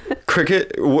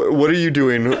 Cricket, what are you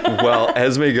doing while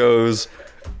Esme goes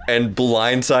and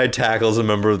blindside tackles a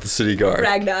member of the city guard?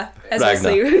 Ragna, as Ragna.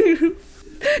 I sleep.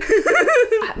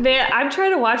 Man, I'm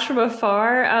trying to watch from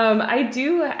afar. I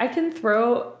can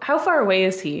throw. How far away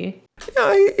is he?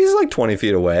 Yeah, he's like 20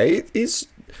 feet away.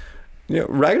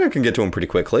 Ragnar can get to him pretty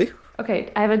quickly.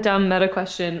 Okay, I have a dumb meta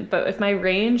question, but if my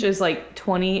range is like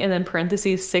 20 and then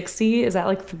parentheses 60, is that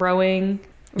like throwing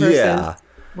versus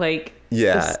like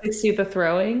Yeah. is 60 the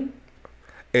throwing?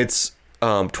 It's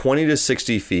 20 to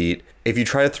 60 feet. If you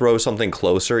try to throw something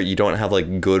closer, you don't have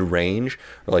like good range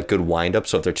or like good wind up.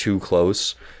 So if they're too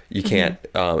close, you can't,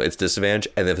 it's disadvantage.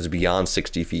 And if it's beyond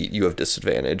 60 feet, you have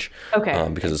disadvantage. Okay.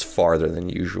 Because it's farther than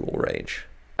usual range.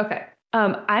 Okay.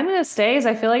 I'm gonna stay because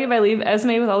I feel like if I leave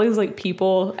Esme with all these like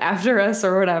people after us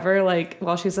or whatever, like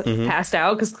while she's passed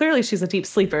out, because clearly she's a deep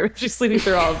sleeper. She's sleeping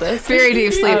through all of this. Very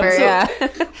deep sleeper, yeah.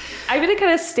 I'm gonna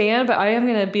kind of stand, but I am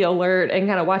gonna be alert and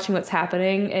kind of watching what's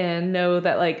happening and know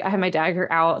that like I have my dagger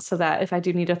out so that if I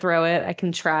do need to throw it, I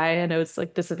can try. I know it's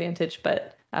like disadvantage,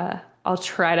 but I'll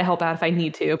try to help out if I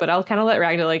need to. But I'll kind of let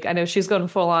Ragnar, like, I know she's going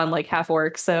full on like half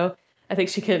orc, so I think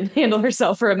she can handle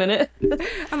herself for a minute.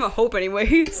 I'm a hope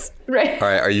anyways. Right. All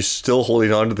right. Are you still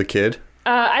holding on to the kid?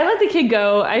 I let the kid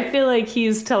go. I feel like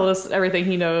he's telling us everything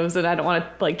he knows, and I don't want to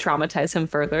like traumatize him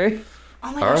further.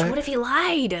 Oh my gosh, right. what if he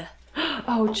lied?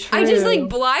 Oh, true. I just like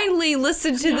blindly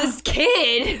listened to this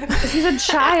kid. He's a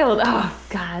child. Oh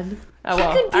God. Oh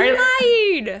well. Could be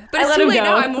lied. But I it's let too him late go.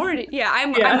 now. I'm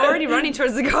already running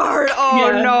towards the guard.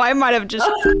 Oh Yeah. no, I might have just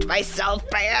fucked myself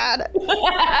bad.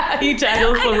 He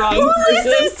tackles the wrong Who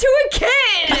person. listens to a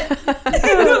kid?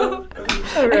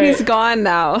 All right. He's gone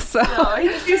now, so.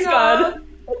 He's gone.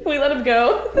 We let him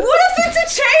go. What if it's a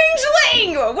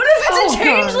changeling? What if it's a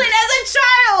changeling as a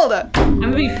child? I'm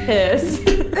gonna be pissed.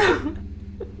 Damn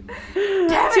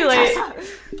Too it, late. Tessa.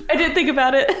 I didn't think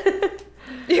about it.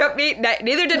 Yep,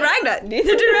 neither did Ragna.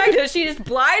 Neither did Ragna. She just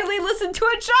blindly listened to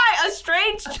a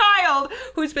strange child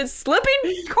who's been slipping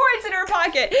coins in her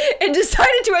pocket and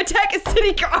decided to attack a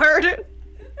city guard.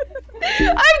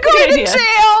 I'm going to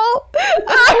jail.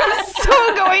 I'm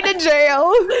so going to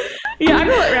jail. Yeah, I'm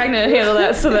gonna let Ragna handle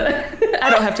that so that I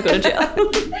don't have to go to jail.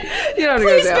 You don't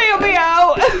Please bail me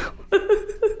out.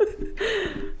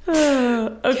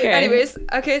 Okay. Anyways,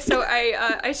 okay, so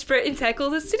I sprint and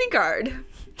tackle the city guard.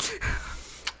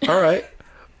 All right.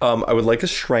 I would like a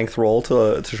strength roll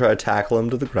to try to tackle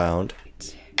him to the ground.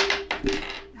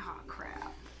 Oh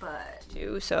crap! But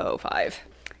 2, so 5.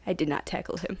 I did not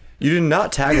tackle him. You did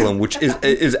not tackle him, which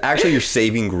is actually your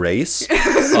saving grace.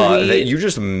 That you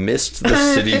just missed the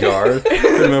city guard.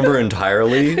 Remember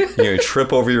entirely. You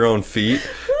trip over your own feet.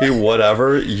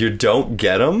 Whatever. You don't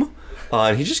get him.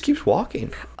 And he just keeps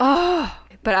walking. Oh,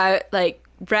 but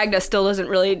Ragna still doesn't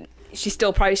really. She's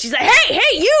like,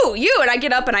 hey, you, and I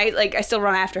get up and I still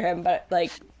run after him, but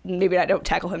maybe I don't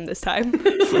tackle him this time.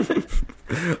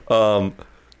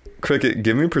 Cricket,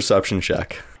 give me a perception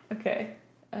check. Okay.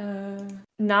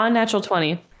 Non-natural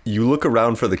 20. You look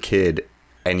around for the kid,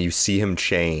 and you see him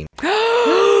chain. We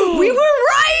were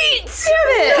right! Damn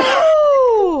it!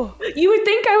 No! You would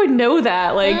think I would know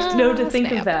that, know to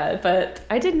think of that, but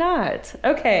I did not.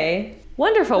 Okay.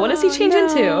 Wonderful. What does he change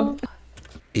into?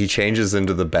 He changes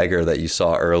into the beggar that you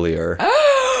saw earlier.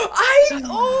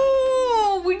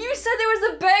 When you said there was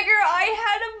a beggar, I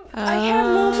had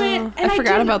a moment. And I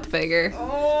forgot about the beggar.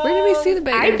 Where did we see the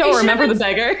beggar? I don't remember the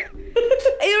beggar.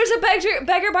 There was a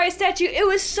beggar by a statue. It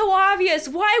was so obvious.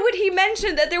 Why would he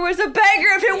mention that there was a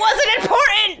beggar if it wasn't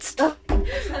important?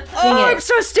 I'm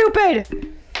so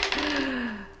stupid.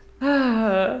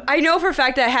 I know for a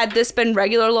fact that had this been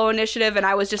regular low initiative and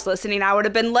I was just listening, I would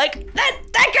have been like, that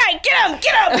guy, get him!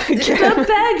 The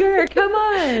beggar, come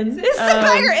on. It's the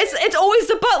beggar. It's always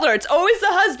the butler. It's always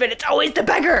the husband. It's always the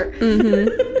beggar.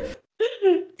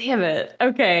 Mm-hmm. Damn it.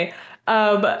 Okay.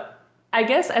 I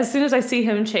guess as soon as I see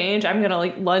him change, I'm gonna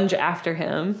lunge after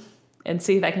him and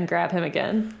see if I can grab him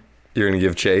again. You're gonna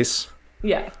give chase?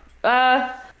 Yeah.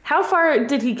 How far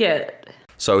did he get?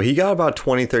 So he got about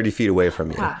 20, 30 feet away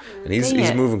from you. And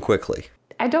he's moving quickly.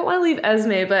 I don't want to leave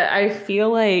Esme, but I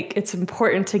feel like it's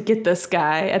important to get this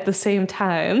guy at the same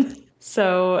time.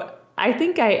 So I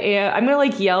think I'm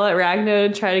going to yell at Ragna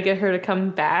and try to get her to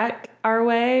come back our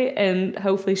way. And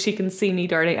hopefully she can see me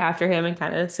darting after him and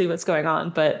kind of see what's going on.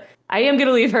 But I am going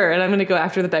to leave her and I'm going to go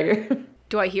after the beggar.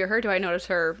 Do I hear her? Do I notice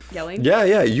her yelling?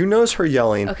 Yeah, you notice her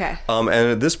yelling. Okay. And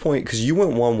at this point, because you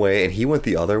went one way and he went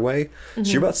the other way, so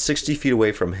you're about 60 feet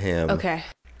away from him. Okay.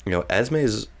 Esme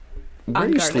is... Where are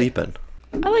you sleeping?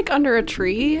 I under a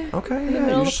tree. Okay, in the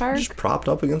middle of the park. Just propped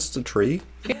up against a tree.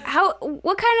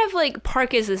 What kind of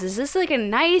park is this? Is this a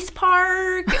nice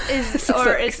park?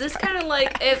 Is this kind of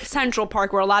like a Central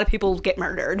Park where a lot of people get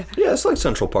murdered? Yeah, it's like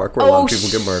Central Park where a lot of people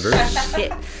get murdered.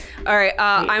 Shit. All right,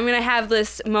 I'm gonna have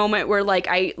this moment where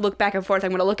I look back and forth.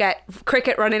 I'm gonna look at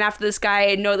Cricket running after this guy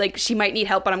and know she might need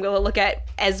help, but I'm gonna look at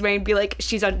Esme and be like,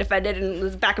 she's undefended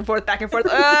and back and forth. And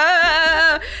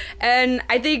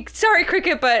I think, sorry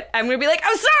Cricket, but I'm gonna be like,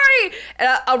 I'm sorry,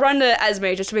 and I'll run to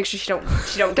Esme just to make sure she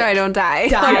don't die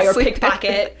or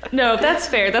pickpocket. No, that's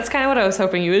fair. That's kind of what I was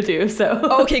hoping you would do. So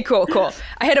okay, cool.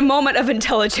 I had a moment of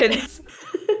intelligence.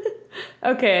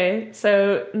 Okay,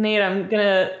 so Nate, I'm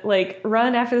gonna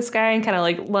run after this guy and kind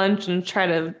of lunge and try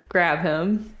to grab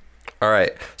him. All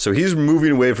right, so he's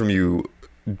moving away from you,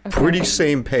 pretty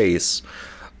same pace.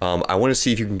 I want to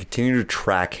see if you can continue to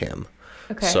track him.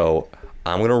 Okay. So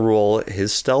I'm gonna roll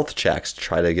his stealth checks to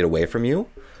try to get away from you.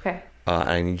 Okay.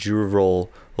 I need you to roll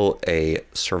a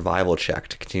survival check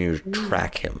to continue to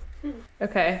track him.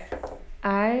 Okay.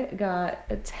 I got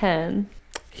a 10.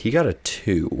 He got a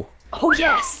 2. Oh,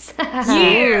 yes!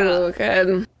 Yeah!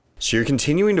 Good. So you're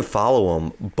continuing to follow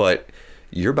him, but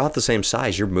you're about the same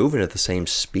size. You're moving at the same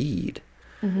speed.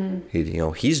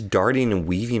 Mm-hmm. He's darting and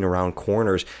weaving around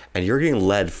corners, and you're getting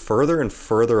led further and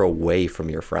further away from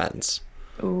your friends.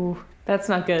 Ooh, that's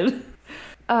not good.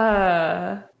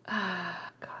 God.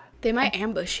 They might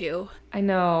ambush you. I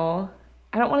know.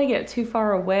 I don't want to get too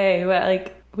far away,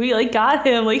 but we got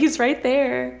him. He's right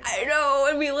there. I know,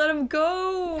 and we let him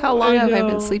go. How long have I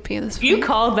been sleeping at this point? You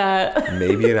called that.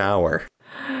 Maybe an hour.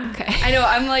 Okay. I know.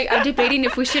 I'm debating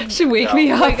if we should wake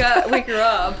me up. Wake her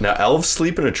up. Now, elves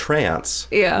sleep in a trance.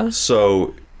 Yeah.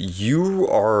 So you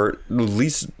are at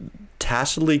least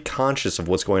tacitly conscious of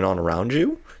what's going on around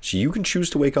you. So you can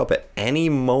choose to wake up at any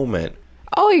moment.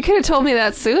 Oh, you could have told me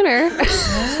that sooner.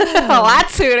 A lot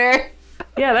sooner.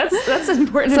 Yeah, that's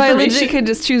important So I information. legit could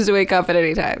just choose to wake up at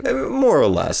any time. More or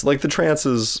less. Like the trance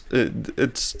is,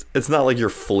 it's not like you're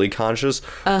fully conscious,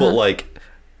 but like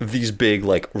these big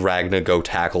like Ragna go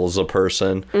tackles a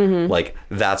person, like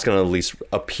that's gonna at least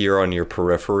appear on your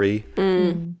periphery.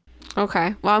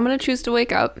 Okay. Well, I'm gonna choose to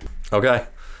wake up. Okay.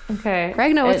 Okay.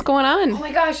 Ragna, what's going on? Oh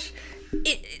my gosh.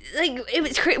 It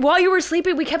was while you were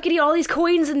sleeping, we kept getting all these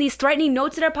coins and these threatening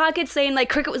notes in our pockets saying like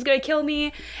Cricket was gonna kill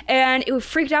me, and it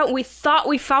freaked out and we thought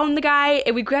we found the guy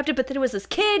and we grabbed it, but then it was this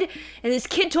kid, and this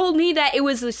kid told me that it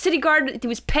was the city guard who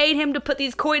was paying him to put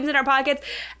these coins in our pockets.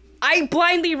 I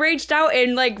blindly raged out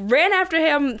and like ran after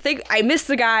him, think I missed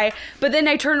the guy, but then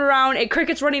I turned around and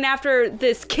Cricket's running after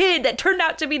this kid that turned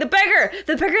out to be the beggar at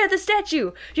the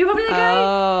statue. Do you remember that guy?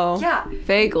 Oh. Yeah.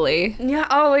 Vaguely. Yeah.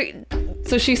 Oh wait.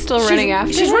 So she's still running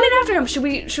after She's him? running after him.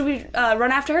 Should we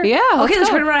run after her? Yeah, let's Okay,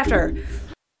 let's go. run after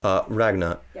her.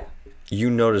 Ragna, you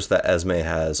notice that Esme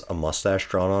has a mustache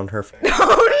drawn on her face.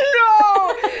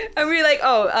 Oh no! And we're like,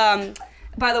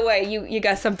 by the way, you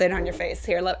got something on your face.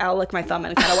 Here, I'll lick my thumb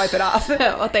and kind of wipe it off.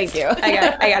 Well, thank you.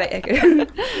 I got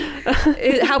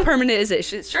it. How permanent is it?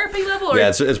 Sharpie level? Or?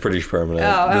 Yeah, it's pretty permanent.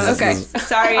 Oh, okay.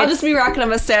 Sorry. I'll just be rocking a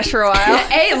mustache for a while.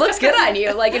 Hey, it looks good on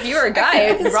you. Like if you were a guy,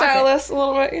 it'd rock it. Stylist a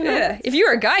little bit, you know. Yeah. If you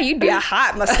were a guy, you'd be a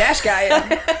hot mustache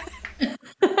guy.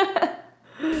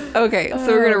 Okay, so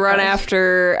we're gonna run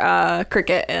after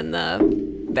Cricket and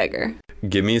the beggar.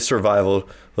 Give me survival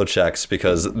checks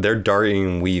because they're darting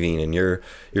and weaving, and you're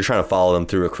trying to follow them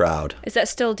through a crowd. Is that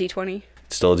still D20?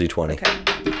 It's still a d20.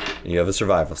 Okay. And you have a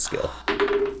survival skill.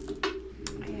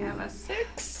 I have a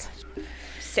 6.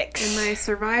 6. In my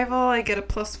survival, I get a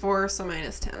 +4, so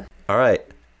 -10. All right,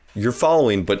 you're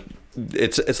following, but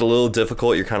it's a little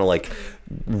difficult. You're kind of like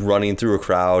running through a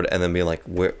crowd and then being like,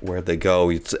 where'd they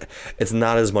go? It's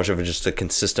not as much of just a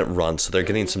consistent run, so they're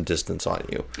getting some distance on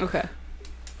you. Okay.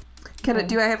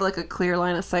 Do I have like a clear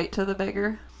line of sight to the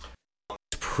beggar?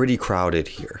 It's pretty crowded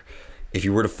here. If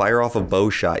you were to fire off a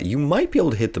bow shot, you might be able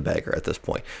to hit the beggar at this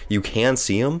point. You can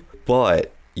see him,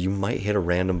 but you might hit a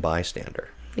random bystander.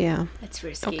 Yeah. It's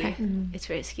risky. Okay. It's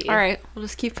risky. All right, we'll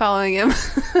just keep following him.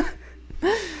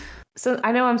 So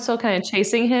I know I'm still kind of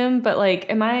chasing him, but like,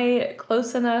 am I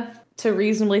close enough to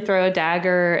reasonably throw a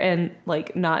dagger and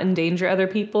like not endanger other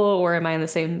people, or am I in the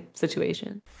same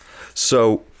situation?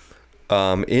 So,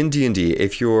 in D&D,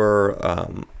 if you're,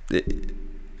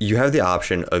 you have the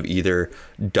option of either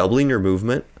doubling your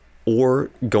movement or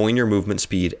going your movement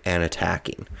speed and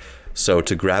attacking. So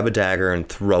to grab a dagger and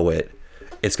throw it,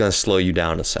 it's going to slow you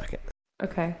down a second.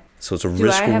 Okay. So it's a Do I have,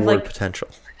 risk-reward like- potential.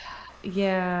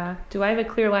 Yeah. Do I have a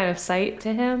clear line of sight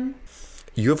to him?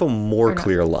 You have a more Or not?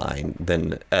 clear line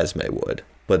than Esme would,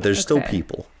 but there's still Okay.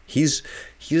 people. He's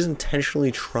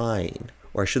intentionally trying,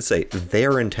 or I should say,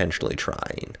 they're intentionally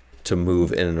trying to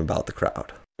move in and about the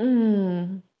crowd.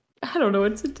 I don't know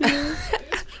what to do.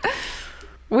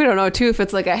 We don't know too if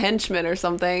it's like a henchman or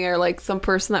something, or like some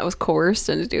person that was coerced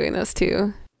into doing this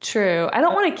too. True. I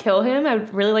don't want to kill him. I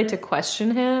would really like to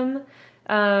question him.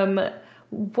 Well,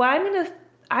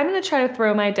 I'm gonna try to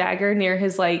throw my dagger near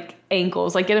his like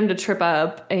ankles, like get him to trip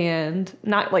up and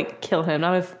not like kill him,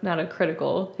 not a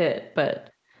critical hit, but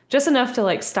just enough to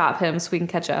like stop him so we can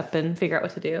catch up and figure out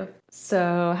what to do.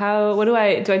 So what do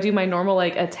I do my normal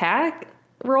like attack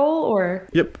roll, or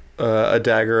Yep, a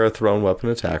dagger, a thrown weapon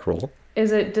attack roll.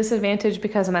 is it disadvantage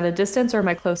because I'm at a distance, or am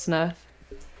I close enough?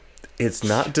 It's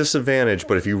not disadvantage,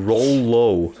 but if you roll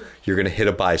low, you're going to hit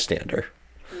a bystander.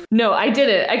 No, I did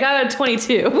it. I got a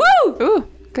 22. Woo! Ooh,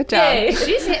 good job. Yay.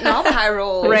 She's hitting all the high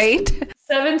rolls. Right?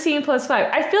 17 plus 5.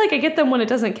 I feel like I get them when it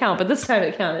doesn't count, but this time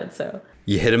it counted, so.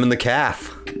 You hit him in the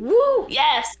calf. Woo!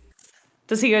 Yes!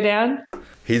 Does he go down?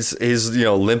 He's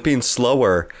limping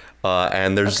slower,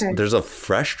 and there's Okay. there's a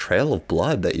fresh trail of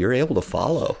blood that you're able to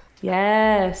follow.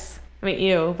 Yes. I mean,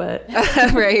 ew, but.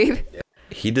 Right?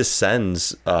 He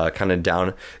descends kind of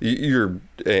down. You're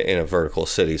in a vertical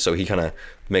city, so he kind of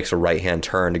makes a right-hand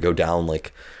turn to go down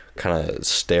like kind of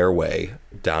stairway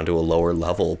down to a lower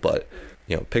level. But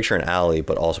picture an alley,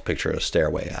 but also picture a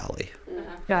stairway alley.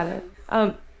 Got it.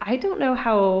 I don't know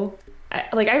how.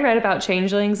 I read about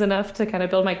changelings enough to kind of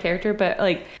build my character, but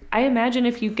like I imagine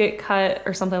if you get cut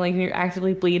or something, like you're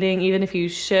actively bleeding, even if you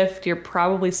shift, you're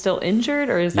probably still injured,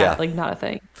 or is that Yeah. like not a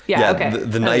thing? Yeah. Okay. The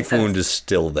That knife makes sense. wound is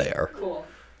still there.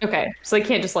 Okay, so they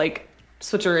can't just like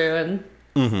switcheroo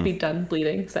and be done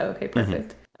bleeding. So okay,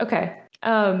 perfect. Okay.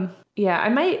 Yeah, I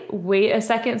might wait a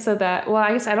second so that. Well,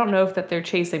 I guess I don't know if that they're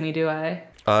chasing me. Do I?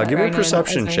 Give me a Right,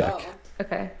 perception no, check.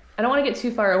 Okay. I don't want to get too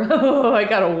far away. Oh, I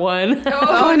got a 1.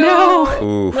 Oh no!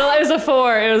 Ooh. Well, it was a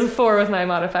 4. It was a 4 with my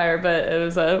modifier, but it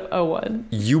was a 1.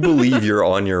 You believe you're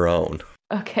on your own.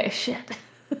 Okay, shit.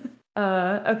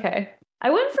 Okay. I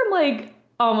went from like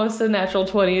almost a natural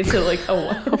 20 to like a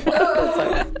 1. That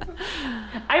sucks.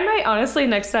 I might honestly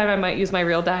next time I might use my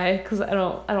real die because I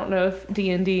don't know if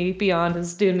D&D Beyond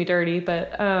is doing me dirty,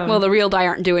 but well, the real die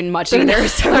aren't doing much either,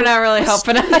 so they're not really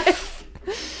helping us.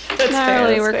 that's Not fair,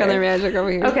 really that's work fair. on their magic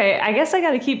over here. Okay, I guess I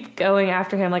got to keep going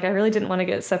after him. Like I really didn't want to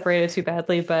get separated too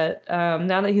badly, but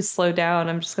now that he's slowed down,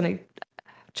 I'm just gonna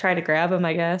try to grab him.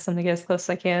 I guess I'm gonna get as close as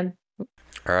I can.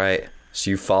 All right. So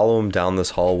you follow him down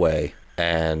this hallway,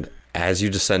 and as you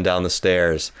descend down the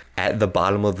stairs, at the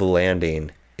bottom of the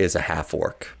landing is a half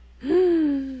orc.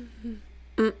 And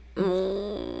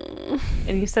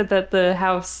you said that the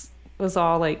house was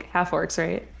all like half orcs,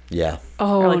 right? Yeah.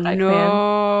 Oh, Or, like,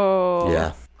 no.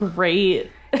 Yeah. Great.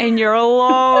 And you're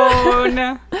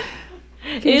alone.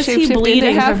 Is he shapeshift into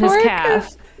bleeding from his half-orc?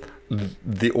 calf?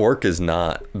 The orc is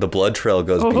not. The blood trail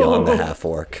goes beyond the half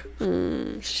orc.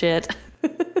 Shit.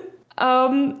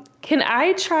 Can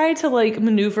I try to like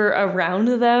maneuver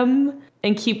around them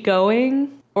and keep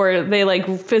going? Or are they like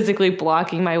physically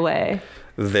blocking my way?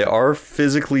 They are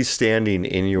physically standing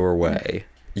in your way.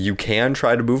 You can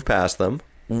try to move past them.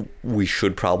 We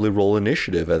should probably roll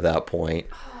initiative at that point.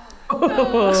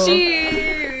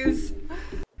 Jeez.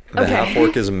 The half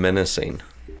orc is menacing.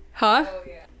 Huh?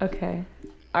 Okay.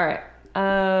 All right.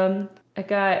 I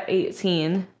got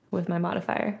 18 with my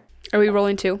modifier. Are we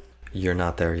rolling 2? You're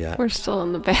not there yet. We're still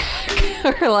in the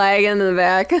back. We're lagging in the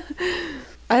back.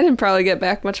 I didn't probably get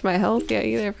back much of my health yet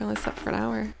either. I probably slept for an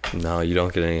hour. No, you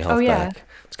don't get any health Oh, yeah. back.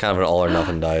 It's kind of an all or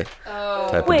nothing type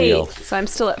of Wait. deal. So I'm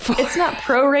still at 4. It's not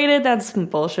prorated. That's some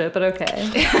bullshit, but okay.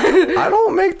 I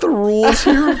don't make the rules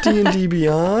here of D&D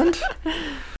Beyond.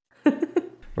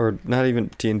 Or not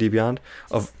even D&D Beyond.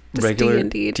 Of Just regular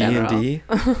D&D D&D.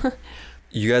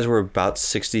 You guys were about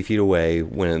 60 feet away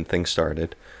when things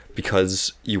started.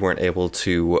 Because you weren't able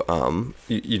to,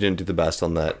 you didn't do the best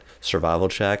on that survival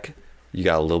check. You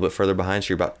got a little bit further behind, so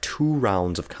you're about 2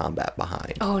 rounds of combat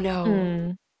behind. Oh,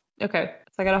 no. Okay.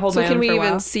 So I gotta hold So my can own we for a even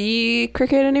while. see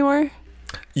Cricket anymore?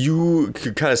 You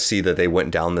could kind of see that they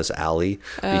went down this alley.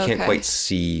 But you can't Okay. quite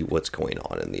see what's going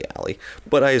on in the alley.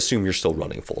 But I assume you're still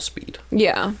running full speed.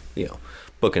 Yeah. You know,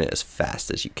 booking it as fast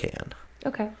as you can.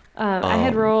 Okay. I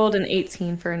had rolled an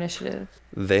 18 for initiative.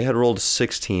 They had rolled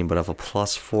 16, but have a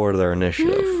 +4 to their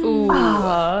initiative.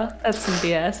 Aw, that's some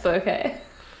BS, but okay.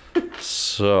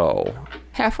 So,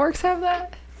 Half orcs have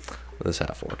that? this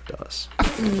half orc does.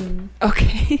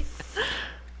 Okay.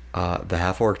 The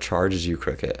half orc charges you,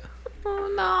 Cricket.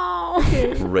 Oh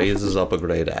no. Raises up a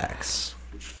great axe.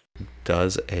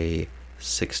 Does a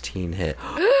 16 hit.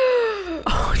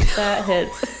 That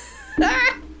hits.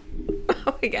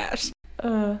 Oh my gosh.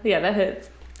 Yeah, that hits.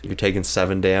 You're taking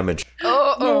 7 damage.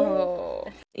 Oh.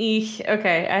 Eek.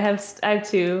 Okay, I have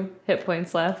 2 hit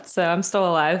points left, so I'm still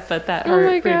alive, but that Oh hurt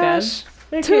my pretty gosh.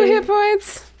 bad. 2 hit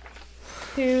points.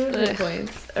 2 hit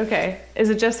points. Okay. Is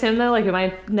it just him though? Like, am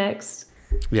I next?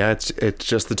 Yeah, it's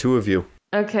just the 2 of you.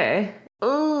 Okay.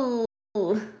 Ooh.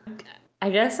 I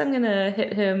guess I'm gonna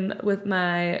hit him with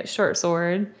my short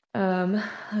sword.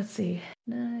 Let's see.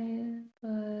 9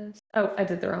 plus. Oh, I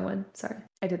did the wrong one. Sorry.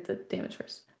 I did the damage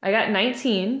first. I got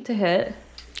 19 to hit.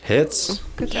 Hits.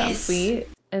 Good job. Sweet.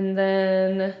 And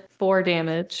then 4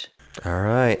 damage. All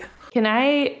right. Can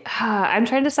I? I'm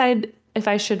trying to decide if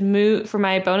I should move for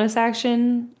my bonus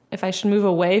action. If I should move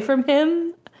away from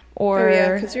him, or Oh,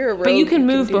 yeah, 'cause you're a but you rogue, can you can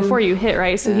move do- before you hit,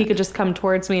 right? So he Yeah. could just come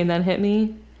towards me and then hit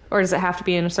me, or does it have to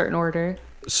be in a certain order?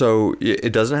 So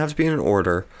it doesn't have to be in an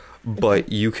order,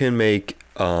 but you can make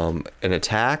an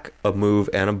attack, a move,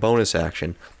 and a bonus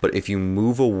action. But if you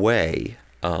move away,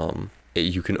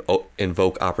 you can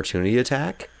invoke opportunity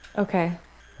attack, Okay.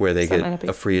 where they So it might not get be-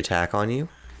 a free attack on you.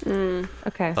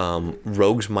 Okay.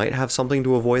 Rogues might have something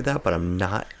to avoid that, but I'm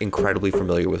not incredibly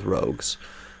familiar with rogues.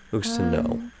 Looks to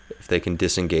know if they can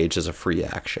disengage as a free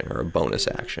action or a bonus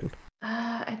action.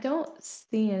 I don't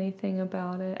see anything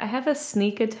about it. I have a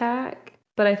sneak attack,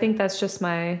 but I think that's just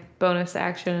my bonus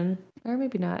action. Or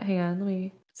maybe not. Hang on, let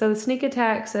me. So the sneak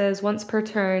attack says once per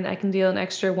turn, I can deal an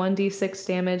extra 1d6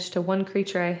 damage to one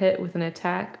creature I hit with an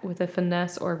attack with a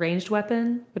finesse or ranged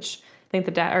weapon, which I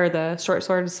think the short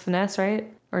sword is finesse,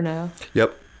 right? Or no?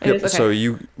 Yep. It Yep. is? Okay. So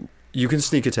you can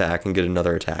sneak attack and get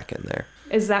another attack in there.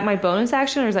 Is that my bonus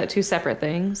action or is that 2 separate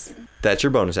things? That's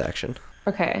your bonus action.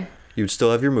 Okay. You'd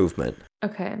still have your movement.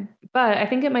 Okay. But I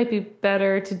think it might be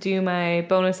better to do my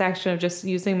bonus action of just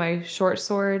using my short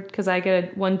sword because I get a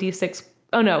 1d6.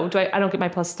 Oh no, I don't get my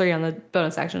 +3 on the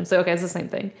bonus action. So okay, it's the same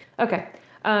thing. Okay.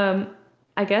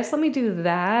 I guess let me do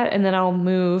that and then I'll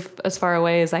move as far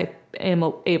away as I am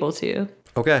able to.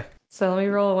 Okay. So let me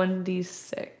roll a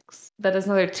 1d6. That does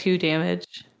another 2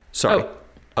 damage. Sorry.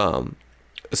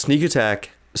 Sneak attack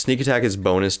is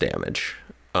bonus damage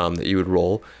that you would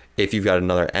roll if you've got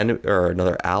another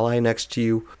another ally next to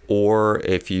you, or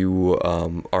if you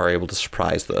are able to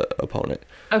surprise the opponent.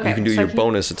 Okay, you can do so your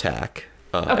bonus attack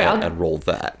and roll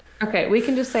that. Okay, we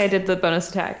can just say I did the bonus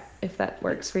attack if that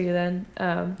works for you then.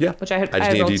 Yeah. Which I just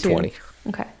need a rolled d20. 2.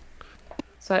 Okay.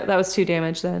 So that was 2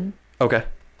 damage then. Okay.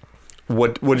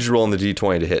 What did you roll on the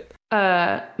d20 to hit?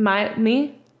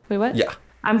 Me? Wait, what? Yeah.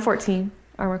 I'm 14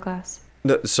 armor class.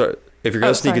 No, so if you're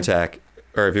gonna sneak attack,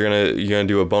 or if you're gonna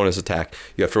do a bonus attack,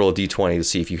 you have to roll a d20 to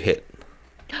see if you hit.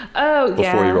 Oh,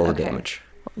 before you roll the damage.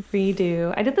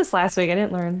 Redo. I did this last week. I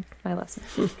didn't learn my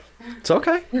lesson. It's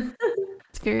okay.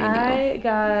 It's very new. I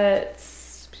got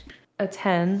a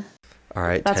 10. All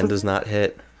right, That's 10 does not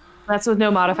hit. That's with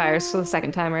no modifiers for the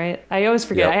second time, right? I always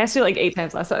forget. Yep. I asked you like 8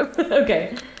 times last time.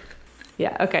 Okay.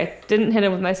 Yeah, okay. Didn't hit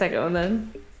him with my second one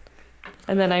then.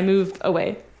 And then I move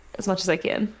away as much as I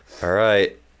can. All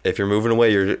right. If you're moving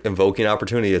away, you're invoking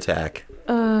opportunity attack.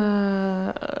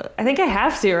 I think I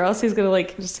have to, or else he's gonna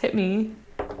like just hit me.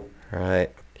 All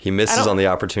right. He misses on the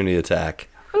opportunity attack.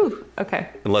 Ooh, okay.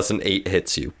 Unless an 8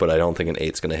 hits you, but I don't think an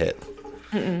 8's gonna hit.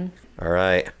 All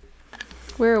right.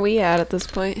 Where are we at this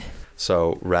point?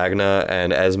 So Ragna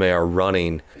and Esme are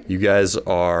running. You guys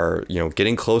are,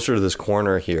 getting closer to this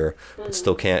corner here, but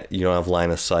still you don't have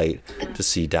line of sight to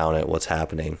see down at what's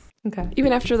happening. Okay.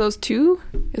 Even after those 2?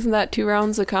 Isn't that 2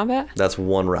 rounds of combat? That's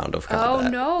 1 round of combat. Oh,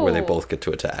 no. Where they both get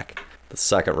to attack. The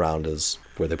second round is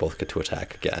where they both get to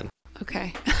attack again.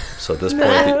 Okay. So at this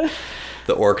point,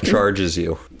 the orc charges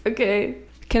you. Okay.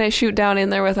 Can I shoot down in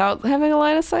there without having a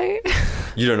line of sight?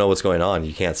 You don't know what's going on.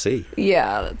 You can't see.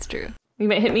 Yeah, that's true. You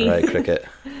might hit me. All right, Cricket.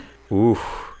 Ooh,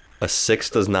 a 6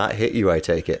 does not hit you, I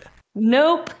take it.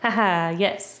 Nope. Haha,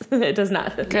 yes. It does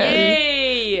not.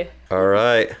 Yay! All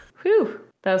right. Whew.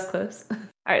 That was close. All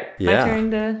right. Yeah. My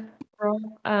turn to roll.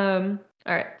 All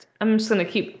right. I'm just going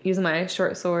to keep using my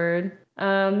short sword.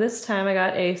 This time I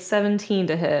got a 17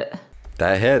 to hit.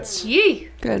 That hits. Yee!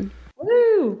 Good.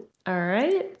 Woo! All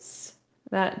right.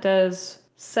 That does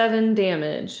 7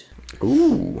 damage.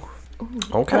 Ooh.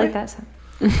 Okay. I like that sound.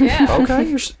 Yeah.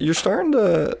 Okay, you're starting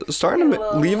to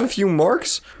leave a few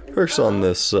marks on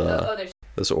this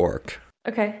this orc.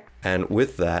 Okay. And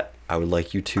with that, I would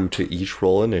like you two to each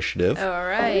roll initiative All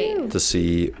right. to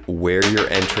see where you're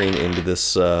entering into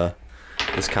this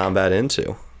this combat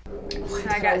into.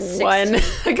 I got 16. 1.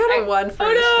 I got a 1 for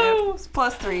initiative. no! It's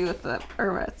plus 3 with the,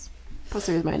 or it's plus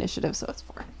 3 with my initiative, so it's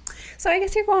 4. So I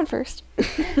guess you're going first.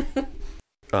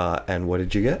 And what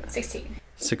did you get? 16.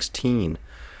 16.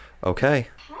 Okay.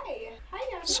 Hi.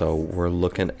 So we're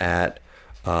looking at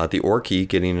the Orky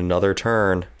getting another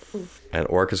turn. And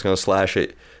Orc is going to slash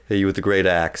hit you with the great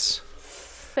axe.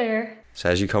 Fair. So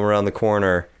as you come around the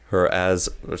corner, as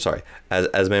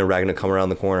Esme and Ragnar come around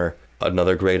the corner,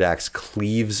 another great axe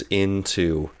cleaves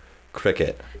into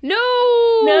Cricket.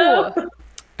 No!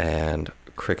 And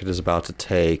Cricket is about to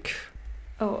take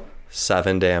Oh.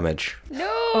 7 damage. No!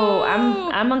 Oh,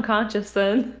 I'm unconscious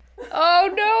then. Oh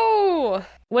no!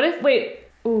 What if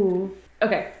ooh.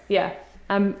 Okay, yeah.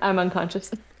 I'm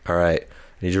unconscious. All right.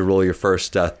 I need you to roll your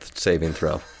first death saving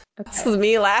throw. This was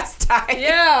me last time.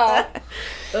 Yeah!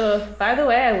 By the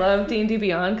way, I love D&D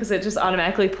Beyond because it just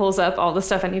automatically pulls up all the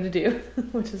stuff I need to do,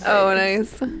 which is Oh, great.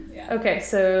 nice. Okay,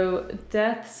 so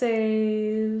death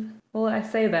save. Well, I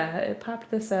say that. It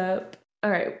popped this up. All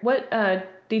right, what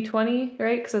D20,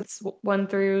 right? Because it's 1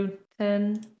 through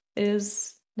 10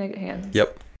 is negative hands.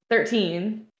 Yep.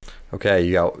 13. Okay,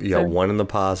 you got 1 in the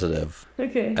positive.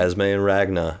 Okay. Esme and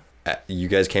Ragna, you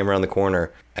guys came around the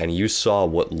corner and you saw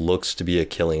what looks to be a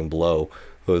killing blow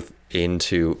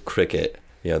into Cricket.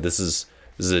 This is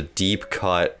a deep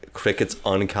cut. Cricket's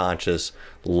unconscious.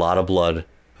 A lot of blood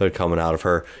coming out of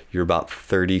her. You're about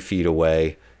 30 feet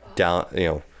away. Down,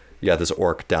 you got this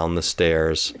orc down the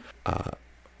stairs.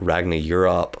 Ragna, you're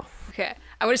up. Okay.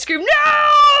 I'm gonna scream,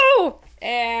 no!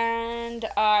 And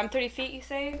I'm 30 feet, you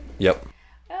say? Yep.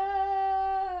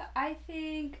 I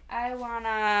think I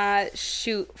wanna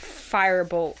shoot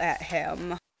firebolt at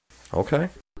him. Okay.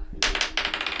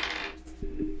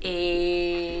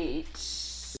 8.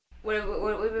 What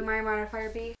would my modifier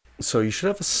be? So you should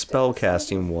have a spell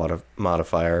casting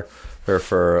modifier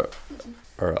for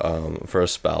a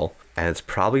spell, and it's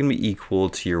probably gonna be equal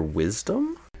to your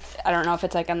wisdom. I don't know if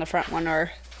it's like on the front one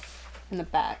or in the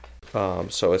back.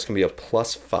 So it's gonna be a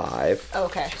 +5. Oh,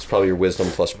 okay. It's probably your wisdom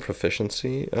plus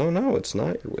proficiency. Oh no, it's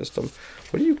not your wisdom.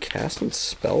 What are you casting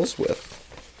spells with?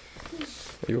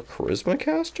 Are you a charisma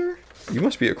caster? You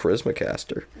must be a charisma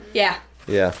caster. Yeah.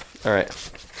 Yeah. All right.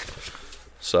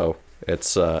 So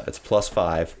It's plus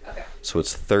 5. Okay. So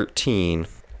it's 13.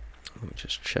 Let me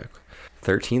just check.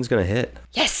 13's gonna hit.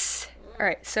 Yes. All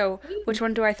right. So which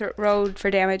one do I roll for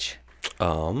damage?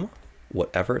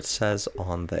 Whatever it says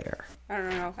on there. I don't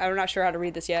know. I'm not sure how to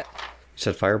read this yet. You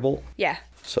said firebolt? Yeah.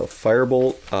 So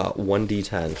firebolt,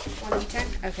 1d10.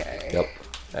 1d10. Okay. Yep.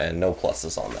 And no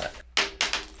pluses on that.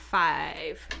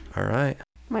 5. All right.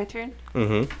 My turn.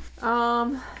 Mm-hmm.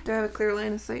 Do I have a clear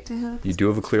line of sight to him? You do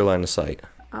have a clear line of sight.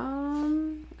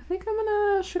 I think I'm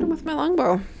gonna shoot him with my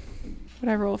longbow. What'd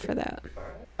I roll for that?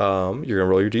 You're gonna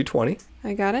roll your d20.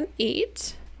 I got an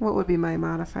 8. What would be my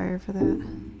modifier for that?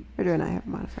 Or do I not have a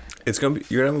modifier? It's gonna be.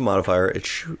 You're gonna have a modifier.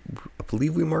 I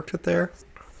believe we marked it there.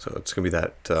 So it's gonna be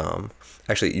that.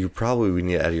 Actually, you probably would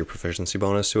need to add your proficiency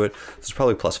bonus to it. So it's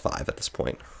probably plus 5 at this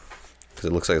point. Because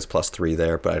it looks like it's plus 3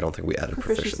 there, but I don't think we added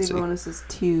proficiency. Bonus is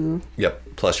 2. Yep,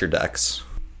 plus your dex.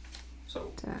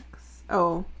 So Dex.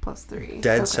 Oh, plus 3.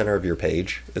 Dead center of your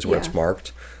page is where it's Yeah.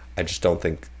 marked. I just don't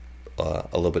think a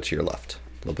little bit to your left.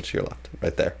 A little bit to your left,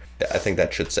 right there. I think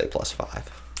that should say plus 5.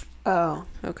 Oh,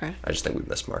 okay. I just think we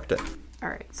mismarked it. All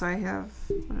right, so I have.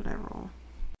 What did I roll?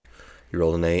 You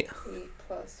rolled an 8. 8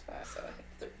 plus 5, so I hit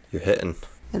 13. You're hitting.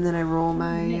 And then I roll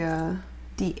my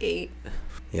D8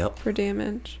 Yep. for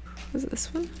damage. Was it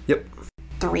this one? Yep.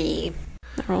 3.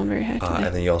 Not rolling very high today.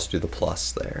 And then you also do the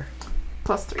plus there.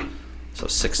 Plus 3. So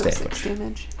 6 So damage. 6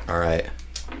 damage. All right.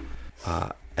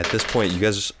 At this point, you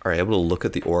guys are able to look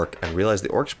at the orc and realize the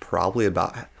orc's probably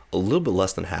about a little bit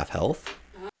less than half health.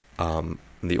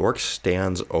 The orc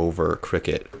stands over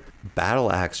Cricket,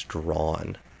 battle axe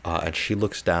drawn, and she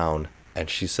looks down and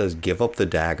she says, "Give up the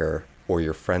dagger or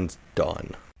your friend's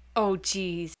done." Oh,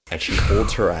 jeez. And she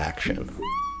holds her action.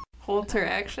 Holds her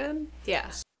action?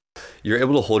 Yeah. You're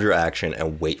able to hold your action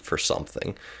and wait for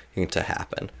something to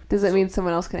happen. Does that mean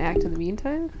someone else can act in the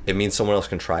meantime? It means someone else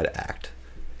can try to act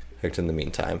in the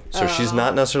meantime. So she's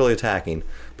not necessarily attacking,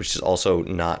 but she's also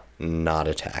not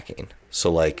attacking.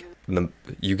 So like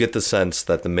you get the sense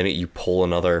that the minute you pull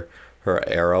her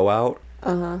arrow out,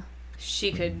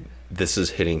 She could. this is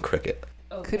hitting Cricket.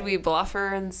 Okay. Could we bluff her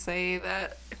and say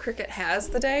that Cricket has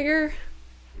the dagger?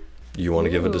 You want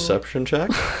to give a deception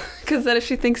check? Because then if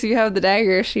she thinks you have the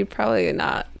dagger, she'd probably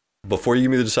not. Before you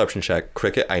give me the deception check,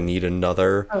 Cricket, I need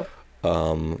another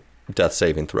death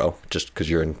saving throw, just because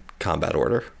you're in combat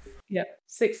order. Yep.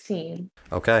 16.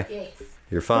 Okay. Yes.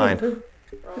 You're fine.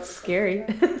 It's scary.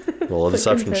 Roll a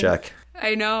deception check.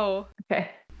 I know. Okay.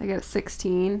 I got a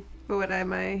 16. What would I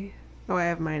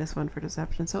have -1 for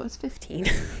deception, so it's 15.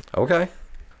 Okay.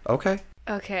 Okay.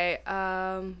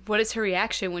 What is her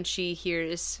reaction when she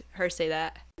hears her say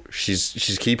that?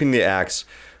 She's keeping the axe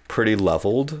pretty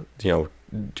leveled.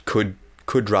 Could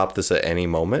drop this at any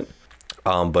moment.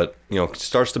 But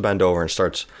starts to bend over and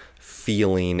starts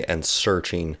feeling and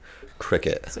searching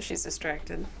Cricket So she's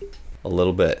distracted. a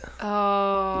little bit.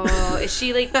 Oh, is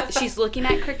she like she's looking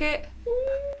at Cricket?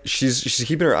 She's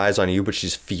keeping her eyes on you, but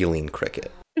she's feeling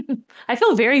Cricket. I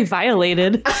feel very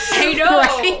violated. I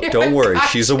know. Don't worry,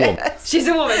 she's a woman. She's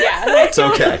a woman. Yeah. It's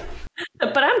okay.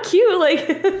 But I'm cute, like.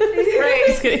 Right.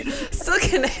 Just kidding. Still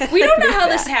gonna. We don't know how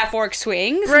this half orc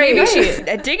swings. Right. Maybe she's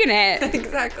digging it.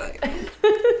 Exactly.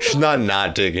 She's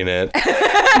not digging it.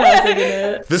 Not digging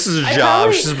it. This is a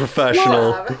job. She's a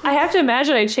professional. I have to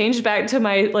imagine I changed back to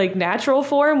my like natural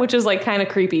form, which is like kind of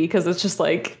creepy because it's just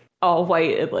like all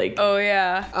white and like Oh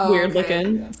yeah. weird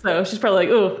looking. So she's probably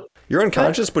like, ooh. You're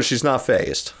unconscious, but she's not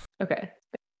phased. Okay.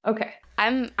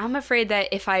 I'm afraid that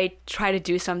if I try to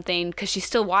do something, because she's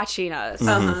still watching us,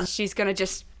 she's gonna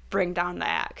just bring down the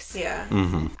axe. Yeah.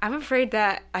 I'm afraid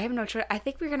that I have no choice. I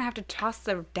think we're gonna have to toss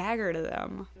the dagger to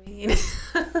them. I mean,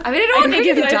 I don't want to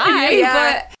give them die,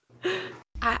 yeah. but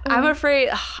I'm afraid.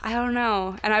 I don't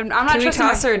know, and I'm not Can we trusting.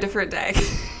 toss her a different dagger?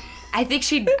 I think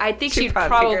she probably figure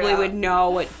probably it out. would know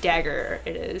what dagger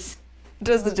it is.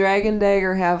 Does the dragon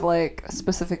dagger have like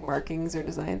specific markings or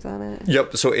designs on it?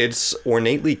 Yep, so it's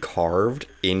ornately carved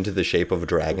into the shape of a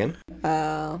dragon.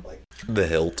 Oh. The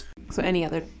hilt. So any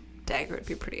other Dagger would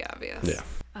be pretty obvious. Yeah.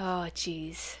 Oh,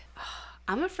 jeez.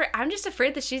 I'm afraid. I'm just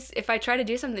afraid that if I try to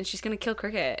do something, she's gonna kill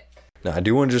Cricket. Now, I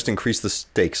do want to just increase the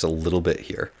stakes a little bit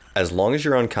here. As long as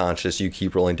you're unconscious, you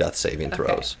keep rolling death saving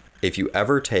throws. If you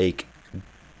ever take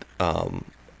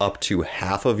up to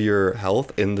half of your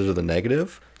health into the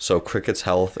negative, so Cricket's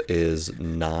health is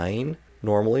 9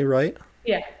 normally, right?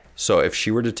 Yeah. So if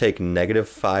she were to take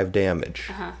 -5 damage,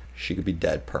 she could be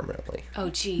dead permanently. Oh,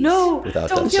 jeez. No. Without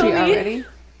Don't death kill She me. already?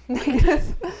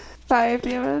 -5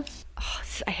 damage?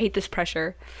 I hate this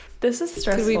pressure. This is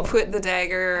stressful. Could we put the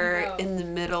dagger in the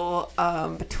middle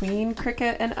between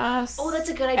Cricket and us? Oh, that's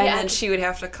a good idea. And then she would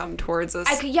have to come towards us.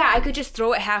 I could just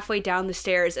throw it halfway down the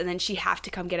stairs, and then she'd have to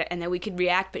come get it, and then we could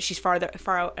react, but she's far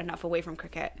out enough away from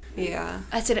Cricket. Yeah.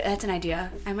 That's an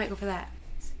idea. I might go for that.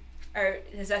 Or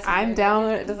does that sound I'm good? down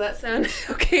with it. Does that sound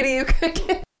okay to you,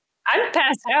 Cricket? I'm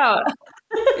passed out.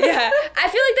 Yeah, I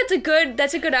feel like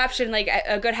that's a good option, like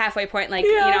a good halfway point, like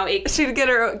you know. She'd get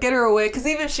her away, because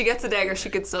even if she gets a dagger, she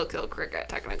could still kill Cricket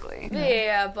technically.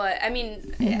 Yeah, but I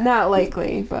mean, Not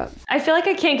likely, but I feel like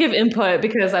I can't give input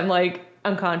because I'm like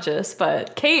unconscious,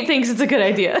 but Kate thinks it's a good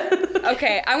idea.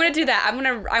 okay, I'm gonna do that.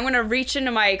 I'm gonna reach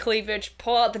into my cleavage,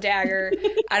 pull out the dagger,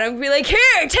 and I'm gonna be like, here,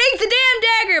 take the damn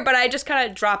dagger, but I just kind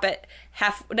of drop it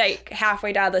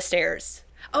halfway down the stairs.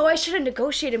 Oh, I should have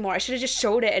negotiated more. I should have just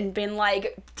showed it and been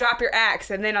like, drop your axe,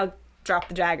 and then I'll drop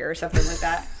the dagger or something like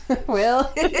that.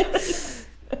 well, I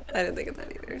didn't think of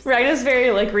that either. Ragna's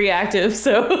very like reactive,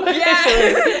 so Yeah.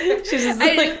 she's just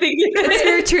like thinking. It's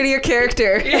very true to your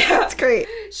character. Yeah, it's great.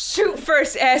 Shoot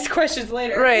first, ask questions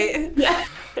later. Right. Yeah,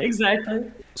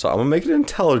 exactly. So I'm gonna make an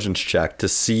intelligence check to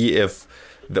see if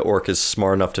the orc is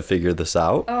smart enough to figure this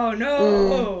out. Oh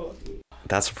no.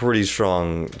 That's pretty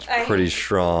strong. It's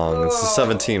a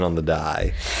 17 on the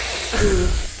die.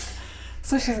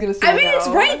 So she's gonna say I mean, it's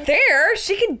right there.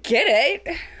 She could get it.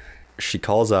 She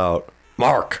calls out,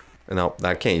 Mark! No,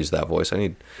 I can't use that voice. I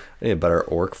need a better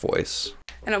orc voice.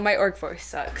 I know my orc voice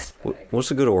sucks. What's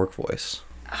a good orc voice?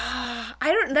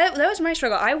 That was my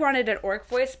struggle. I wanted an orc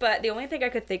voice, but the only thing I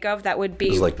could think of that would be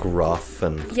It was like gruff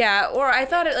and... yeah, or I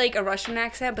thought it like a Russian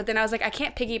accent, but then I was like, I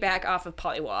can't piggyback off of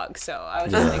Pollywog, so I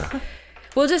was just like,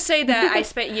 we'll just say that I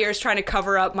spent years trying to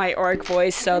cover up my orc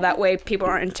voice, so that way people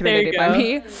aren't intimidated by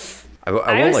me. I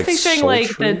I was like picturing sultry.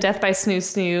 like the Death by Snoo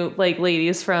Snoo like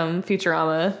ladies from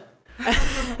Futurama,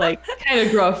 like kind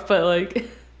of gruff, but like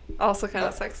also kind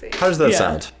of sexy. How does that Yeah.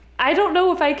 sound? I don't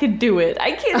know if I could do it.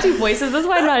 I can't do voices. That's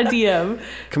why I'm not a DM.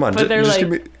 Come on, But they're just like,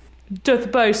 give me...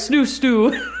 Death by Snoo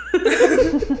Snoo.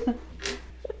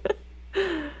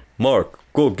 Mark,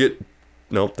 go get...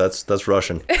 Nope, that's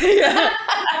Russian.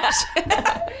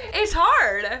 It's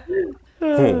hard.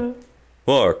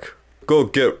 Mark, go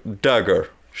get dagger,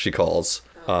 she calls.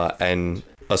 And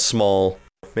a small,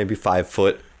 maybe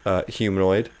 5-foot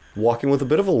humanoid, walking with a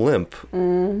bit of a limp,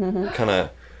 kind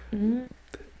of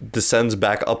descends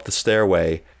back up the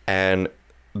stairway, and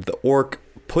the orc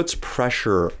puts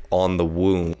pressure on the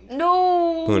wound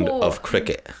of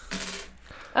Cricket.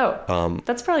 Oh,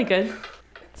 that's probably good.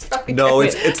 No,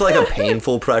 it's like a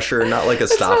painful pressure, not like a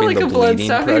stopping like the a blood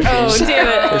bleeding stopping. pressure. Oh, damn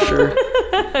it. For sure.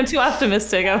 I'm too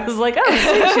optimistic. I was like,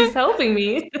 oh, she's helping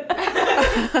me.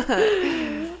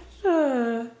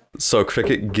 So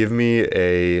Cricket, give me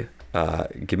a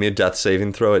death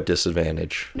saving throw at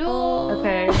disadvantage. No.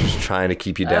 Okay. Just trying to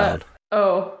keep you down.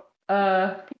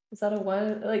 Is that a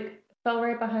 1? Like, fell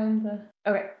right behind the...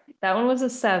 Okay, that one was a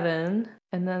 7,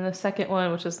 and then the second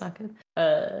one, which was not good.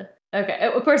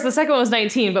 Okay, of course, the second one was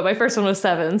 19, but my first one was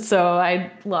 7, so I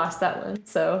lost that one.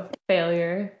 So,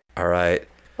 failure. All right.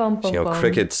 Bum, bum, You know, bum.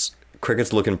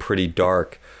 Cricket's looking pretty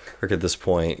dark. Cricket at this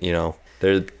point, you know,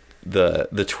 the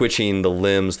twitching, the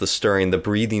limbs, the stirring, the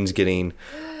breathing's getting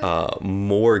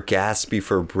more gaspy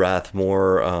for breath,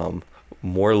 more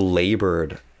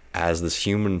labored as this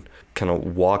human kind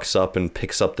of walks up and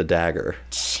picks up the dagger.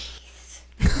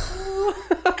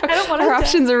 I don't want Our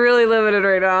options are really limited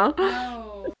right now.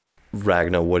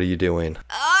 Ragna, what are you doing?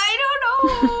 I don't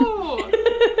know.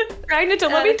 Ragnar,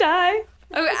 don't let me die.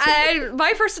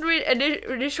 My first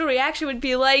initial reaction would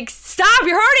be like, stop,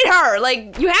 you're hurting her.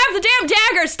 Like, you have the damn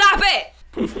dagger, stop it.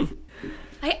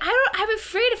 I'm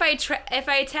afraid if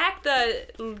I attack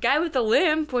the guy with the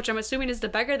limp, which I'm assuming is the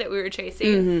beggar that we were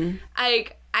chasing,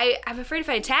 I'm afraid if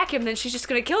I attack him, then she's just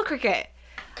gonna kill Cricket.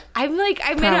 I'm in a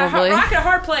rock and a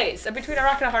hard place. I'm between a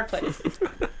rock and a hard place.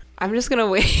 I'm just gonna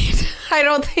wait. I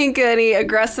don't think any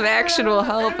aggressive action will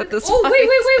help at this point. Oh,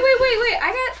 wait.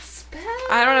 I got spells.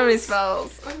 I don't have any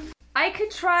spells. I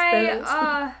could try,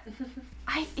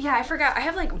 I forgot. I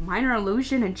have, like, minor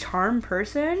illusion and charm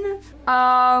person.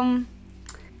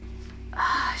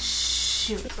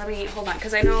 Shoot. Let me, hold on,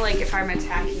 because I know, like, if I'm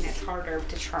attacking, it's harder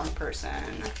to charm person.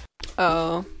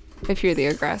 Oh, if you're the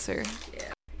aggressor.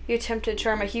 Yeah. You attempt to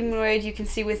charm a humanoid you can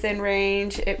see within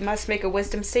range. It must make a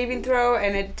wisdom saving throw,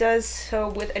 and it does so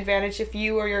with advantage if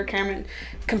you or your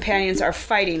companions are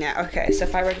fighting it. Okay, so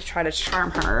if I were to try to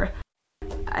charm her,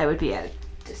 I would be at a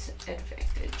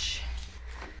disadvantage.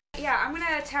 Yeah, I'm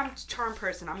gonna attempt charm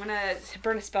person. I'm gonna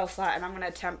burn a spell slot, and I'm gonna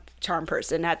attempt charm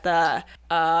person at the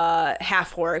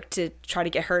half orc to try to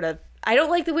get her to I don't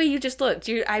like the way you just looked.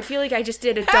 I feel like I just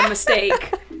did a dumb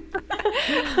mistake.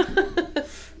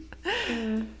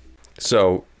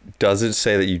 So, does it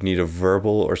say that you need a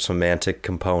verbal or semantic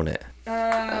component?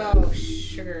 Oh,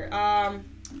 sugar.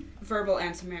 Verbal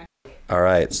and semantic. All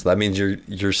right, so that means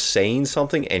you're saying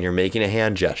something and you're making a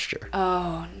hand gesture.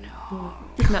 Oh, no.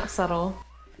 Not subtle.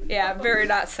 Yeah, very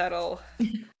not subtle.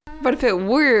 But if it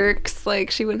works,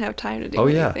 like, she wouldn't have time to do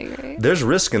anything, right? There's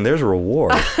risk and there's a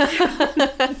reward.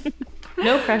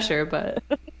 No pressure, but...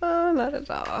 Oh, not at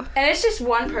all. And it's just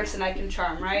one person I can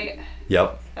charm, right?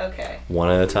 Yep. Okay. One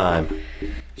at a time.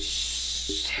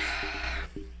 See,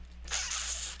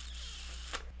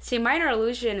 minor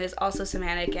illusion is also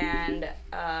semantic and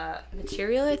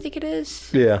material, I think it is.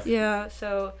 Yeah. Yeah,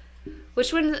 so...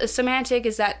 Which one is semantic?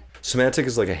 Is that... Semantic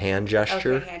is like a hand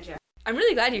gesture. Okay, hand gesture. I'm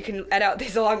really glad you can edit out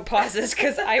these long pauses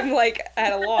because I'm like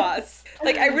at a loss.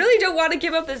 Like I really don't want to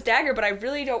give up this dagger, but I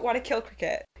really don't want to kill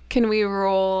Cricket. Can we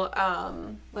roll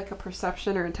like a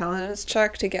perception or intelligence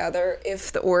check to gather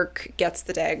if the orc gets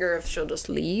the dagger, if she'll just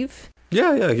leave?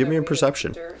 Yeah, give me a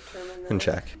perception and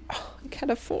check. Oh, I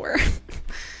got a 4.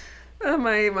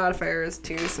 My modifier is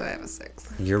 2, so I have a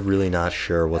 6. You're really not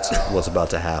sure what's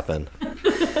about to happen.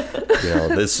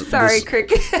 Sorry,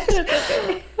 Cricket.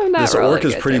 I'm not this rolling orc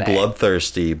is good pretty today.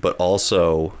 bloodthirsty, but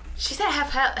also She's at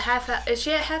half. Is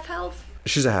she at half health?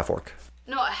 she's a half orc.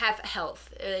 No, at half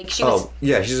health. Like she was. Oh,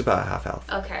 yeah, she's about half health.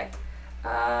 Okay.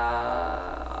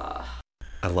 I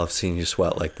love seeing you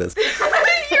sweat like this.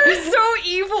 You're so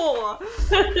evil.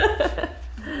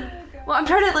 Well, I'm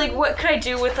trying to like, what could I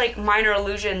do with like minor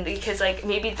illusion? Because like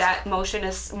maybe that motion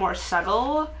is more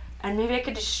subtle, and maybe I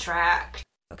could distract.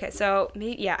 Okay, so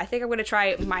I think I'm gonna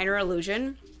try minor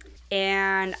illusion,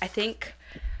 and I think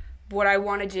what I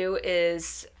want to do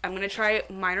is I'm gonna try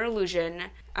minor illusion.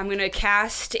 I'm gonna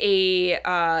cast a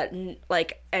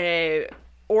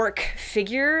orc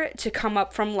figure to come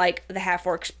up from like the half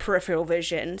orc's peripheral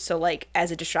vision, so like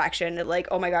as a distraction, like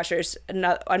oh my gosh, there's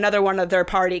another one of their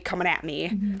party coming at me.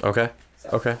 Mm-hmm. Okay.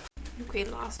 We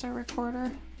lost our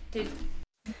recorder. I'm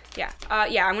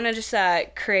gonna just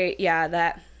create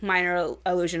that minor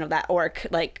illusion of that orc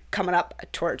like coming up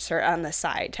towards her on the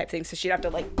side type thing, so she'd have to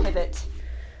like pivot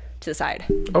to the side.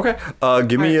 Okay.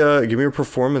 Give me a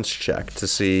performance check to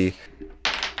see.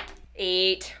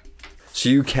 8. So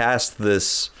you cast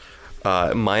this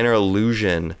minor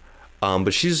illusion,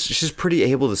 but she's pretty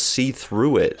able to see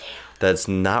through it. That's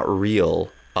not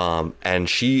real. And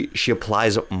she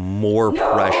applies more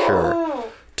pressure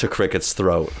to Cricket's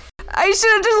throat. I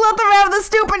should have just let them have the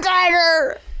stupid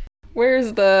dagger.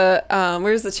 Where's the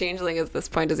changeling at this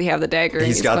point? Does he have the dagger? And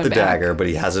He's got going the back? dagger, but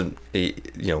he hasn't.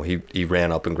 He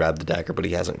ran up and grabbed the dagger, but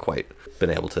he hasn't quite been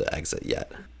able to exit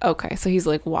yet. Okay, so he's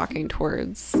like walking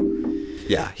towards.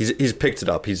 Yeah, he's picked it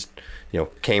up. He's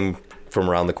came from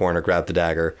around the corner, grabbed the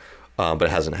dagger, but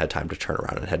hasn't had time to turn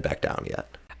around and head back down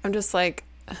yet. I'm just like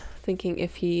thinking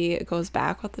if he goes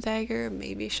back with the dagger,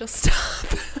 maybe she'll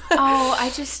stop.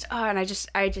 I just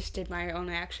did my own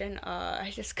action.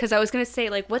 Because I was gonna say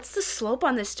like, what's the slope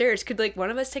on the stairs? Could like one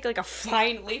of us take like a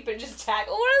flying leap and just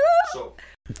tackle one of them?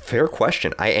 Fair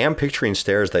question. I am picturing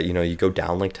stairs that you go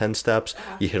down like 10 steps,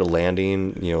 you hit a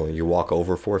landing, you walk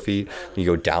over 4 feet, you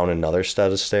go down another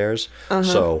set of stairs.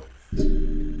 So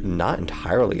not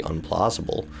entirely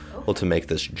unplausible to make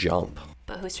this jump.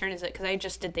 But whose turn is it? Because I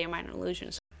just did the minor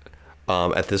illusions.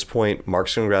 At this point,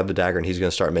 Mark's gonna grab the dagger and he's gonna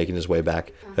start making his way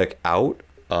back out.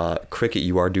 Cricket,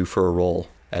 you are due for a roll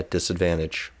at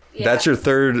disadvantage. Yeah. That's your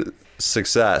third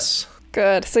success.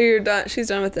 Good. So you're done. She's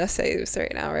done with the essays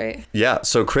right now, right? Yeah.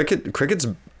 So Cricket's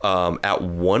at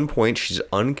one point she's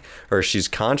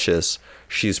conscious,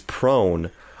 she's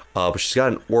prone, but she's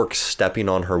got an orc stepping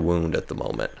on her wound at the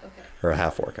moment, or a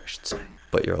half orc, I should say.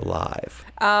 But you're alive.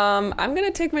 I'm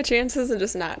gonna take my chances and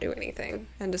just not do anything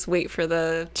and just wait for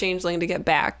the changeling to get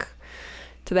back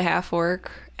to the half orc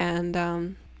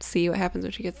and see what happens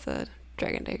when she gets the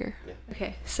dragon dagger.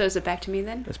 Okay, so is it back to me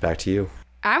then? It's back to you.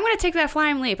 I'm gonna take that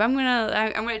flying leap. I'm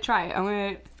gonna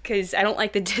try. Because I don't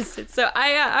like the distance. So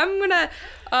I'm gonna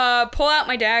pull out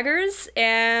my daggers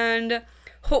and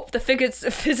hope the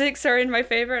physics are in my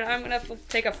favor, and I'm gonna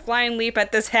take a flying leap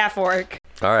at this half orc.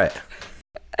 All right.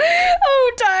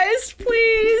 Oh, dice,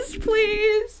 please.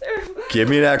 Give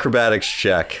me an acrobatics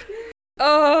check.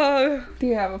 Oh. Do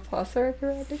you have a plus or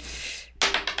acrobatics?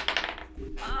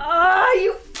 Oh,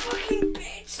 you fucking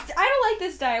bitch. I don't like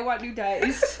this die. I want new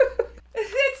dice.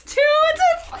 It's 2. It's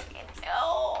a fucking 2.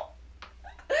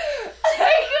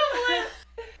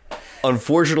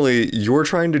 Unfortunately, you're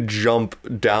trying to jump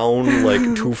down like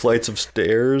 2 flights of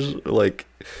stairs. Like,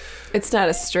 It's not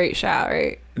a straight shot,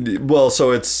 right? well,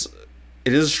 so it's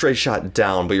it is a straight shot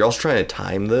down, but you're also trying to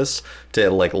time this to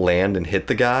like land and hit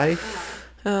the guy.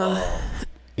 But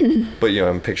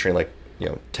I'm picturing like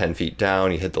 10 feet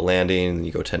down, you hit the landing, and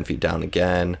you go 10 feet down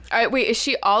again. All right, wait, is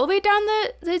she all the way down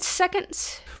the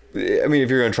second? I mean, if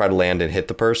you're gonna try to land and hit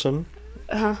the person,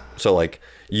 so like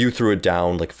you threw it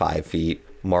down like 5 feet.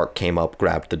 Mark came up,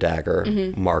 grabbed the dagger.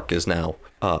 Mark is now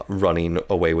running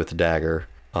away with the dagger.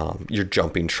 You're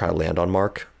jumping to try to land on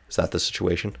Mark. Is that the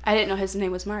situation? I didn't know his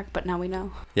name was Mark, but now we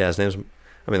know. Yeah, his name's.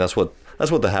 I mean, that's what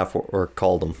the half-orc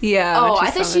called him. Yeah. Oh,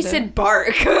 I thought she said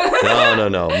Bark.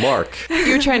 No, Mark.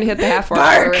 You were trying to hit the half-orc.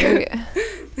 Bark. Right?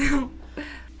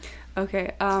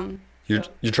 Okay.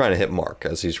 You're trying to hit Mark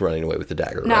as he's running away with the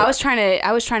dagger. No, right?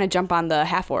 I was trying to jump on the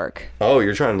half orc. Oh,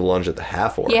 you're trying to lunge at the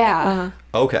half-orc. Yeah.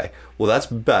 Okay. Well, that's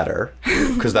better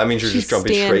because that means you're She's just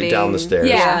jumping straight down the stairs.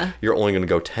 Yeah. You're only going to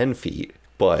go 10 feet,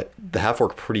 but the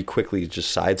half-orc pretty quickly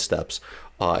just sidesteps,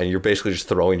 and you're basically just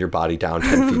throwing your body down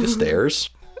 10 feet of stairs.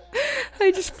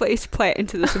 I just face plant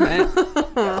into the cement.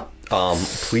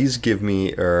 Please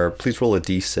roll a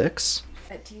d6.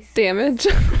 Damage.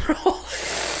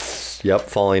 Yep,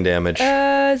 falling damage.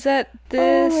 Is that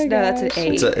this? Oh my No, that's an gosh.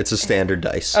 8. It's a standard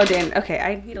dice. Oh, damn. Okay,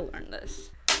 I need to learn this.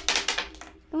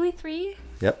 Only 3?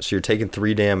 Yep, so you're taking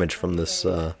 3 damage from this,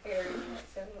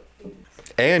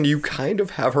 and you kind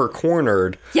of have her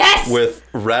cornered. Yes! With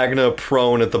Ragna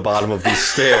prone at the bottom of these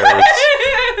stairs.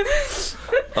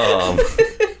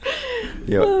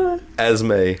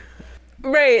 Esme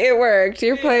Right, it worked.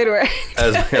 Your plan worked.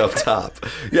 Esme up top.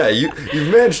 Yeah, you've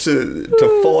managed to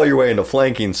fall your way into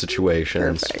flanking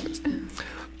situations.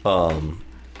 Perfect.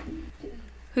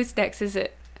 Who's next? Is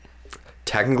it?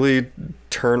 Technically,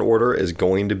 turn order is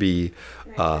going to be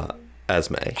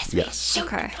Esme. Yes.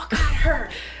 Okay.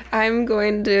 I'm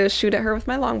going to shoot at her with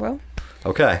my longbow.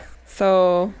 Okay.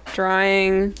 So,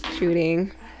 drawing,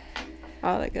 shooting,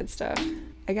 all that good stuff.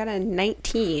 I got a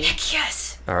 19.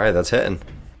 Yes! All right, that's hitting.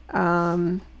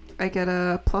 I get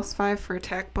a +5 for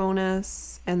attack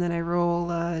bonus, and then I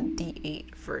roll a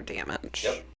d8 for damage.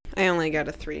 Yep. I only got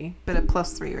a 3, but a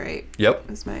 +3, right? Yep.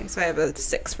 So I have a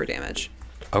 6 for damage.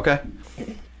 Okay.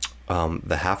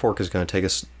 The half-orc is going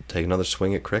to take another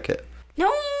swing at Cricket.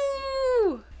 No!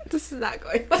 This is not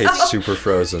going well. Kate's super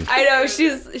frozen. I know,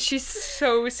 she's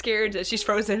so scared that she's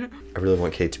frozen. I really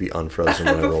want Kate to be unfrozen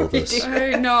when I roll this. I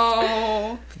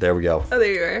know. There we go. Oh,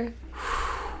 there you are.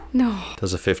 No.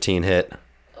 Does a 15 hit?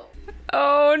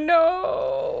 Oh,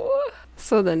 no.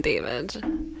 So then damage.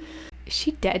 Is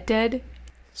she dead?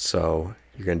 So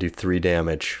you're going to do 3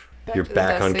 damage. You're to the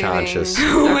back death unconscious.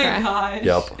 saving. Oh my Okay.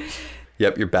 gosh.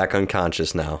 Yep, you're back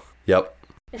unconscious now. Yep.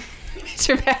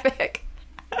 Dramatic.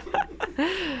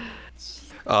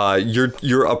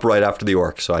 You're up right after the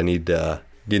orc, so I need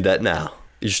that now.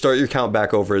 You start your count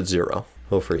back over at 0.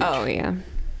 Roll for each. Oh, yeah.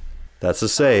 That's a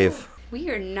save. We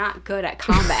are not good at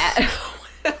combat.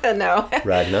 No.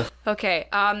 Ragna. Okay,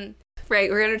 Right,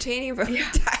 we're entertaining, but we're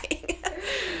dying.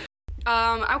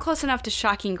 I'm close enough to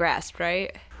shocking grasp,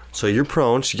 right? So you're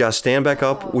prone, so you gotta stand back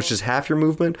up, which is half your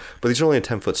movement, but these are only a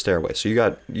 10-foot stairway, so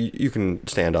you can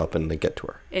stand up and then get to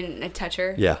her. And touch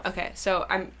her? Yeah. Okay, so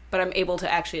I'm able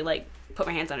to actually, like, put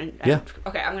my hands on it. Yeah.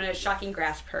 Okay, I'm gonna shocking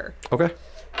grasp her. Okay.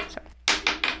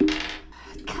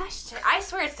 Gosh, I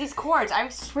swear it's these cords. I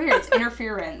swear it's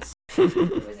interference. It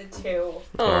was a 2.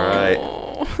 All right.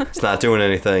 It's not doing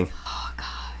anything. Oh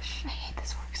gosh, I hate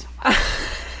this work so much.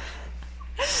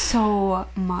 So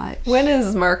much. When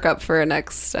is Mark up for a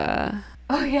next, Oh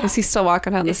yeah. is he still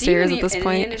walking down the stairs at this in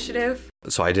point? the initiative?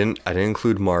 So I didn't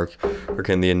include Mark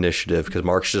in the initiative because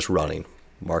Mark's just running.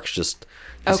 Mark's just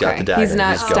he's got the dagger. He's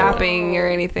not going. stopping or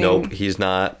anything. Nope, he's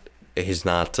not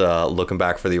looking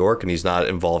back for the orc, and he's not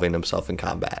involving himself in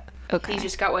combat. Okay. He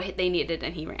just got what they needed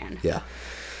and he ran. Yeah.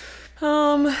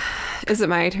 Is it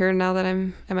my turn now that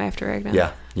am I after Ragna?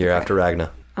 Yeah, you're after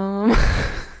Ragna.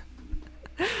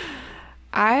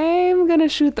 I'm gonna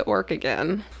shoot the orc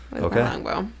again with Okay. my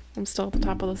longbow. I'm still at the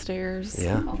top of the stairs.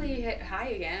 Yeah. Hopefully you hit high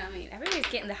again. I mean, everybody's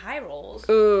getting the high rolls.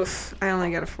 Oof. I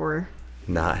only got a 4.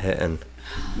 Not hitting.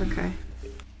 Okay.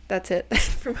 That's it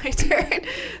for my turn.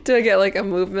 Do I get like a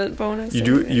movement bonus?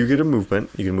 You get a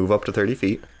movement. You can move up to 30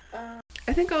 feet.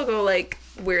 I think I'll go like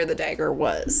where the dagger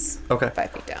was. Okay.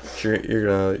 5 feet down. So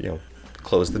you're gonna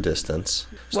close the distance.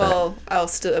 So Well,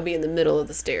 I'll be in the middle of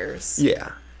the stairs.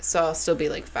 yeah. So I'll still be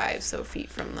like 5 feet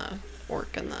from the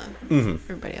orc and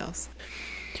everybody else.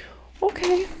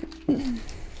 Okay.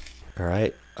 All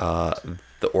right.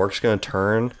 The orc's gonna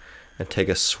turn and take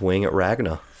a swing at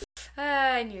Ragna.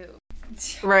 I knew.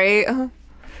 Right.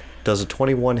 Does a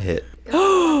 21 hit?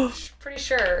 Pretty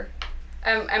sure.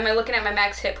 Am I looking at my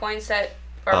max hit points at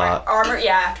Or my armor,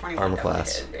 yeah, 21. Armor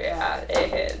class. Yeah, it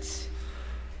hits.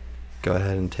 Go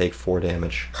ahead and take 4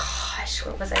 damage. Gosh,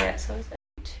 what was I at? So was it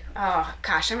 2? Oh,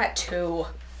 gosh, I'm at 2.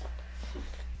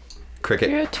 Cricket,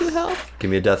 You're at 2 health. give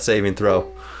me a death saving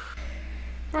throw.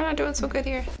 We're not doing so good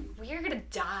here. We're gonna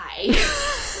die.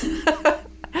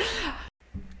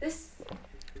 This.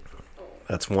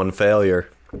 That's 1 failure.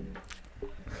 I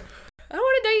don't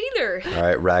want to die either. All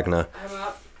right, Ragna. I'm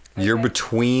up. You're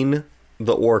between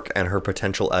the orc and her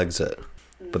potential exit,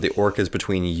 but the orc is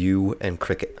between you and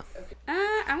Cricket.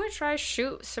 I'm gonna try to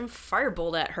shoot some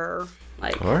firebolt at her,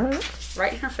 like All right.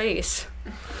 right in her face.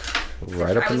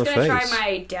 Right up in the I was gonna face. try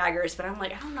my daggers, but I'm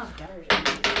like, I don't know if daggers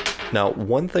are. Now,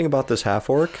 one thing about this half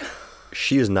orc,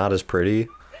 she is not as pretty.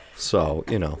 So,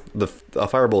 you know, a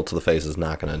firebolt to the face is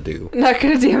not going to do. Not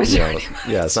gonna damage her.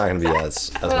 Yeah, it's not going to be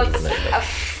as much of a negative.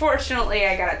 Fortunately,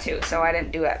 I got a 2, so I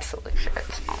didn't do absolutely shit.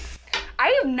 So.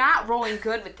 I am not rolling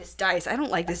good with this dice. I don't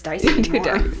like this dice anymore.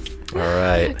 All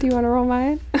right. Do you want to roll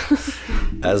mine?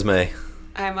 Esme.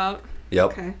 I'm up. Yep.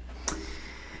 Okay.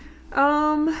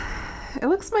 It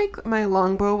looks like my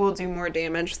longbow will do more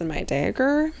damage than my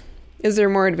dagger. Is there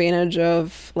more advantage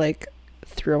of like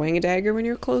throwing a dagger when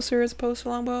you're closer as opposed to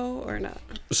longbow, or not?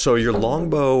 So your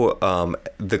longbow,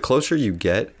 the closer you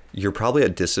get, you're probably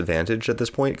at disadvantage at this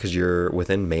point because you're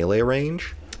within melee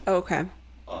range. Okay.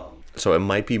 So it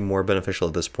might be more beneficial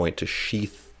at this point to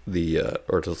sheath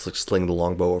or to sling the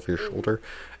longbow over your shoulder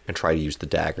and try to use the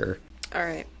dagger. All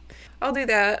right. I'll do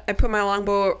that. I put my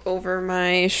longbow over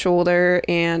my shoulder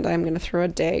and I'm going to throw a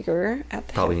dagger at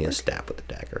the Probably need a half-orc. stab with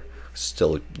the dagger.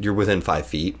 Still, you're within 5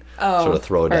 feet. Oh, So to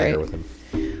throw a dagger all right.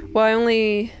 with him.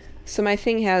 Well, so my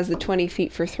thing has the 20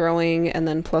 feet for throwing and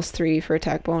then +3 for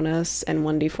attack bonus and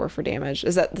 1d4 for damage.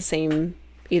 Is that the same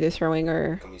either throwing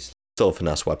or? Still a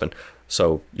finesse weapon.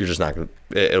 So you're just not going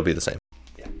to, it'll be the same.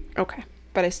 Okay.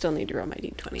 But I still need to roll my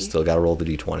d20. Still got to roll the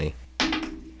d20.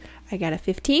 I got a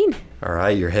 15. All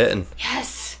right, you're hitting.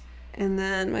 Yes. And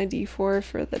then my d4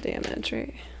 for the damage,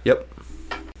 right? Yep.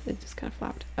 It just kind of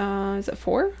flopped. Is it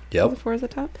 4? Yep. Is it 4 is the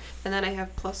top? And then I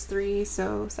have +3,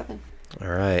 so 7. All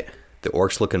right. The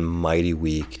orc's looking mighty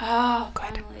weak, Oh,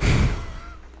 finally.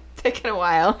 Taking a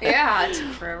while. Yeah, it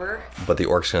took forever. but the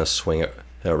orc's going to swing at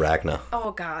Ragna.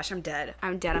 Oh gosh, I'm dead.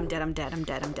 I'm dead. I'm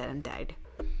dead.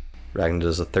 Ragna,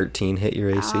 does a 13 hit your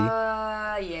AC?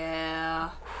 Yeah.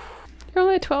 You're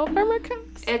only at 12 armor class?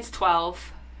 It's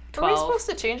 12. Are we supposed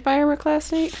to change my armor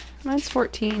class, Nate? Mine's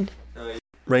 14.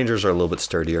 Rangers are a little bit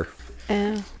sturdier.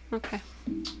 Oh, okay.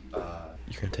 You're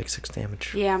going to take 6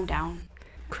 damage. Yeah, I'm down.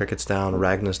 Cricket's down.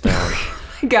 Ragna's down.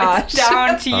 Gosh.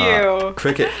 Down to you.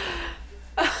 Cricket,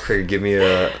 give me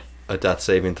a death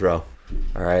saving throw.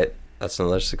 All right. That's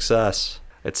another success.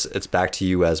 It's back to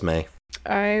you, Esme.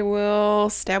 I will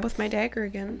stab with my dagger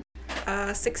again.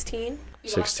 16.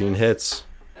 16 hits.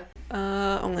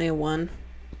 Only a 1.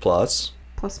 Plus,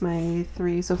 Plus my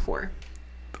 3, so 4.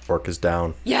 orc is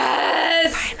down.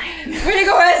 Yes! Finally. Way to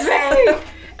go, Esme!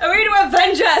 Way to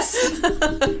avenge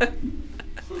us!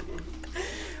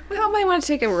 We all might want to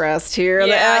take a rest here.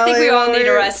 Yeah, I think we all need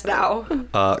a rest now.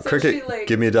 Cricket, she, like-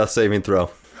 give me a death saving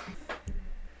throw.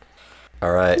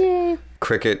 All right. Yay.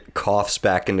 Cricket coughs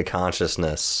back into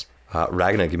consciousness.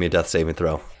 Ragna, give me a death saving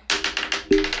throw.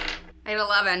 I had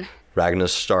 11.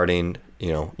 Ragna's starting,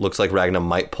 looks like Ragna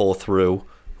might pull through.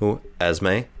 Ooh,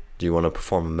 Esme, do you want to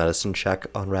perform a medicine check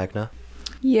on Ragna?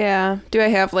 Yeah. Do I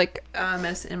have like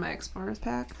medicine in my explorer's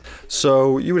pack?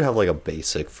 So you would have like a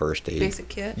basic first aid. Basic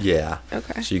kit? Yeah.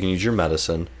 Okay. So you can use your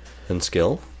medicine and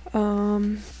skill.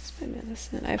 What's my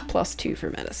medicine? I have +2 for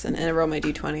medicine. And I roll my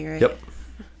d20, right? Yep.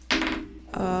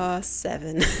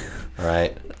 7. All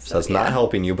right. So that's not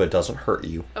helping you, but it doesn't hurt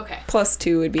you. Okay.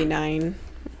 +2 would be 9.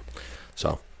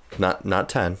 So not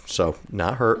 10. So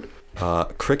not hurt.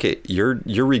 Cricket,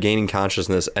 you're regaining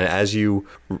consciousness, and as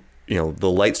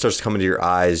the light starts to come into your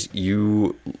eyes,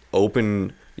 you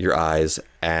open your eyes,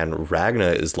 and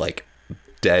Ragna is like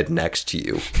dead next to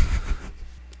you.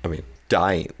 I mean,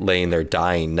 laying there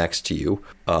dying next to you.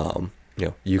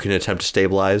 You can attempt to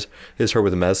stabilize her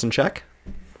with a medicine check.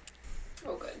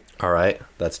 Oh, good. All right,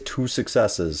 that's 2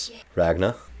 successes.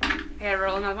 Ragna, I gotta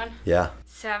roll another one. yeah.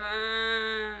 7.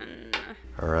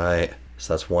 All right,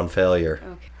 so that's 1 failure.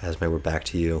 Okay. Esme, we're back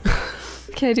to you.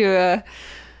 Can I do a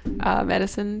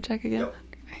medicine check again?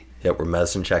 Yep, we're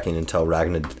medicine checking until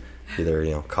Ragna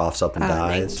either coughs up and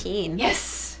dies. 19.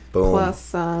 Yes. Boom.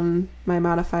 Plus my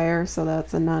modifier, so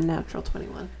that's a non-natural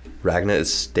 21. Ragna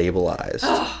is stabilized.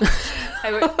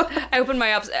 I open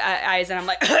my eyes and I'm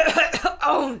like,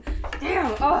 oh,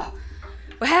 damn. Oh,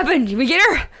 what happened? Did we get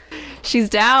her? She's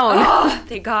down. Oh,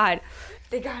 thank God.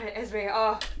 They got it, Esme.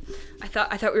 Oh, I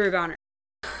thought we were gone.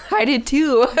 I did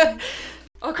too.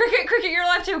 Oh, Cricket, you're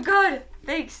alive too. Good.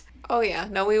 Thanks. Oh yeah,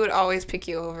 no, we would always pick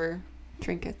you over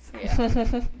trinkets.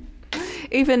 Yeah.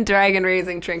 Even dragon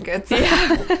raising trinkets.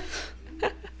 Yeah.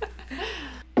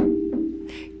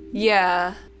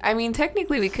 Yeah. I mean,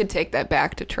 technically we could take that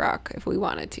back to truck if we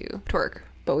wanted to. Torque.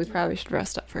 But we probably should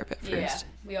rest up for a bit first. Yeah.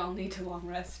 We all need to long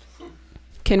rest.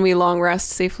 Can we long rest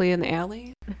safely in the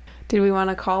alley? Did we want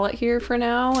to call it here for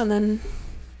now and then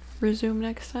resume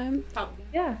next time?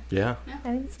 Yeah. Yeah.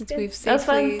 I think it's good. We've That was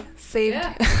fun. safely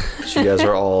saved. So you guys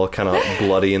are all kind of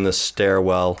bloody in the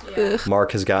stairwell. Yeah.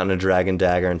 Mark has gotten a dragon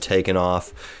dagger and taken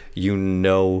off. You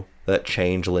know that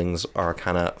changelings are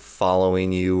kind of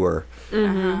following you or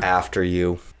after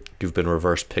you. You've been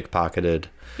reverse pickpocketed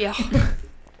Yeah.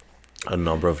 a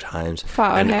number of times.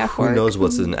 Fought And half who work. knows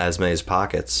what's in Esme's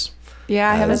pockets?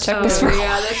 Yeah, I haven't checked this for a while.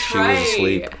 Yeah, that's She was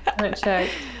asleep. I haven't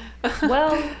checked.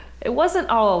 Well, it wasn't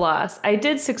all a loss. I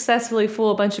did successfully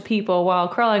fool a bunch of people while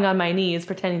crawling on my knees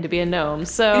pretending to be a gnome.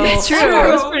 So That's true.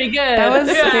 It was pretty good. That was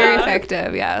very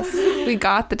effective, yes. We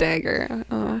got the dagger.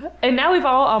 Oh. And now we've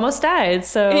all almost died.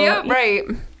 So Yep. Right.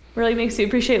 really makes you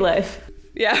appreciate life.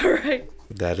 Yeah, right.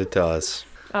 That it does.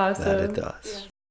 Awesome. That it does.